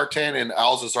irbesartan and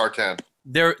alzasartan?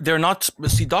 They're not,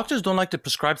 see, doctors don't like to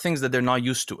prescribe things that they're not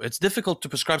used to. It's difficult to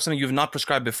prescribe something you've not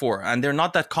prescribed before, and they're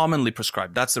not that commonly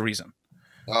prescribed. That's the reason.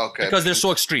 Okay. Because they're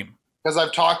so extreme. Because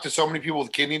I've talked to so many people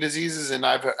with kidney diseases, and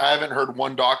I haven't heard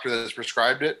one doctor that's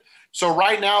prescribed it. So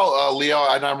right now, Leo,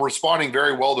 and I'm responding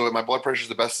very well to it, my blood pressure is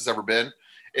the best it's ever been,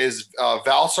 is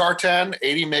valsartan,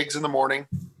 80 mgs in the morning,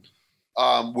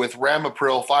 with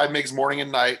ramipril, 5 mgs morning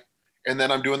and night, and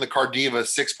then I'm doing the Cardiva,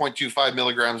 6.25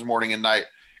 milligrams morning and night.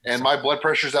 And my blood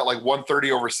pressure is at like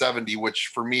 130/70,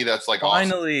 which for me, that's like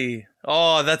finally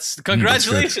awesome. Oh, that's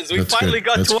congratulations. We finally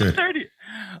got to 130.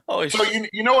 Oh, so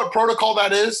you know what protocol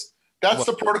that is? That's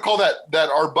the protocol that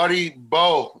our buddy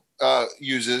Bo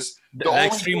uses. The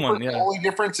only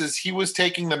difference is he was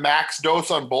taking the max dose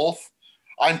on both.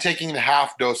 I'm taking the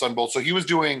half dose on both. So he was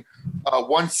doing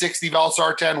 160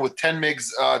 valsartan with 10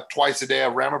 mgs twice a day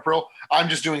of ramipril. I'm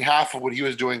just doing half of what he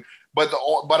was doing. But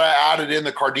I added in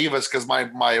the Cardivas because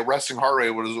my resting heart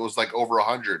rate was like over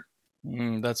 100.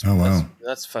 That's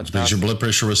fantastic. Because your blood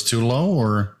pressure was too low,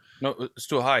 or no, it's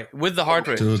too high with the heart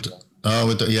rate.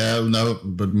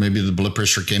 But maybe the blood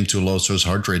pressure came too low, so his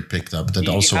heart rate picked up. That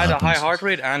also had happens. A high heart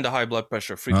rate and a high blood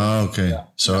pressure. Oh, okay. Yeah.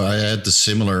 So I had the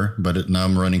similar, but now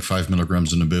I'm running 5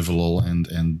 milligrams of Nabivolol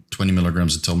and 20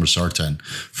 milligrams of Telmisartan.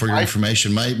 For your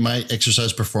information, my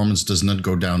exercise performance does not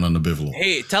go down on Nabivolol.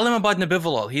 Hey, tell him about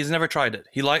Nabivolol. He's never tried it.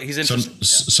 He's interested.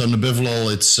 So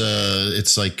Nabivolol,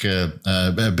 it's like a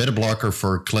beta blocker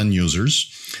for clen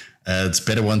users. It's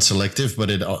beta-1 selective,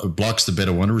 but it blocks the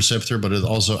beta-1 receptor, but it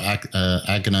also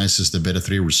agonizes the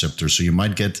beta-3 receptor. So you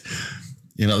might get,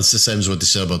 it's the same as what they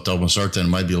said about Telmisartan. It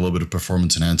might be a little bit of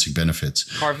performance-enhancing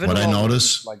benefits. What I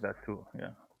notice, like that too,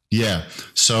 yeah.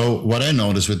 So what I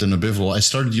noticed with the Nabivolol, I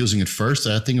started using it first.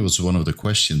 I think it was one of the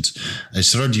questions. I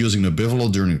started using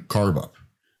Nabivolol during a carb up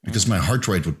because my heart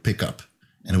rate would pick up.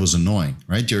 And it was annoying,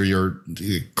 right? You're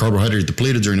carbohydrate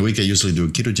depleted during the week. I usually do a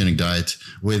ketogenic diet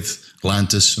with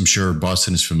Lantus. I'm sure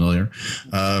Bostin is familiar.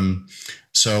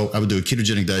 So I would do a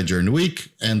ketogenic diet during the week.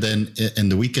 And then in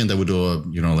the weekend, I would do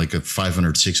like a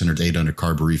 500, 600, 800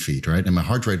 carb refeed, right? And my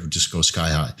heart rate would just go sky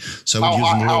high. So I would use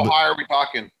how high are we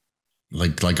talking?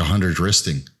 Like 100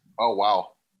 resting. Oh, wow.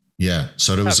 Yeah,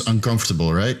 so it was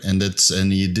uncomfortable, right? And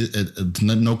you did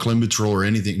no clenbuterol or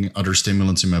anything, other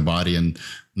stimulants in my body, and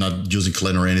not using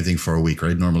clen or anything for a week,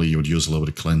 right? Normally you would use a little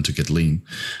bit of clen to get lean.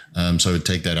 So I would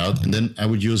take that out, and then I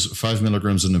would use 5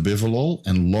 milligrams of Nabivolol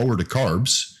and lower the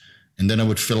carbs, and then I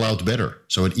would fill out better.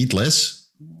 So I'd eat less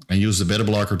and use the beta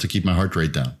blocker to keep my heart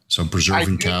rate down. So I'm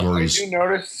preserving calories.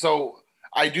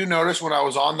 I do notice when I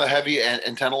was on the heavy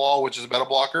antenolol, which is a beta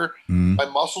blocker, my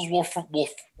muscles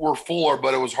were fuller,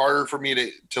 but it was harder for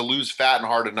me to lose fat and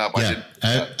harden up. Yeah,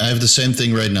 I have the same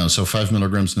thing right now. So 5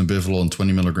 milligrams of Nabivolol and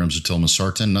 20 milligrams of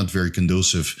Telmisartan, not very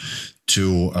conducive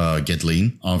to get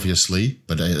lean, obviously.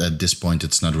 But at this point,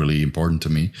 it's not really important to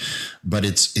me. But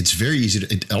it's very easy.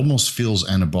 It almost feels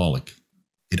anabolic.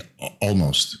 It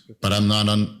almost. But I'm not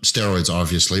on steroids,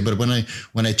 obviously. But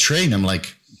when I train, I'm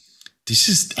like,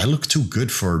 I look too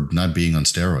good for not being on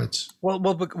steroids.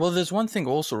 Well, there's one thing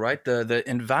also, right? The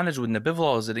advantage with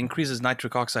Nabivolol is it increases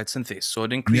nitric oxide synthase. So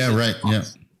it increases. Yeah, right. Yeah.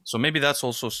 So maybe that's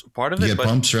also part of it. You get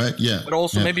pumps, right? Yeah. But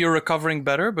also maybe you're recovering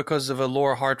better because of a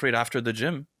lower heart rate after the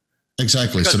gym.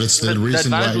 Exactly. So that's the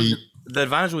reason why. The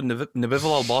advantage with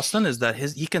Nabivolol Boston is that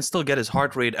he can still get his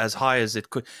heart rate as high as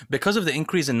it could. Because of the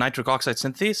increase in nitric oxide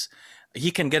synthase, he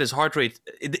can get his heart rate.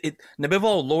 Nabivolol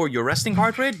will lower your resting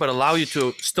heart rate, but allow you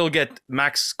to still get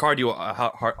max cardio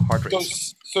heart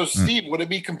rate. So Steve, would it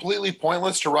be completely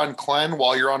pointless to run clen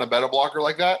while you're on a beta blocker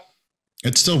like that?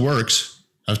 It still works.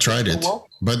 I've tried it,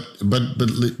 but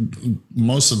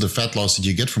most of the fat loss that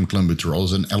you get from clenbuterol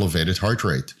is an elevated heart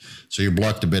rate. So you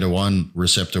block the beta-1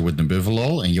 receptor with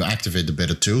Nabivolol, and you activate the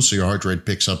beta-2, so your heart rate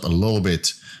picks up a little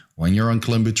bit when you're on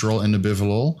clenbuterol and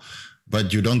nebivolol,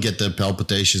 but you don't get the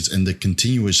palpitations and the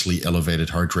continuously elevated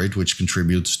heart rate, which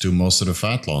contributes to most of the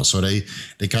fat loss. So they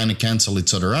kind of cancel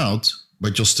each other out,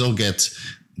 but you'll still get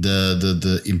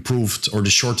the improved or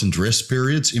the shortened rest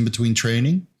periods in between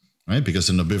training, right? Because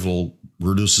the nebivolol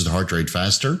reduces the heart rate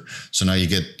faster. So now you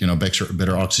get,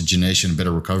 better oxygenation,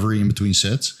 better recovery in between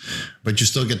sets, but you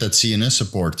still get that CNS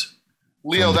support.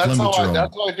 Leo, that's how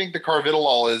I think the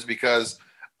carvedilol is, because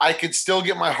I could still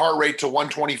get my heart rate to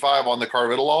 125 on the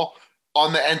carvedilol.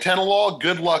 On the antenolol,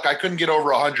 good luck. I couldn't get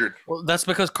over 100. Well, that's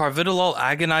because carvedilol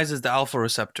agonizes the alpha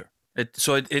receptor.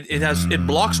 It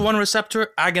blocks one receptor,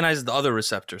 agonizes the other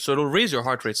receptor, so it'll raise your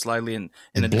heart rate slightly.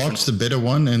 It blocks the beta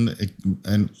one and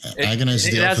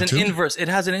agonizes the alpha too. It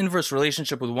has an inverse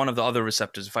relationship with one of the other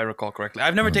receptors, if I recall correctly.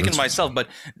 I've never taken it myself, but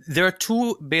there are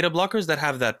two beta blockers that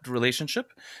have that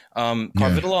relationship.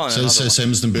 Carvedilol and so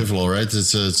same as nebivolol, right?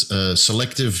 It's a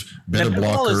selective beta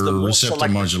blocker receptor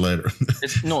modulator.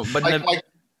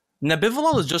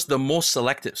 Nebivolol is just the most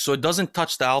selective, so it doesn't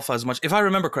touch the alpha as much. If I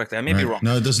remember correctly, I may be wrong.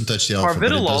 No, it doesn't touch the alpha.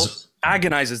 Carvedilol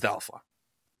agonizes the alpha.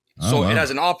 So it has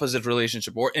an opposite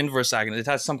relationship, or inverse agonist. It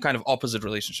has some kind of opposite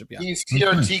relationship. Yeah. These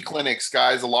CRT clinics,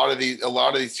 guys, a lot of these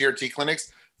CRT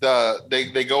clinics,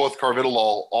 they go with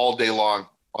carvedilol all day long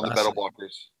on the beta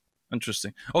blockers.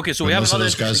 Interesting. Okay, so we have most another.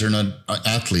 Most of those guys are not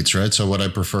athletes, right? So what I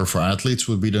prefer for athletes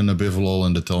would be the nebivolol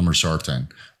and the Telmisartan,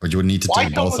 but you would need to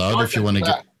take both out if you want to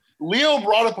get. Leo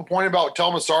brought up a point about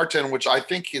Telmisartan, which I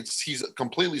think he's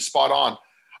completely spot on.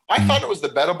 I thought it was the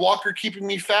beta blocker keeping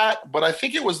me fat, but I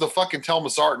think it was the fucking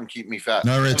Telmisartan keeping me fat.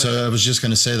 No, right. So I was just going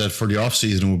to say that for the off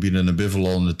season would be the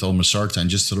nebivolol and the Telmisartan,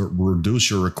 just to reduce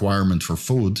your requirement for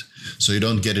food, so you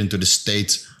don't get into the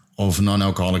state of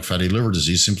non-alcoholic fatty liver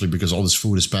disease, simply because all this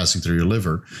food is passing through your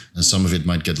liver, and some of it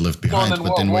might get left behind.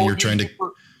 But then when you're trying to,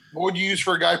 what would you use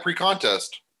for a guy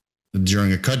pre-contest?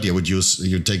 During a cut, you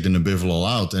take the nebivolol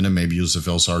out and then maybe use the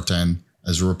valsartan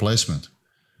as a replacement.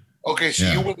 Okay,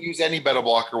 so you wouldn't use any beta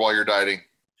blocker while you're dieting?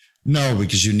 No,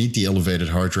 because you need the elevated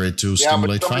heart rate to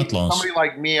stimulate fat loss. Somebody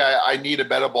like me, I need a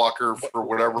beta blocker for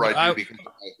whatever I do because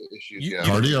of the issues.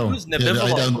 Cardio.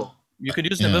 You could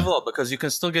use nebivolol because you can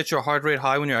still get your heart rate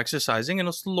high when you're exercising, and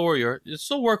it'll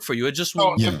still work for you. It just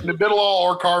nebivolol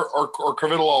or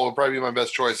carvedilol would probably be my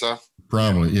best choice, huh?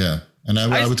 Probably, yeah. And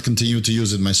I would continue to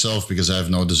use it myself because I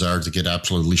have no desire to get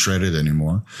absolutely shredded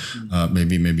anymore.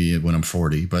 Maybe when I'm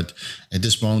 40. But at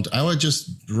this moment, I would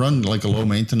just run like a low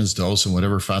maintenance dose, and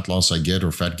whatever fat loss I get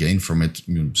or fat gain from it,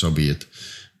 so be it.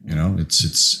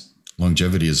 It's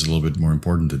longevity is a little bit more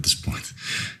important at this point.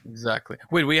 Exactly.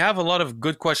 Wait, we have a lot of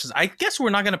good questions. I guess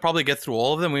we're not going to probably get through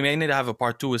all of them. We may need to have a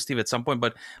part 2 with Steve at some point,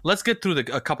 but let's get through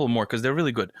a couple more because they're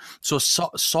really good. So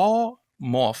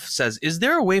Moff says, is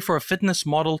there a way for a fitness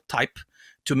model type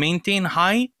to maintain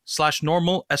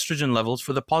high/normal estrogen levels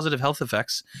for the positive health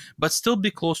effects, but still be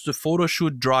close to photo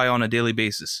shoot dry on a daily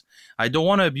basis? I don't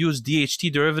want to abuse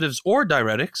DHT derivatives or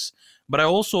diuretics, but I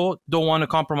also don't want to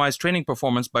compromise training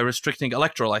performance by restricting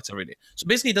electrolytes every day. So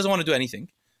basically, he doesn't want to do anything.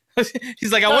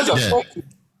 He's like, I won't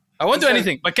do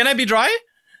anything, but can I be dry?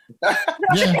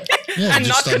 And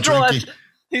not control it.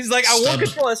 He's like, I won't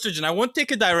control estrogen. I won't take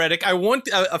a diuretic. I won't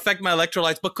affect my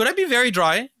electrolytes. But could I be very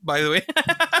dry, by the way?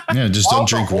 Just don't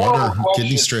drink water.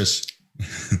 Kidney stress.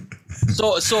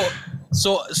 So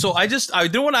I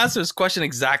didn't want to answer this question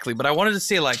exactly, but I wanted to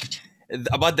say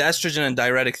about the estrogen and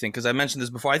diuretic thing, because I mentioned this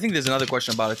before. I think there's another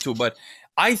question about it too, but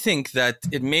I think that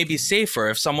it may be safer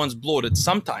if someone's bloated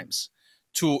sometimes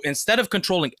to, instead of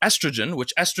controlling estrogen,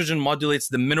 which estrogen modulates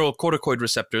the mineralocorticoid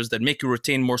receptors that make you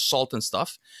retain more salt and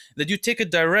stuff, that you take a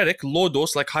diuretic, low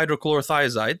dose, like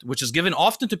hydrochlorothiazide, which is given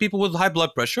often to people with high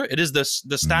blood pressure. It is the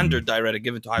standard diuretic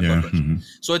given to high blood pressure.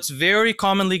 So it's very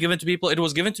commonly given to people. It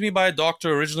was given to me by a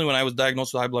doctor originally when I was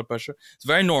diagnosed with high blood pressure. It's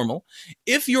very normal.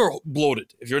 If you're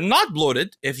bloated, if you're not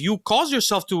bloated, if you cause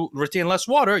yourself to retain less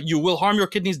water, you will harm your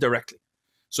kidneys directly.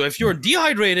 So if you're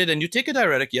dehydrated and you take a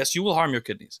diuretic, yes, you will harm your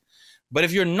kidneys. But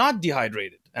if you're not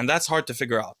dehydrated, and that's hard to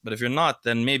figure out, but if you're not,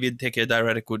 then maybe take a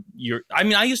diuretic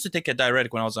I used to take a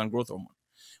diuretic when I was on growth hormone.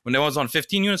 When I was on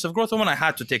 15 units of growth hormone, I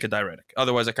had to take a diuretic.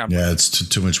 Otherwise, I can't. Yeah, it's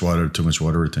too much water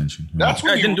retention. That's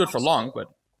when I didn't do it for long, but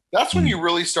that's when you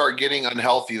really start getting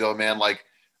unhealthy, though, man. Like,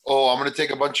 I'm going to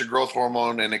take a bunch of growth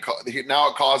hormone, and now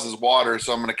it causes water,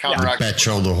 so I'm going to counteract patch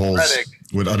shoulder holes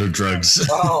with other drugs.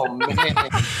 Oh man!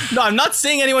 No, I'm not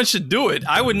saying anyone should do it.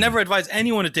 I would never advise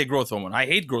anyone to take growth hormone. I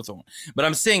hate growth hormone, but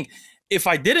I'm saying if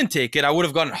I didn't take it, I would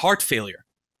have gotten heart failure.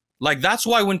 Like that's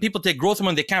why when people take growth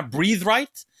hormone, they can't breathe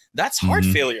right. That's heart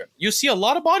failure. You see a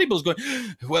lot of bodybuilders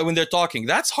going when they're talking.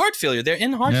 That's heart failure. They're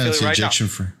in heart failure right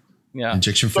now.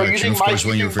 Injection fraction, of course,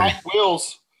 when you're very.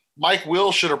 Mike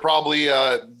Will should have probably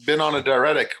been on a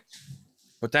diuretic.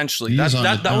 Potentially. That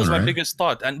was my biggest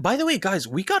thought. And by the way, guys,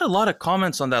 we got a lot of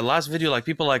comments on that last video. Like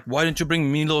people like, why didn't you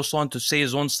bring Milos on to say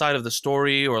his own side of the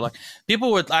story? Or like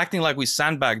people were acting like we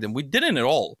sandbagged him. We didn't at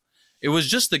all. It was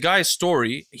just the guy's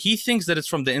story. He thinks that it's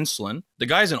from the insulin. The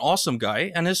guy's an awesome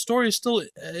guy, and his story is still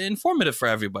informative for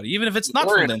everybody, even if it's not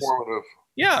from the insulin.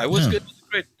 Yeah, it was good. It was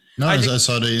great. No, I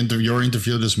saw your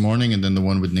interview this morning, and then the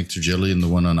one with Nick Turgelli and the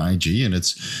one on IG, and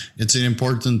it's an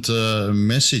important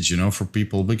message, for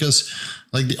people, because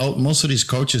like most of these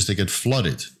coaches, they get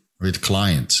flooded with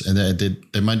clients, and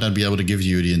they might not be able to give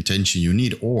you the attention you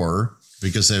need, or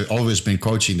because they've always been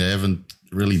coaching, they haven't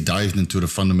really dived into the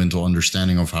fundamental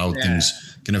understanding of how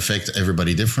things can affect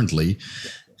everybody differently.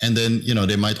 And then,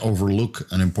 they might overlook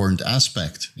an important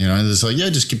aspect, and it's like,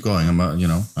 just keep going.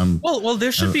 Well,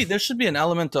 there should be an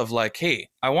element of like, hey,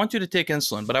 I want you to take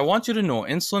insulin, but I want you to know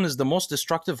insulin is the most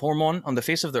destructive hormone on the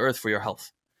face of the earth for your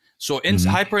health. So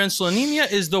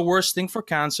hyperinsulinemia is the worst thing for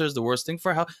cancer, is the worst thing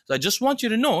for health. So I just want you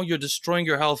to know you're destroying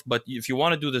your health, but if you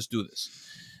want to do this, do this.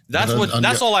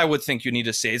 That's all I would think you need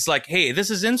to say. It's like, hey, this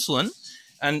is insulin.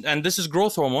 And this is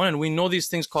growth hormone, and we know these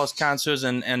things cause cancers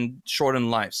and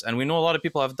shorten lives. And we know a lot of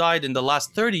people have died in the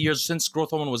last 30 years since growth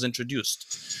hormone was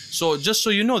introduced. So just so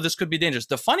you know, this could be dangerous.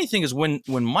 The funny thing is when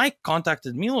Mike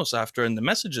contacted Milos after in the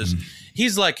messages,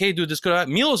 he's like, hey, dude, this could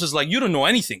happen. Milos is like, you don't know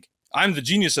anything. I'm the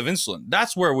genius of insulin.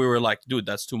 That's where we were like, dude,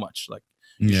 that's too much. Like,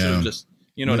 you should have just...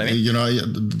 You know what I mean?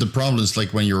 The problem is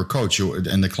like when you're a coach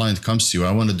and the client comes to you,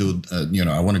 I want to do,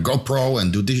 I want to go pro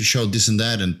and do this, show this and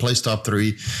that and place top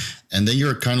 3. And then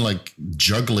you're kind of like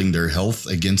juggling their health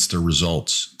against the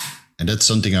results. And that's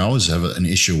something I always have an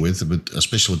issue with, but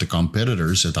especially with the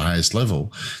competitors at the highest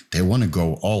level. They want to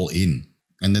go all in.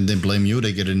 And then they blame you.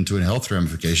 They get into a health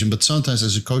ramification. But sometimes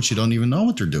as a coach, you don't even know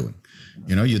what they're doing.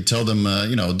 You tell them,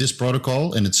 this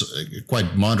protocol, and it's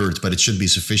quite moderate, but it should be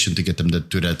sufficient to get them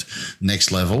to that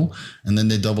next level. And then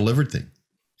they double everything.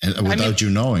 And without you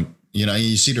knowing,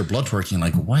 you see their blood work, and you're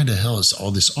like, why the hell is all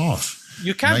this off?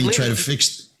 You can't you try to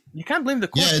fix. You can't blame the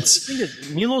coach. Yeah, the thing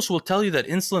is, Milos will tell you that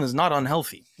insulin is not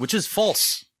unhealthy, which is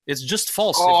false. It's just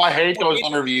false. Oh, I hate those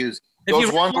interviews.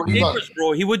 Those ones where papers,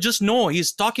 bro, he would just know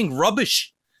he's talking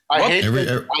rubbish. I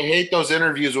hate those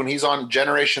interviews when he's on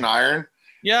Generation Iron.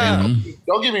 Yeah.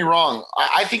 Don't get me wrong.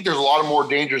 I think there's a lot of more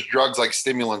dangerous drugs like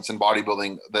stimulants in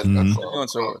bodybuilding than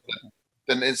insulin.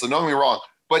 Don't get me wrong.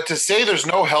 But to say there's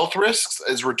no health risks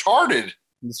is retarded.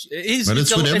 But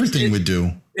it's with everything we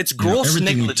do. It's gross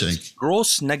negligence.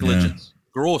 Gross negligence.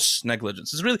 Gross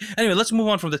negligence. It's really... Anyway, let's move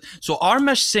on from this. So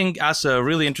Armesh Singh asks a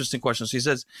really interesting question. So he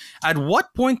says, at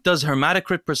what point does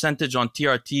hematocrit percentage on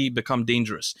TRT become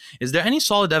dangerous? Is there any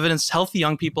solid evidence healthy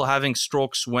young people having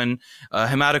strokes when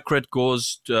hematocrit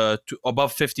goes to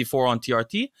above 54 on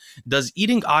TRT? Does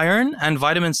eating iron and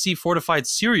vitamin C fortified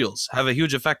cereals have a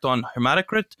huge effect on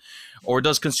hematocrit? Or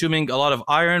does consuming a lot of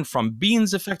iron from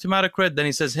beans affect hematocrit? Then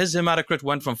he says his hematocrit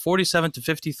went from 47 to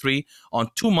 53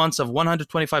 on 2 months of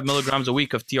 125 milligrams a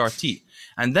week of TRT.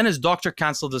 And then his doctor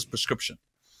canceled his prescription.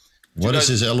 What is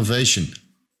his elevation?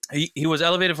 He was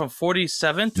elevated from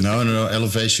 47 to... No,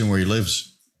 elevation where he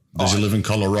lives. Does he live in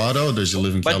Colorado? Does he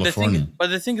live in California?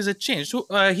 But the thing is, it changed. So,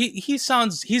 he's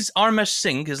Armesh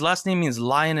Singh. His last name means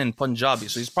lion in Punjabi.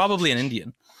 So he's probably an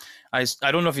Indian. I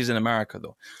don't know if he's in America,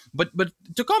 though. But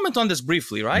to comment on this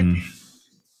briefly, right?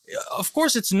 Of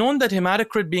course, it's known that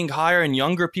hematocrit being higher in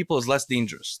younger people is less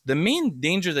dangerous. The main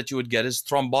danger that you would get is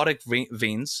thrombotic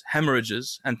veins,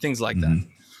 hemorrhages, and things like that.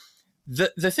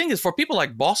 The thing is, for people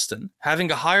like Bostin,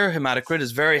 having a higher hematocrit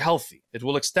is very healthy. It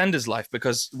will extend his life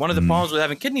because one of the problems with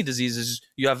having kidney disease is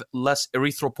you have less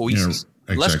erythropoiesis,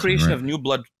 less creation of new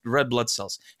red blood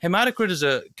cells. Hematocrit is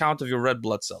a count of your red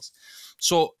blood cells.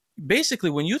 So basically,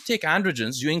 when you take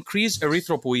androgens, you increase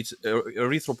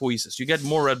erythropoiesis. You get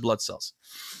more red blood cells.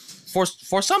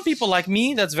 For some people like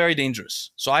me, that's very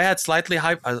dangerous. So I had slightly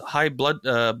high blood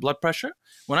pressure.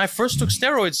 When I first took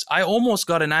steroids, I almost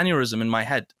got an aneurysm in my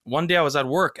head. One day I was at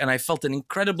work and I felt an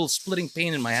incredible splitting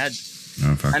pain in my head.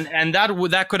 And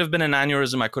that could have been an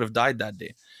aneurysm. I could have died that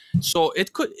day. So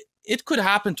it could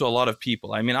happen to a lot of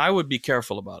people. I mean, I would be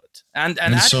careful about it. And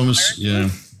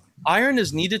iron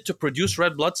is needed to produce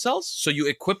red blood cells, so you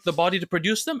equip the body to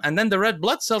produce them, and then the red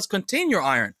blood cells contain your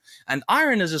iron. And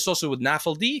iron is associated with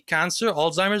NAFLD, cancer,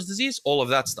 Alzheimer's disease, all of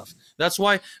that stuff. That's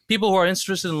why people who are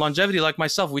interested in longevity, like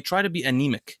myself, we try to be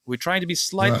anemic. We try to be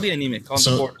slightly anemic on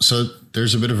the board. So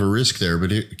there's a bit of a risk there,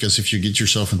 because if you get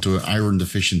yourself into an iron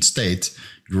deficient state,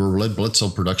 your red blood cell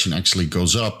production actually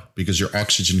goes up because your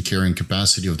oxygen carrying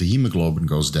capacity of the hemoglobin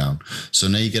goes down. So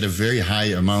now you get a very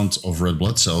high amount of red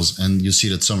blood cells, and you see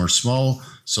that some are small,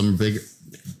 some are big.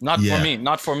 Not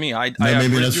for me.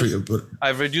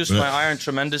 I've reduced my iron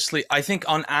tremendously. I think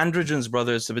on androgens,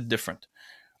 brother, it's a bit different.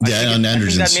 I think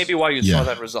that may be why you saw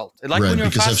that result. Like when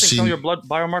you're fasting, some of your blood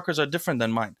biomarkers are different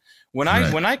than mine. When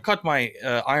I cut my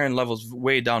iron levels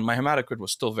way down, my hematocrit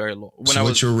was still very low.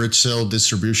 What's your rich cell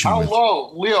distribution? How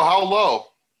low, Leo? How low?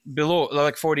 Below,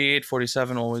 like 48,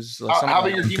 47 always. How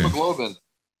about your hemoglobin?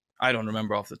 I don't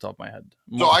remember off the top of my head.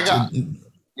 So I got...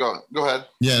 Go ahead.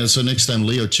 Yeah, so next time,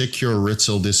 Leo, check your red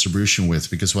cell distribution width,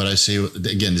 because what I say,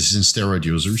 again, this is in steroid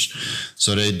users.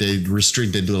 So they do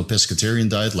a pescatarian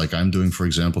diet like I'm doing, for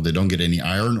example. They don't get any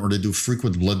iron, or they do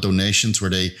frequent blood donations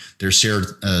where their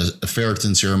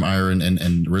ferritin, serum iron,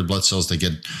 and red blood cells, they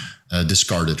get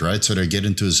discarded, right? So they get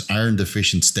into this iron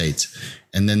deficient state.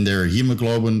 And then their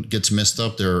hemoglobin gets messed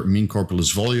up, their mean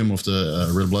corpulus volume of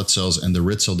the red blood cells, and the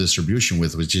red cell distribution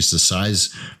width, which is the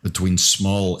size between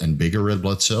small and bigger red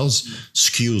blood cells,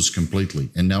 skews completely.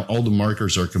 And now all the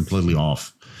markers are completely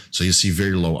off. So you see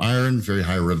very low iron, very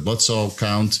high red blood cell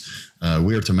count,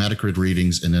 weird hematocrit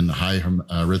readings, and then high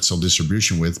red cell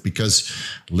distribution width, because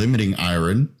limiting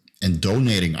iron and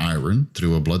donating iron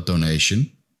through a blood donation,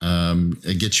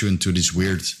 it gets you into these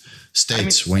weird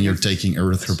states when you're taking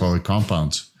erythropoietic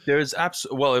compounds. There's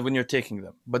when you're taking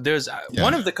them, but there's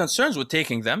one of the concerns with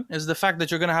taking them is the fact that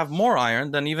you're going to have more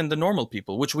iron than even the normal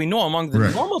people, which we know among the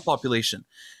normal population.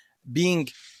 Being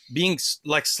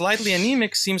like slightly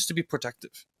anemic seems to be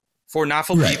protective for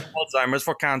NAFLD, for Alzheimer's,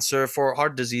 for cancer, for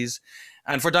heart disease,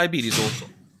 and for diabetes also.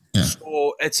 Yeah.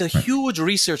 So it's a huge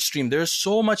research stream. There's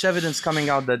so much evidence coming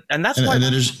out that's why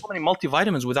there's so many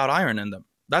multivitamins without iron in them.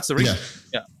 That's the reason.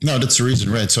 Yeah. No, that's the reason,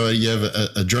 right? So you have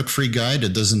a drug-free guy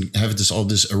that doesn't have all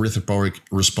this erythropoietic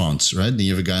response, right? Then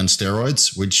you have a guy on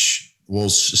steroids, which will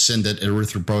send that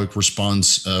erythropoietic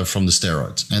response from the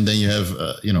steroids. And then you have,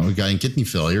 a guy in kidney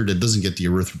failure that doesn't get the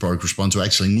erythropoietic response, who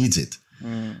actually needs it.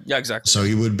 Yeah, exactly. So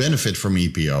he would benefit from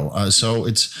EPO. So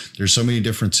there's so many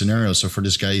different scenarios. So for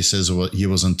this guy, he says he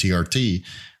was on TRT.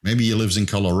 Maybe he lives in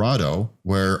Colorado,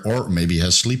 or maybe he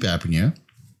has sleep apnea.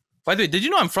 By the way, did you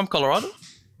know I'm from Colorado?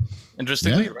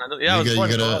 Interestingly, I was born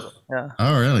in Colorado.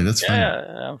 Oh, really? That's fun.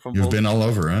 Yeah, I'm from. You've been all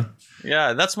over, huh?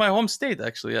 Yeah, that's my home state,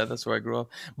 actually. Yeah, that's where I grew up.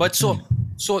 But so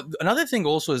another thing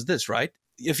also is this, right?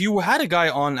 If you had a guy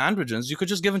on androgens, you could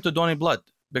just give him to donate blood,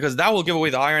 because that will give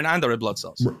away the iron and the red blood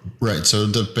cells. Right. So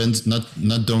it depends, not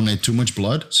donate too much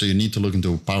blood. So you need to look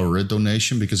into a power red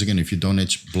donation, because again, if you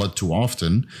donate blood too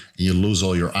often and you lose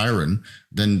all your iron,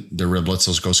 then the red blood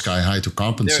cells go sky high to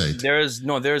compensate. There's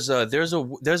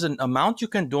an amount you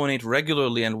can donate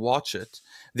regularly and watch it.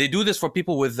 They do this for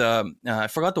people with I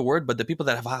forgot the word, but the people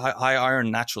that have high iron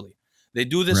naturally. They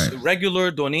do this regular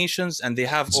donations, and they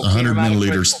have 100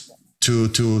 milliliters.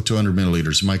 200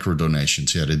 milliliters, micro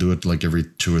donations. Yeah, they do it like every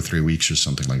 2 or 3 weeks or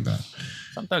something like that.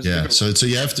 Sometimes. Yeah, so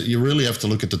you really have to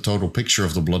look at the total picture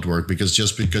of the blood work, because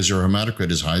just because your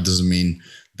hematocrit is high doesn't mean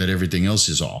that everything else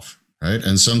is off, right?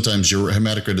 And sometimes your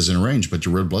hematocrit is in range, but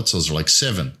your red blood cells are like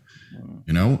 7,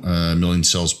 million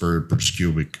cells per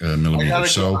cubic millimeter.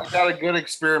 I got a good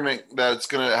experiment that's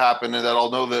going to happen, and that I'll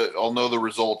know the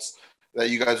results that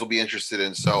you guys will be interested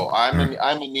in. So I'm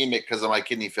anemic because of my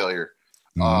kidney failure.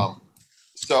 Mm-hmm.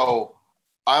 So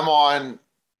I'm on,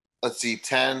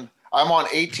 I'm on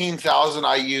 18,000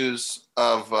 IUs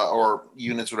or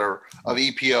units, whatever, of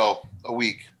EPO a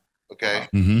week. Okay.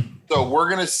 Mm-hmm. So we're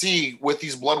going to see with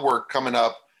these blood work coming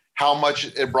up, how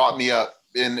much it brought me up,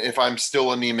 and if I'm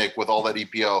still anemic with all that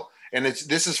EPO. And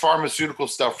this is pharmaceutical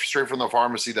stuff straight from the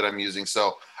pharmacy that I'm using.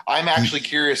 So I'm actually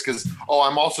curious, because,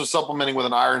 I'm also supplementing with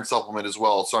an iron supplement as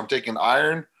well. So I'm taking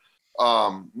iron,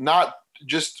 not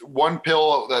just one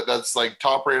pill that's like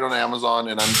top rated on Amazon,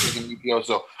 and I'm taking EPO.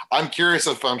 So I'm curious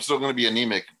if I'm still going to be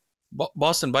anemic.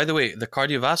 Boston, by the way, the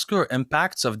cardiovascular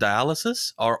impacts of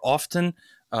dialysis are often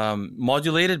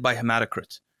modulated by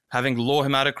hematocrit. Having low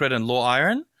hematocrit and low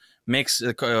iron makes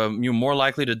you more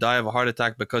likely to die of a heart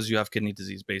attack because you have kidney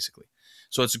disease, basically.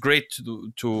 So it's great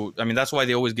that's why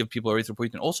they always give people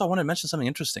erythropoietin. Also, I want to mention something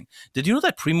interesting. Did you know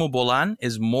that primobolan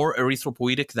is more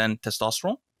erythropoietic than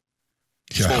testosterone?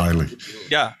 Yeah, highly.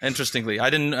 Yeah, interestingly, I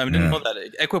didn't know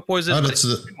that. Equipoise is. That's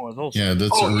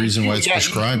the reason why it's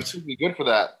prescribed. It should be good for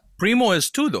that. Primo is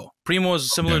too, though. Primo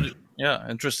is similar.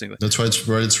 Interestingly. That's why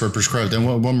it's for prescribed. And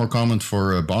one more comment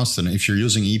for Boston. If you're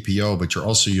using EPO, but you're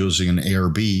also using an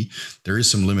ARB, there is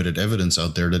some limited evidence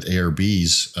out there that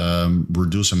ARBs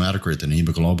reduce hematocrit and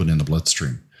hemoglobin in the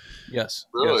bloodstream. Yes.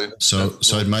 Really? So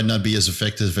it might not be as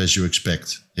effective as you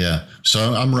expect. Yeah.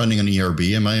 So I'm running an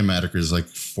ERB, and my hematocrit is like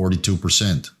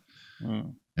 42%.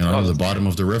 The bottom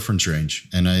of the reference range.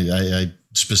 And I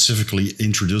specifically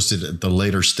introduced it at the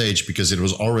later stage because it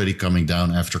was already coming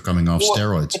down after coming off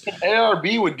steroids. If an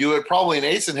ARB would do it, probably an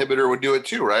ACE inhibitor would do it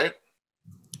too, right?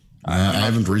 I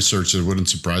haven't researched it. It wouldn't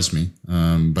surprise me.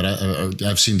 But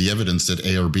I've seen the evidence that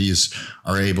ARBs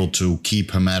are able to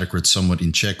keep hematocrit somewhat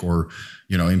in check, or,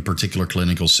 in particular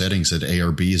clinical settings, that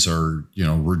ARBs are,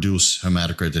 reduce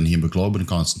hematocrit and hemoglobin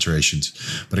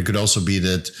concentrations. But it could also be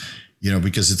that,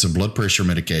 because it's a blood pressure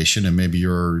medication and maybe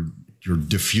you're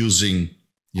diffusing,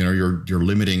 you're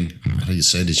limiting, how do you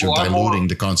say this? You're diluting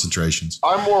the concentrations.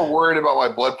 I'm more worried about my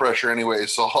blood pressure anyway,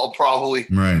 so I'll probably.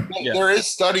 Right. Yeah. There is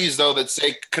studies though that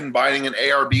say combining an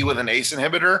ARB with an ACE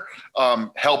inhibitor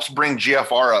helps bring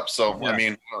GFR up. So I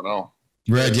mean, I don't know.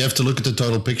 Right. You have to look at the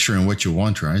total picture and what you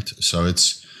want, right? So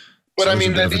it's. But I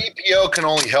mean, the EPO can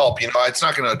only help. It's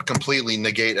not going to completely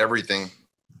negate everything.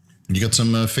 You got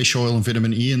some fish oil and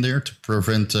vitamin E in there to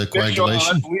prevent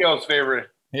coagulation. That's Leo's favorite.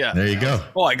 Yeah. There you go.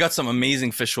 Oh, I got some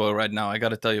amazing fish oil right now. I got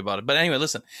to tell you about it. But anyway,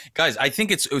 listen, guys, I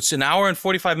think it's an hour and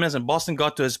 45 minutes, and Bostin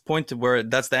got to his point where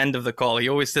that's the end of the call. He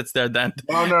always sits there at the end.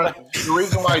 No. The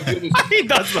reason why I do this he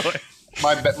does though.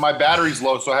 My battery's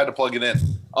low, so I had to plug it in.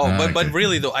 Oh, but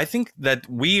really though, I think that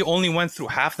we only went through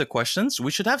half the questions.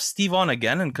 We should have Steve on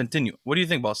again and continue. What do you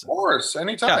think, Bostin? Of course,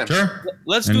 anytime. Yeah, sure.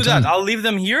 Let's do that. I'll leave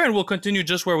them here and we'll continue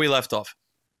just where we left off.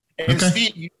 And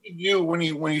Steve, you should do when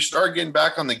you start getting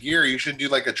back on the gear, you should do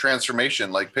like a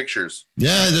transformation, like pictures.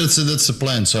 Yeah, that's the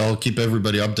plan. So I'll keep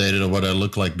everybody updated on what I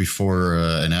look like before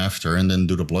and after, and then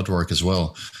do the blood work as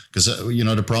well. Because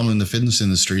the problem in the fitness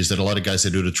industry is that a lot of guys, they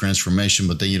do the transformation,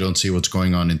 but then you don't see what's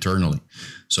going on internally.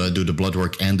 So I do the blood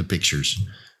work and the pictures,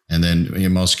 and then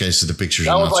in most cases the pictures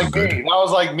are not so good. That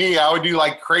was like me. I would do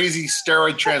like crazy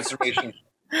steroid transformation,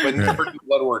 but never do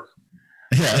blood work.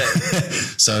 Yeah.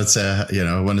 So it's,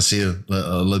 I want to see,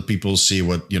 let people see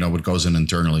what goes in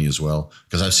internally as well.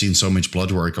 Because I've seen so much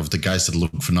blood work of the guys that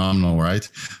look phenomenal, right?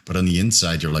 But on the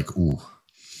inside, you're like, ooh,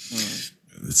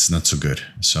 it's not so good.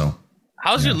 So.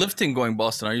 How's your lifting going,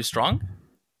 Bostin? Are you strong?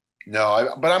 No,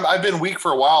 I've been weak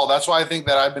for a while. That's why I think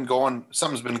that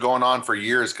something's been going on for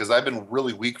years, because I've been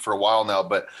really weak for a while now.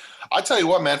 But I tell you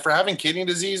what, man, for having kidney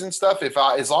disease and stuff,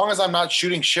 as long as I'm not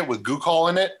shooting shit with glucol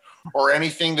in it, or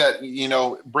anything that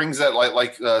brings that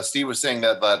like Steve was saying,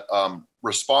 that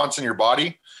response in your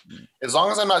body, as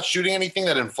long as I'm not shooting anything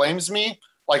that inflames me.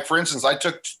 Like for instance, I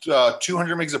took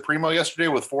 200 mgs of Primo yesterday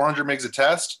with 400 mgs of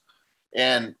Test,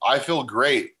 and I feel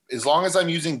great. As long as I'm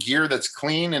using gear that's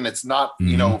clean and it's not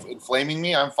inflaming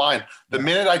me, I'm fine. The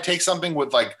minute I take something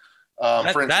with like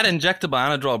that injectable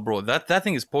Anadrol, bro, that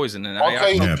thing is poison. And I'll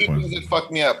tell you the two things that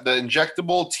fuck me up: the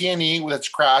injectable TNE that's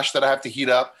crashed that I have to heat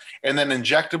up, and then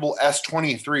injectable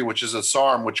S23, which is a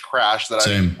SARM which crashed that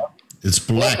It's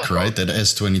black, right? That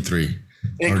S23.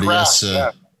 It crashed.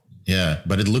 Yeah,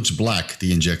 but it looks black,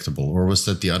 the injectable, or was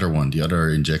that the other one, the other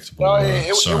injectable? No, it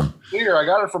was clear. I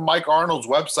got it from Mike Arnold's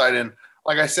website, and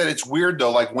like I said, it's weird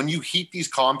though. Like when you heat these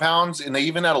compounds, and they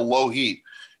even at a low heat,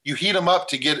 you heat them up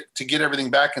to get everything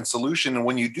back in solution. And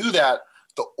when you do that,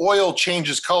 the oil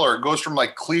changes color. It goes from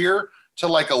like clear to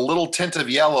like a little tint of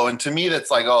yellow. And to me,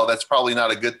 that's like, oh, that's probably not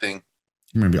a good thing.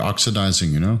 Maybe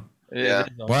oxidizing, Yeah.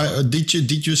 Why do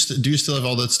you still have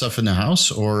all that stuff in the house,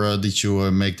 or did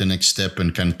you make the next step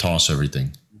and kind of toss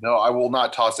everything? No, I will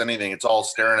not toss anything. It's all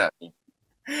staring at me.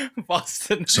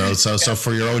 Bostin. So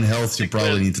for your own health, you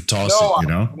probably need to toss it,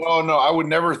 No, I would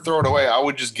never throw it away. I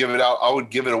would just give it out. I would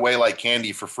give it away like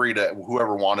candy for free to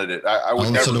whoever wanted it. I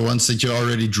would also the ones that you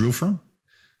already drew from?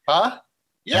 Huh?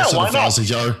 Yeah, also why not?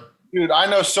 Dude, I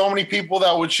know so many people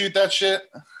that would shoot that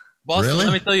shit. Bostin, really?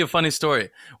 Let me tell you a funny story.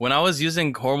 When I was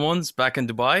using hormones back in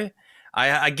Dubai,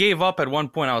 I gave up at one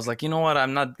point. I was like, you know what?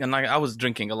 I'm not. I was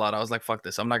drinking a lot. I was like, fuck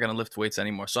this. I'm not gonna lift weights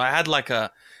anymore. So I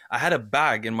had a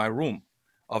bag in my room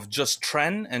of just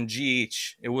Tren and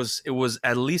GH. It was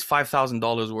at least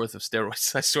 $5,000 worth of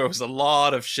steroids. I swear it was a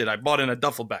lot of shit. I bought in a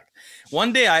duffel bag.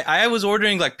 One day I was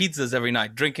ordering like pizzas every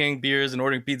night, drinking beers and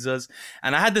ordering pizzas.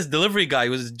 And I had this delivery guy, he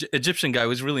was an Egyptian guy, who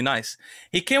was really nice.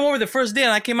 He came over the first day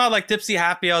and I came out like tipsy,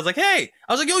 happy. I was like, hey,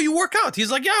 yo, you work out?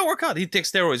 He's like, yeah, I work out. He takes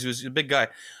steroids. He was a big guy.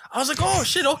 I was like, oh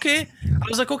shit, okay. I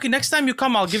was like, okay, next time you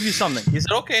come, I'll give you something. He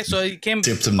said, okay. So he came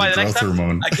tipped him by the growth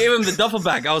hormone. I gave him the duffel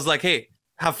bag. I was like, hey,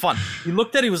 have fun. He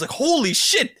looked at it. He was like, holy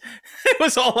shit. It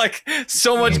was all like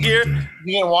so much gear.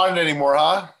 You didn't want it anymore,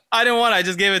 huh? I didn't want it. I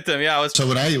just gave it to him. Yeah. So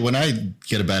when I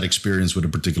get a bad experience with a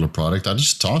particular product, I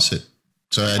just toss it.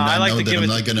 So I like know to that give I'm it.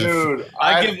 not gonna. Dude,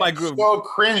 I give my group. So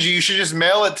cringy. You should just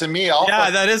mail it to me.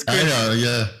 That is I cringy. know,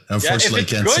 yeah. Unfortunately, I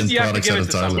it's can't good, send you have to products give out it of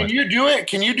to someone. Thailand. Can you do it?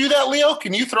 Can you do that, Leo?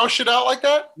 Can you throw shit out like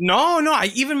that? No.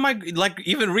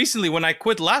 Even recently when I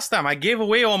quit last time, I gave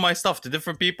away all my stuff to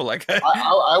different people. Like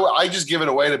I just give it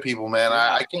away to people, man.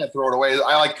 I can't throw it away.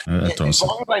 I like as awesome.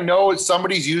 long as I know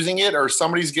somebody's using it or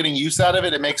somebody's getting use out of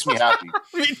it, it makes me happy.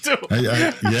 me too.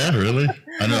 Yeah, really.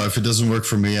 I know if it doesn't work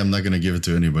for me, I'm not gonna give it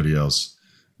to anybody else.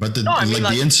 But the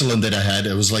insulin that I had,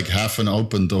 it was like half an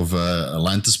opened of a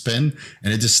Lantus pen,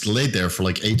 and it just laid there for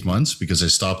like 8 months because I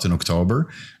stopped in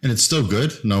October, and it's still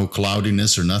good, no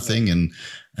cloudiness or nothing, and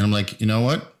I'm like, you know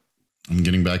what, I'm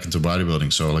getting back into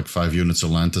bodybuilding, so like 5 units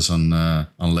of Lantus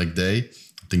on leg day,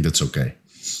 I think that's okay.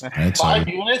 Right? 5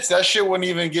 units? That shit wouldn't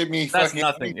even get me. That's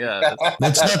nothing. Yeah,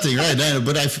 that's nothing, right?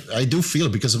 But I do feel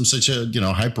it because I'm such a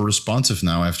hyper responsive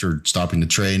now after stopping the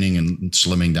training and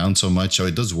slimming down so much, so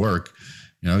it does work.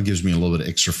 It gives me a little bit of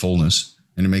extra fullness,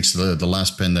 and it makes the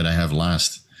last pen that I have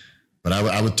last. But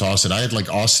I would toss it. I had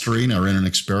like Osterine. I ran an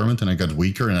experiment, and I got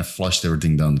weaker, and I flushed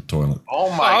everything down the toilet.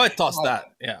 Oh my! I would toss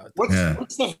that. Yeah.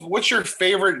 What's your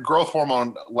favorite growth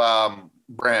hormone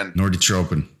brand?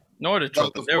 Norditropin.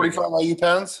 Norditropin. The 45 IU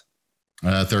pens.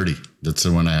 30. That's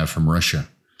the one I have from Russia.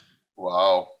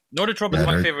 Wow. Norditropin is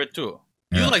my favorite too.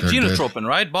 You like Genotropin,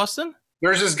 right, Boston?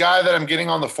 There's this guy that I'm getting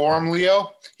on the forum,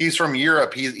 Leo. He's from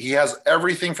Europe. He has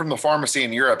everything from the pharmacy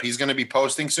in Europe. He's going to be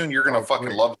posting soon. You're going to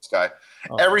fucking love this guy.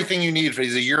 Oh. Everything you need.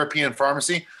 He's a European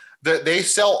pharmacy. They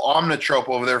sell Omnitrope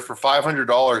over there for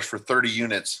 $500 for 30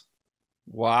 units.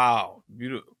 Wow.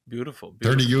 Beautiful.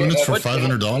 30 units for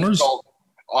 $500?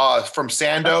 From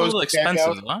Sandoz. That's a little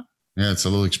expensive, huh? Yeah, it's a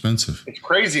little expensive. It's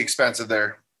crazy expensive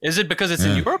there. Is it because it's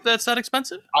in Europe that's that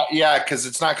expensive? Yeah, because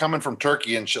it's not coming from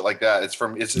Turkey and shit like that. It's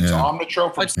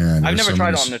Omnitrope. I've never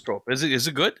tried Omnitrope. Is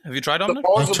it good? Have you tried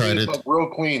Omnitrope? I've tried it. Like real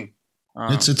clean.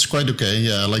 It's quite okay.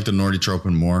 Yeah, I like the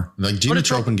Norditropin more. Like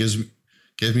Genotropin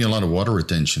gave me a lot of water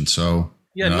retention. So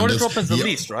Norditropin's the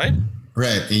least, right?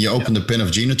 Right, and you open the pen of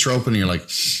Genotropin, and you're like,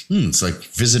 it's like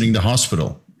visiting the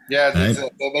hospital. Yeah,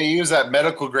 right? They use that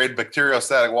medical grade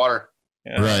bacteriostatic water.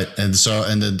 Yeah. Right, and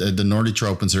the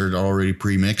Norditropins are already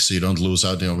pre-mixed, so you don't lose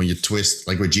out. When you twist,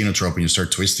 like with Genotropin, you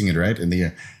start twisting it, right, and then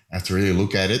you have to really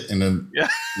look at it, and then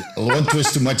one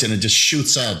twist too much, and it just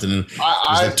shoots out, and then there's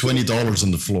like $20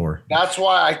 on the floor. That's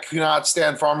why I cannot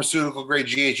stand pharmaceutical grade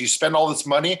GH. You spend all this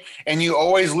money, and you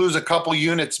always lose a couple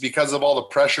units because of all the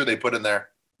pressure they put in there.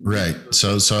 Right,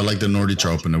 so I like the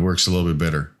Norditropin. It works a little bit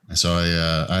better. So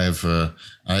I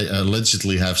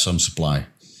allegedly have some supply.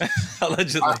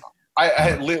 Allegedly.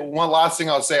 One last thing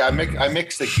I'll say, I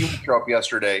mixed the Humatrope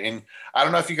yesterday, and I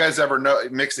don't know if you guys ever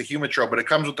mix the Humatrope, but it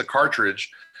comes with the cartridge,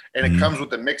 and it comes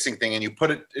with the mixing thing, and you put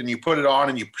it on,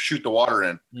 and you shoot the water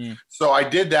in. So I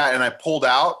did that, and I pulled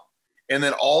out, and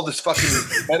then all this fucking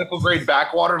medical grade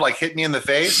backwater like hit me in the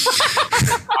face.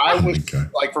 I was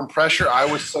like, from pressure, I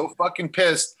was so fucking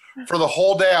pissed. For the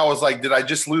whole day, I was like, did I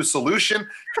just lose solution?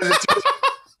 Because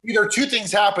either two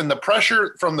things happened: the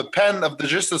pressure from the pen of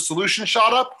just the solution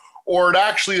shot up, or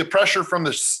the pressure from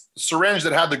the syringe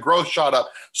that had the growth shot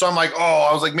up. So I'm like,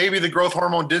 I was like, maybe the growth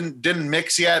hormone didn't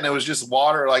mix yet, and it was just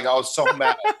water. Like, I was so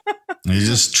mad. You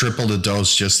just triple the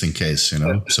dose just in case,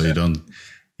 so you don't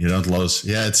lose.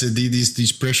 Yeah, it's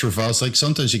these pressure valves. Like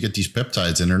sometimes you get these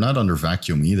peptides, and they're not under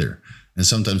vacuum either, and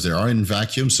sometimes they are in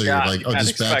vacuum. So you're like,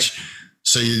 this batch.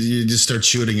 So you just start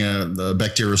shooting the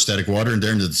bacteriostatic water in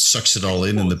there, and it sucks it all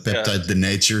in, and the peptide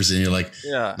denatures, and you're like,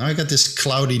 now I got this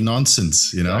cloudy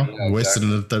nonsense, wasted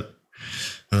it.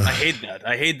 I hate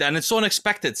that. And it's so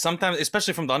unexpected sometimes,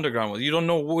 especially from the underground. You don't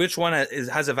know which one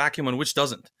has a vacuum and which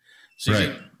doesn't.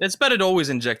 So it's better to always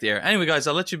inject the air. Anyway, guys,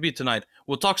 I'll let you be tonight.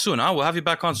 We'll talk soon, huh? We'll have you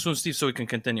back on soon, Steve, so we can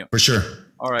continue. For sure.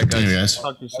 All right, guys.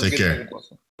 Take care.